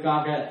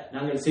அல்லாதவர்களுக்காக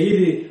நாங்கள்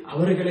செய்து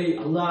அவர்களை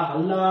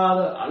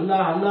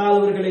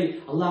அல்லாதவர்களை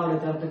அல்லாஹ்வுடைய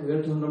தரத்துக்கு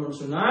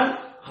உயர்த்துகின்றோம் சொன்னால்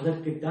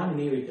அதற்குத்தான்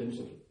இணை வைத்தல்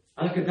சொல்றது,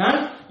 அதுக்குத்தான்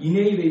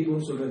இணை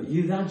வைப்புன்னு சொல்றது.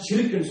 இதுதான்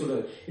ஷிர்க்குன்னு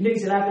சொல்றது.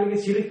 இன்னைக்கு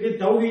சிலாக்களுக்கு ஷிர்க்கு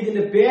தௌஹீத்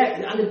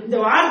இந்த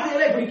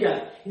வார்த்தைகளே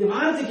பிடிக்காது. இந்த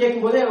வார்த்தை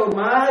கேட்கும் போதே ஒரு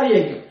மாதிரி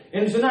கேட்கும்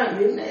என்று சொன்னா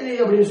என்ன இது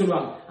அப்படின்னு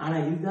சொல்லுவாங்க. ஆனா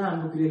இதுதான்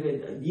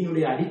அன்புக்குரியவர்களே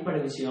தீனுடைய அடிப்படை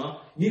விஷயம்.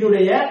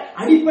 தீனுடைய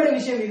அடிப்படை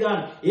விஷயம்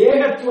இதுதான்,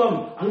 ஏகத்துவம்.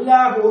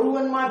 அல்லாஹ்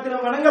ஒருவன்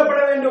மாத்திரம் வணங்கப்பட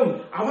வேண்டும்,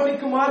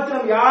 அவனுக்கு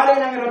மாத்திரம் யாரை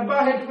நாங்கள்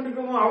ரப்பாக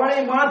ஏற்றுக்கொண்டிருக்கோமோ அவனை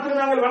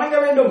மாத்திரம் நாங்கள் வணங்க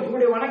வேண்டும்.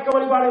 உங்களுடைய வணக்க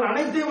வழிபாடுகள்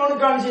அனைத்தையும்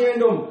அவனுக்காக செய்ய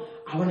வேண்டும்.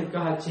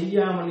 அவனுக்காக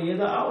செய்யாமல்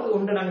ஏதாவது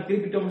ஒன்றை நாங்க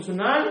திருப்பிட்டோம்னு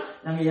சொன்னால்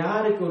நாங்க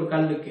யாருக்கு, ஒரு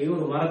கல்லுக்கு,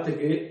 ஒரு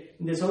மரத்துக்கு,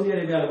 இந்த சவுதி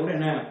அரேபியால கூட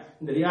என்ன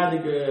இந்த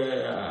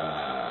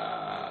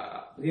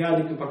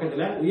ரியாதுக்கு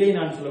பக்கத்துல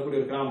உயைனான்னு சொல்லக்கூடிய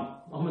ஒரு கிராமம்,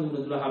 முகமது பின்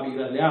அப்துல்லா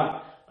ஹாபிக்கிறார் இல்லையா,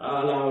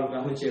 அல்லாஹ் அவருக்கு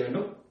அமல் செய்ய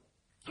வேண்டும்.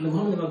 அந்த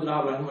முகமது பின் அப்துல்லா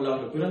ரஹ்மத்துல்லாஹி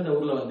அவர்கள் பிறந்த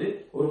ஊர்ல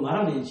ஒரு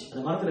மரம் இருந்துச்சு.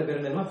 அந்த மரத்துல பேர்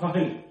என்ன,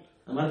 ஃபஹில்.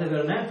 அந்த மரத்துக்கு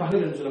பேர் என்ன,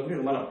 ஃபஹில் என்று சொல்லக்கூடிய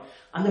ஒரு மரம்.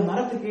 அந்த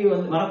மரத்துக்கு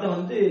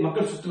மரத்தை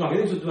மக்கள் சுத்துவாங்க.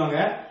 எதுக்கு சுத்துவாங்க,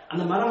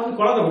 அந்த மரம்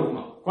குழந்தை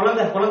கொடுக்குமா,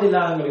 குழந்தை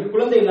இல்லாதவங்களுக்கு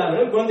குழந்தை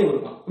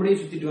கொடுக்கும். இப்படியே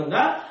சுத்திட்டு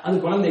வந்தா அது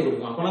குழந்தை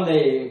கொடுக்கும், குழந்தை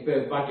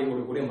பாக்கியம்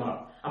கொடுக்கக்கூடிய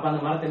மரம். அப்ப அந்த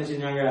மரத்தை என்ன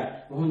செஞ்சாங்க,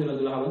 முஹம்மது பின்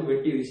அப்துல்லா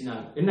வெட்டி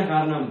வீசினாங்க. என்ன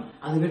காரணம்,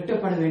 அது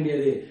வெட்டப்பட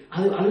வேண்டியது.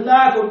 அது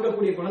அல்லாஹ்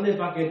கொடுக்கக்கூடிய குழந்தை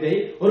பாக்கியத்தை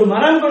ஒரு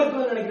மரம்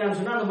கொடுக்குன்னு நினைக்கிறான்னு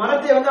சொன்னா அந்த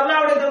மரத்தை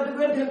அல்லாஹ்வுடைய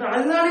தரத்துக்கு உயர்த்துகின்றான்.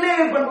 அதுதானே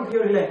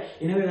பண்புக்குரியவர்களே.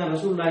 எனவே நான்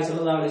ரசூலுல்லாஹி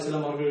ஸல்லல்லாஹு அலைஹி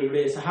வஸல்லம்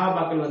அவர்களுடைய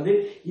சஹாபாக்கள்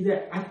இதை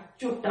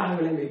அச்சொட்டாக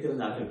விளங்கி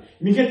வைத்திருந்தார்கள்.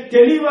 மிக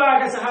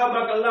தெளிவாக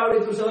சஹாபாக்கள் அல்லாஹ்வுடைய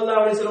தூதர் ஸல்லல்லாஹு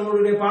அலைஹி வஸல்லம்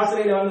அவருடைய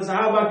பாசறையில் வந்த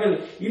சஹாபாக்கள்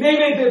இணை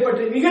வைப்பை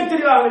பற்றி மிக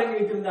தெளிவாக விளங்கி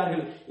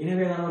வைத்திருந்தார்கள்.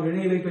 எனவே அவர்கள்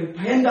இணை வைப்பை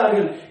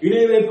பயந்தார்கள்.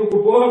 இணை வைப்புக்கு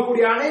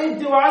போகக்கூடிய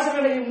அனைத்து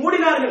வாசல்களையும்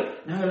மூடினார்கள்.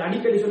 நாங்கள்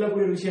அடிக்கடி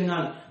சொல்லக்கூடிய ஒரு விஷயம்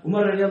தான்,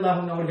 உமர்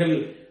ரலியல்லாஹு அன்ஹு அவர்கள்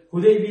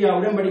ஹுதைபியா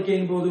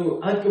உடன்படிக்கையின் போது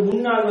அதற்கு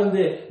முன்னால்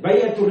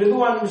பைஅத்து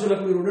ரிதுவான் என்று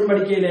சொல்லக்கூடிய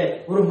உடன்படிக்கையில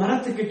ஒரு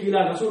மரத்துக்கு கீழே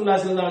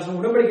ரசூலுல்லாஹி ஸல்லல்லாஹு அலைஹி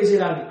வஸல்லம் உடன்படிக்கை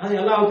செய்தார்கள். அதை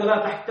அல்லாஹ்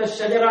தஆலா தஹ்த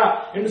ஷஜரா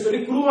என்று சொல்லி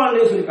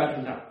குர்ஆனிலே சொல்லி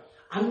காட்டுகிறார்.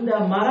 அந்த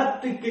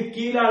மரத்துக்கு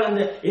கீழால்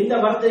எந்த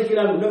மரத்துக்கு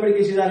கீழால்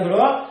உடன்படிக்கை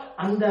செய்தார்களோ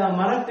அந்த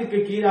மரத்துக்கு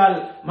கீழால்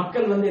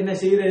மக்கள் என்ன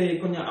செய்யறது,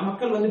 கொஞ்சம்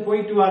மக்கள்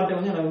போயிட்டு வார்த்தை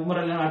உமர்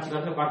ரலியல்லாஹு ஆட்சி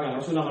காலத்துல பாக்காங்க.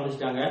 ரசூலுல்லாஹ்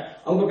மரணிச்சிட்டாங்க.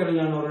 அபூபக்கர்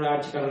ரலியல்லாஹு ஒரு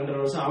ஆட்சிக்காரர்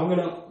 2 வருஷம்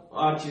அவங்களும்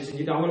ஆட்சி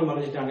செஞ்சுட்டு அவங்களும்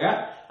மரணிச்சிட்டாங்க.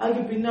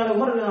 அதுக்கு பின்னால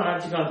உமர் ரலியல்லாஹு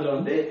ஆட்சி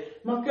காலத்துல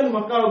மக்கள்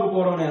மக்காவுக்கு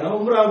போற நேரம்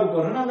உம்ராவுக்கு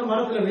போறோம்னா அந்த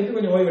மரத்துல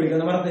கொஞ்சம் ஓய்வு எடுக்க,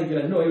 அந்த மரத்தை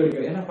கீழே ஓய்வு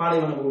எடுக்க. ஏன்னா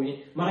பாலைவன பூமி,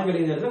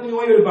 மரங்களின் நேரத்துல கொஞ்சம்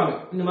ஓய்வு எடுப்பாங்க.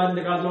 இந்த மாதிரி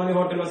இந்த காலத்துல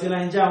ஹோட்டல் வசதி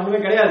எல்லாம் இருந்துச்சா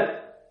அவங்களுமே கிடையாது.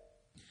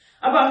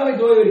 அப்ப அங்க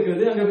போய் ஓய்வு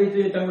எடுக்கிறது, அங்க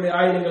போயிட்டு தங்களுடைய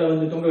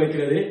ஆயுதங்களை தொங்க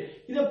வைக்கிறது.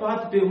 இதை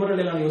பார்த்துட்டு உமர்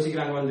ரலியல்லாஹு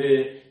யோசிக்கிறாங்க,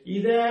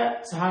 இத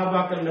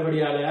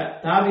சஹாபாக்களின்படியால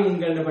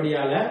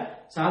தாபியீன்களின்படியால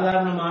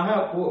சாதாரணமாக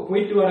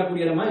போயிட்டு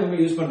வரக்கூடிய இடமா இவங்க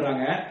யூஸ்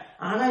பண்றாங்க.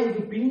 ஆனா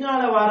இதுக்கு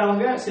பின்னால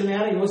வரவங்க சில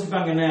நேரம்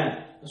யோசிப்பாங்க, என்ன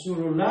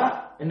ரசூலுல்லாஹ்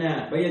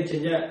பைஅத்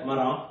செஞ்ச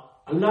மரம்,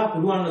 அல்லாஹ்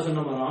குர்ஆன்ல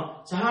சொன்ன மரம்,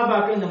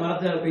 சஹாபாக்கள் இந்த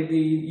மரத்தை போயிட்டு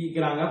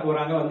ஈக்கிறாங்க,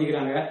 போறாங்க,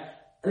 வந்திக்கிறாங்க.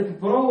 அதுக்கு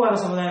புறவு வர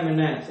சமுதாயம்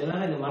என்ன, சில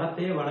நேரம் இந்த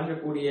மரத்தையே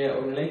வணங்கக்கூடிய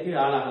ஒரு நிலைக்கு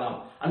ஆளாகலாம்.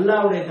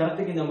 அல்லாஹ்வுடைய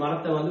தரத்துக்கு இந்த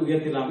மரத்தை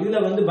உயர்த்திடலாம்.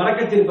 இதுல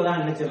பரக்கத்து இருப்பதா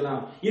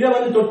நினைச்சிடலாம். இதை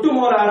தொட்டு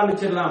மோர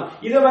ஆரம்பிச்சிடலாம்.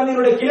 இதை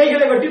என்னுடைய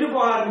கிளைகளை வெட்டிட்டு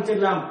போக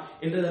ஆரம்பிச்சிடலாம்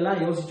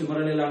என்றதெல்லாம் யோசிச்சு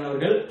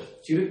முரளிலானவர்கள்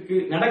சிறுக்கு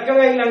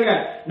நடக்கவே இல்லைங்க.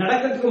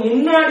 நடக்கிறதுக்கு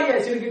முன்னாடியே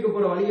சிறுக்குக்கு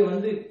போற வழியை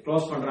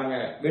க்ளோஸ் பண்றாங்க.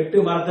 வெட்டு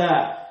மரத்தை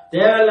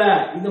தேவையில்ல,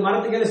 இந்த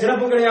மரத்துக்கு எந்த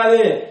சிறப்பு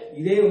கிடையாது.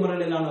 இதே உமர்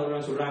ரலியல்லாஹு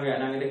அவர்கள் சொல்றாங்க,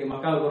 நாங்க இன்னைக்கு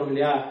மக்காவுக்கு போறோம்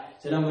இல்லையா,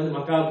 சிலவங்க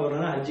மக்காவுக்கு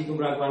போறோம்னா ஹஜ்ஜிக்கு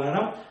உம்ராக்கு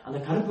வரணும், அந்த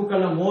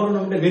கருப்புக்கல்ல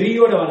மோரணும்ன்ற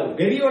வெறியோட வராது,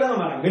 வெறியோட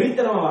தான் வராங்க,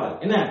 வெறித்தனமா வராது.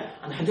 என்ன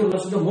அந்த ஹஜ்ஜுல்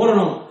அஸ்வத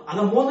மோரணும்,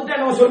 அதை மோந்துட்டா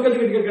நம்ம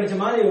சொர்க்கத்துக்கு கிடைச்ச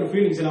மாதிரி ஒரு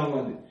ஃபீலிங்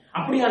சிலவங்க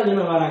அப்படியே அந்த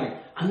வராங்க.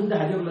 அந்த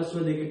ஹஜ்ஜுல்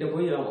அஸ்வத் கிட்ட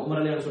போய் உமர்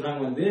ரலியல்லாஹு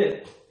சொல்றாங்க,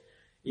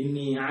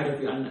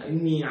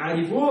 இன்னி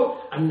ஆரிஃபு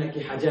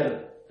அன்னகி ஹஜர்,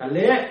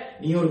 கல்லே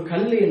நீ ஒரு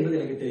கல்லு என்பது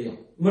எனக்கு தெரியும்.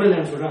 உமர்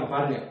ரலியல்லாஹு சொல்றாங்க,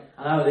 பாருங்க,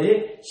 அதாவது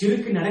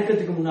சிறுக்கு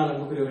நடக்கிறதுக்கு முன்னால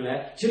முக்கியவர்களை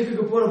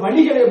சிறுக்கு போற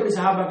வழிகளை எப்படி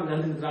சஹாபாக்கள்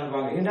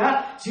நடந்துக்கிறாங்க. ஏன்னா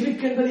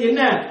சிறுக்கு என்பது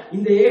என்ன,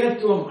 இந்த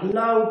ஏகத்துவம்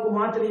அல்லாஹ்வுக்கு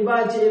மாத்திரம்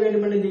இபாதத் செய்ய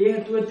வேண்டும் என்ற இந்த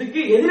ஏகத்துவத்துக்கு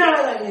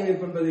எதிரானதாக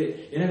என்பது.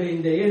 எனவே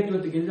இந்த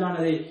ஏகத்துவத்துக்கு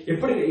எதிரானதை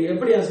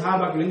எப்படி அந்த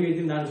சஹாபாக்கள் எழுதி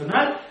வைத்திருந்தான்னு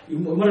சொன்னால்,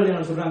 உமர்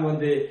ரலியல்லாஹு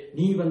சொல்றாங்க,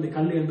 நீ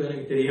கல்லு என்பது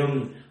எனக்கு தெரியும்,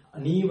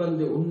 நீ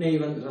உன்னை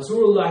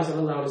ரசூலுல்லாஹி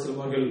ஸல்லல்லாஹு அலைஹி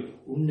வஸல்லம் அவர்கள்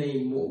உன்னை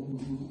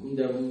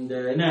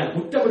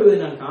முத்தமிடுவதை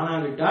நான்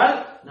காணாவிட்டால்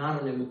நான்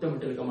உன்னை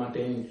முத்தமிட்டு இருக்க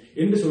மாட்டேன்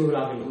என்று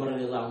சொல்கிறார்கள் உமர்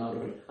ரலியல்லாஹு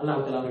அவர்கள்.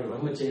 அல்லாஹ் தஆலா அவர்கள்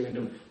ரஹ்மத் செய்ய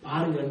வேண்டும்.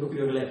 பாருங்கள்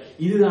அன்புக்குரியவர்களே,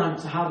 இதுதான்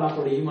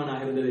சஹாபாக்களுடைய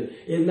ஈமானாக இருந்தது.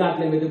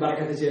 எல்லாத்தையும்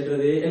பரக்கத்தை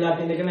சேர்றது,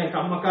 எல்லாத்தையும்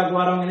மக்காவுக்கு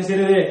வரவங்க என்ன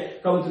செய்யறது,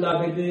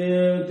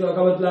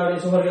 கவத்துலாவுடைய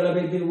சுவர்களை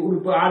வைத்து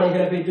உடுப்பு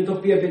ஆடைகளை வைத்து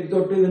தொப்பியை வைத்து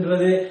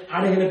தொட்டுன்றது,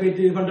 ஆடைகளை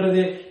வைத்து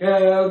பண்றது,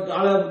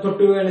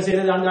 தொட்டு என்ன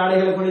செய்யறது, அந்த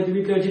ஆடைகளை கொண்டு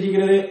வீட்டுல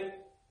வச்சிருக்கிறது.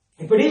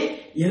 இப்படி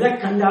எதை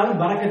கண்டாலும்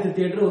பரக்கத்தை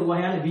தேடுற ஒரு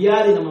வகையான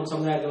வியாதி நம்ம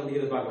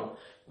சமுதாயத்தில் பார்க்கிறோம்.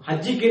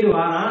 ஹஜ்ஜிக்கு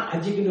வாரான்,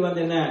 ஹஜ்ஜிக்கு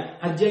என்ன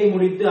ஹஜ்ஜை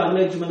முடித்து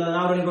அருளை சுமந்த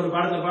ஒரு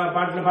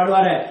பாட்டுல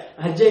பாடுவாரு,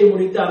 ஹஜ்ஜை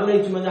முடித்து அருளை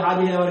சுமந்த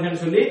ஹாஜிகள்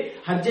அவர்கள் சொல்லி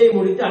ஹஜ்ஜை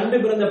முடித்து அன்று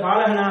பிறந்த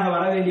பாலகனாக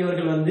வர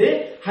வேண்டியவர்கள்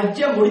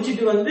ஹஜ்ஜை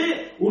முடிச்சிட்டு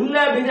உள்ள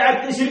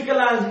பிதஅத்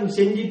ஷிர்கெல்லாம்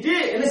செஞ்சுட்டு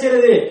என்ன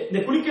செய்யறது, இந்த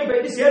குளிக்க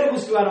போயிட்டு சேறு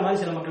பூசிட்டு வர மாதிரி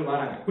சில மக்கள்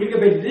வராங்க. குளிக்க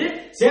போயிட்டு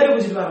சேறு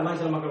பூசிட்டு வர மாதிரி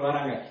சில மக்கள்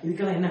வராங்க.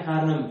 இதுக்கெல்லாம் என்ன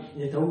காரணம்,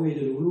 இந்த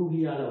தௌஹீதுல்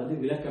உலூஹியால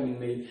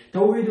விளக்கமின்மை.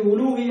 தௌஹீதுல்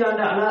உலூஹியால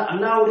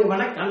அல்லாஹ்வுடைய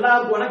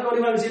அல்லாஹ்வுக்கு வணக்க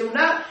வழிபாடு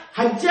செய்யணும்னா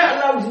ஹஜ்ஜ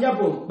அல்லாஹ்வுக்கு செஞ்சா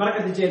போதும்,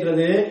 பரக்கத்தை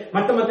செய்யறது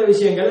மற்ற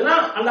விஷயங்கள்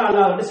எல்லாம்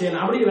அல்லாஹ்வுக்கு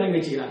செய்யலாம் அப்படி விளங்கி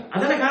வச்சுக்கிறாங்க.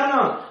 அதான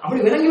காரணம். அப்படி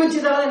விளங்கி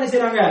வச்சதால என்ன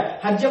செய்யறாங்க,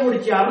 ஹஜ்ஜ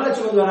முடிச்சு அருளை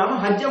சுமந்து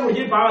வராம ஹஜ்ஜ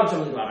முடிச்சு பாவத்தை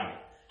சுமந்து வராங்க.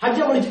 ஹஜ்ஜ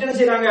முடிச்சுட்டு என்ன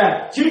செய்யறாங்க,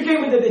 சிறுக்கை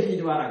மிதத்தை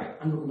செஞ்சுட்டு வராங்க.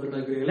 அன்புக்கும்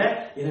பெருமக்களே,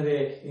 எனவே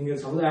எங்க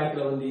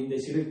சமுதாயத்துல இந்த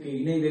சிறுக்கு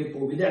இணை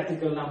வைப்பு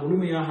விதத்துக்கள் எல்லாம்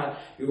முழுமையாக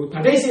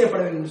தடை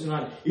செய்யப்பட வேண்டும் என்று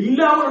சொன்னால்,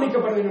 இல்லாமல்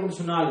ஒழிக்கப்பட வேண்டும் என்று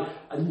சொன்னால்,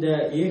 அந்த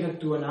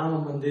ஏகத்துவ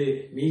நாமம்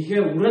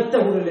மிக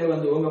உரத்த குரலே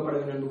ஓங்கப்பட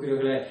வேண்டும்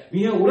அன்புக்குரியவர்களே,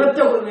 மிக உரத்த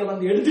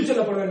குரலே எடுத்துச்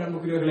செல்லப்பட வேண்டும்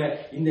அன்புக்குரியவர்களே.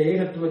 இந்த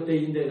ஏகத்துவத்தை,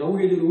 இந்த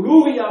தௌஹீதுல்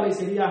உலூஹியாவை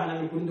சரியாக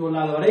நாங்கள் புரிந்து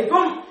கொள்ளாத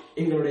வரைக்கும்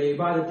எங்களுடைய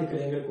இபாதத்துக்களை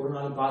எங்களுக்கு ஒரு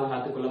நாளும்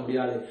பாதுகாத்துக் கொள்ள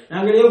முடியாது.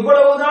 நாங்கள்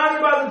எவ்வளவுதான்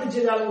இபாதத்து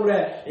செய்தாலும் கூட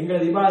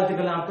எங்களது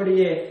இபாதத்துக்கள்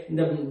அப்படியே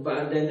இந்த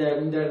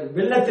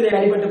வெள்ளத்திலே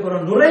அடிபட்டு போற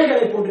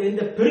நுரைகளை போன்று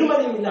எந்த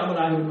பெருமதியும்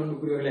இல்லாமல் ஆகிவிடும்.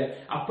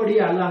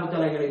 அப்படியே அல்லாஹ்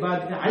தஆலா எங்களை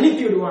இபாதத்துக்கு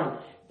அழித்து விடுவான்.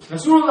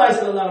 ரசூலுல்லாஹி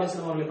ஸல்லல்லாஹு அலைஹி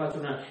வஸல்லம் அவர்களை பார்த்து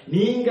சொன்னார்,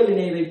 நீங்கள்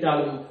இணை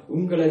வைத்தாலும்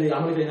உங்களது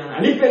அமல்களை நான்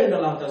அழிப்பேன் என்று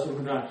அல்லாஹ் தஆலா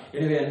சொல்கிறான்.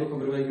 எனவே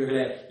அன்புக்கும்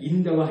பெருமதிக்குரியவர்களே,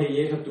 இந்த வகை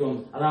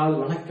ஏகத்துவம், அதாவது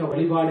வணக்க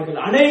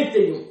வழிபாடுகள்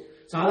அனைத்தையும்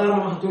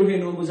சாதாரணமாக தொழுகை,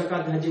 நோன்பு,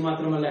 ஜகாத், ஹஜ்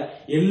மாத்திரமல்ல,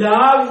 எல்லா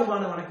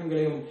விதமான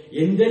வணக்கங்களையும்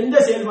எந்தெந்த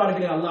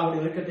செயல்பாடுகளை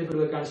அல்லாஹ்வுடைய இரக்கத்தை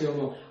பெறுவதற்கான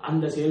செய்வோமோ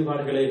அந்த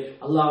செயல்பாடுகளை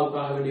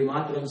அல்லாஹ்வுக்காக வேண்டி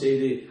மாத்திரம்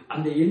செய்து,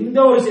 அந்த எந்த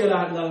ஒரு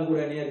செயலாக இருந்தாலும் கூட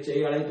நேர்ச்சை,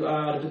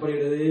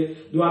 அழைத்துப்படுகிறது,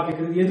 துஆ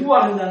கேட்கிறது,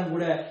 எதுவாக இருந்தாலும்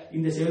கூட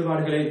இந்த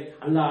செயல்பாடுகளை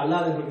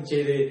அல்லாதவர்களுக்கு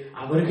செய்து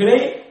அவர்களை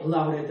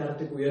அல்லாஹ்வுடைய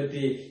தரத்துக்கு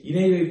உயர்த்தி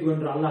இணை வைப்பு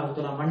என்று அல்லாஹ்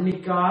தஆலா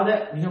மன்னிக்காத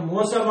மிக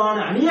மோசமான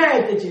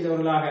அநியாயத்தை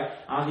செய்தவர்களாக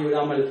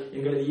ஆகிவிடாமல்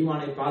எங்களது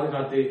ஈமானை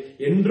பாதுகாத்து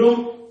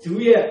என்றும்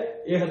தூய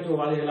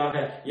ஏகத்துவவாதிகளாக,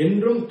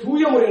 என்றும்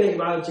தூய முறைகளை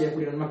இபாதத்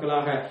செய்யக்கூடிய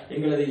மக்களாக,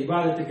 எங்களது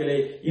இபாதத்துக்களை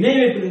இணை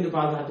வைப்பிலிருந்து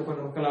பாதுகாத்துக்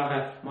கொண்ட மக்களாக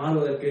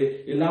மாறுவதற்கு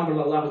எல்லாம்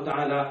வல்ல அல்லாஹ்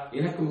தஆலா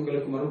எனக்கும்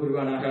உங்களுக்கும் அருள்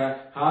புரிவானாக.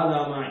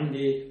 ஹாதா மா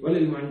இன்தி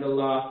வலில்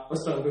மண்டல்லாஹ்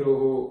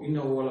வஸ்தக்பிருஹு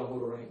இன்னஹு வல்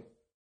கஃூருர் ரஹீம்.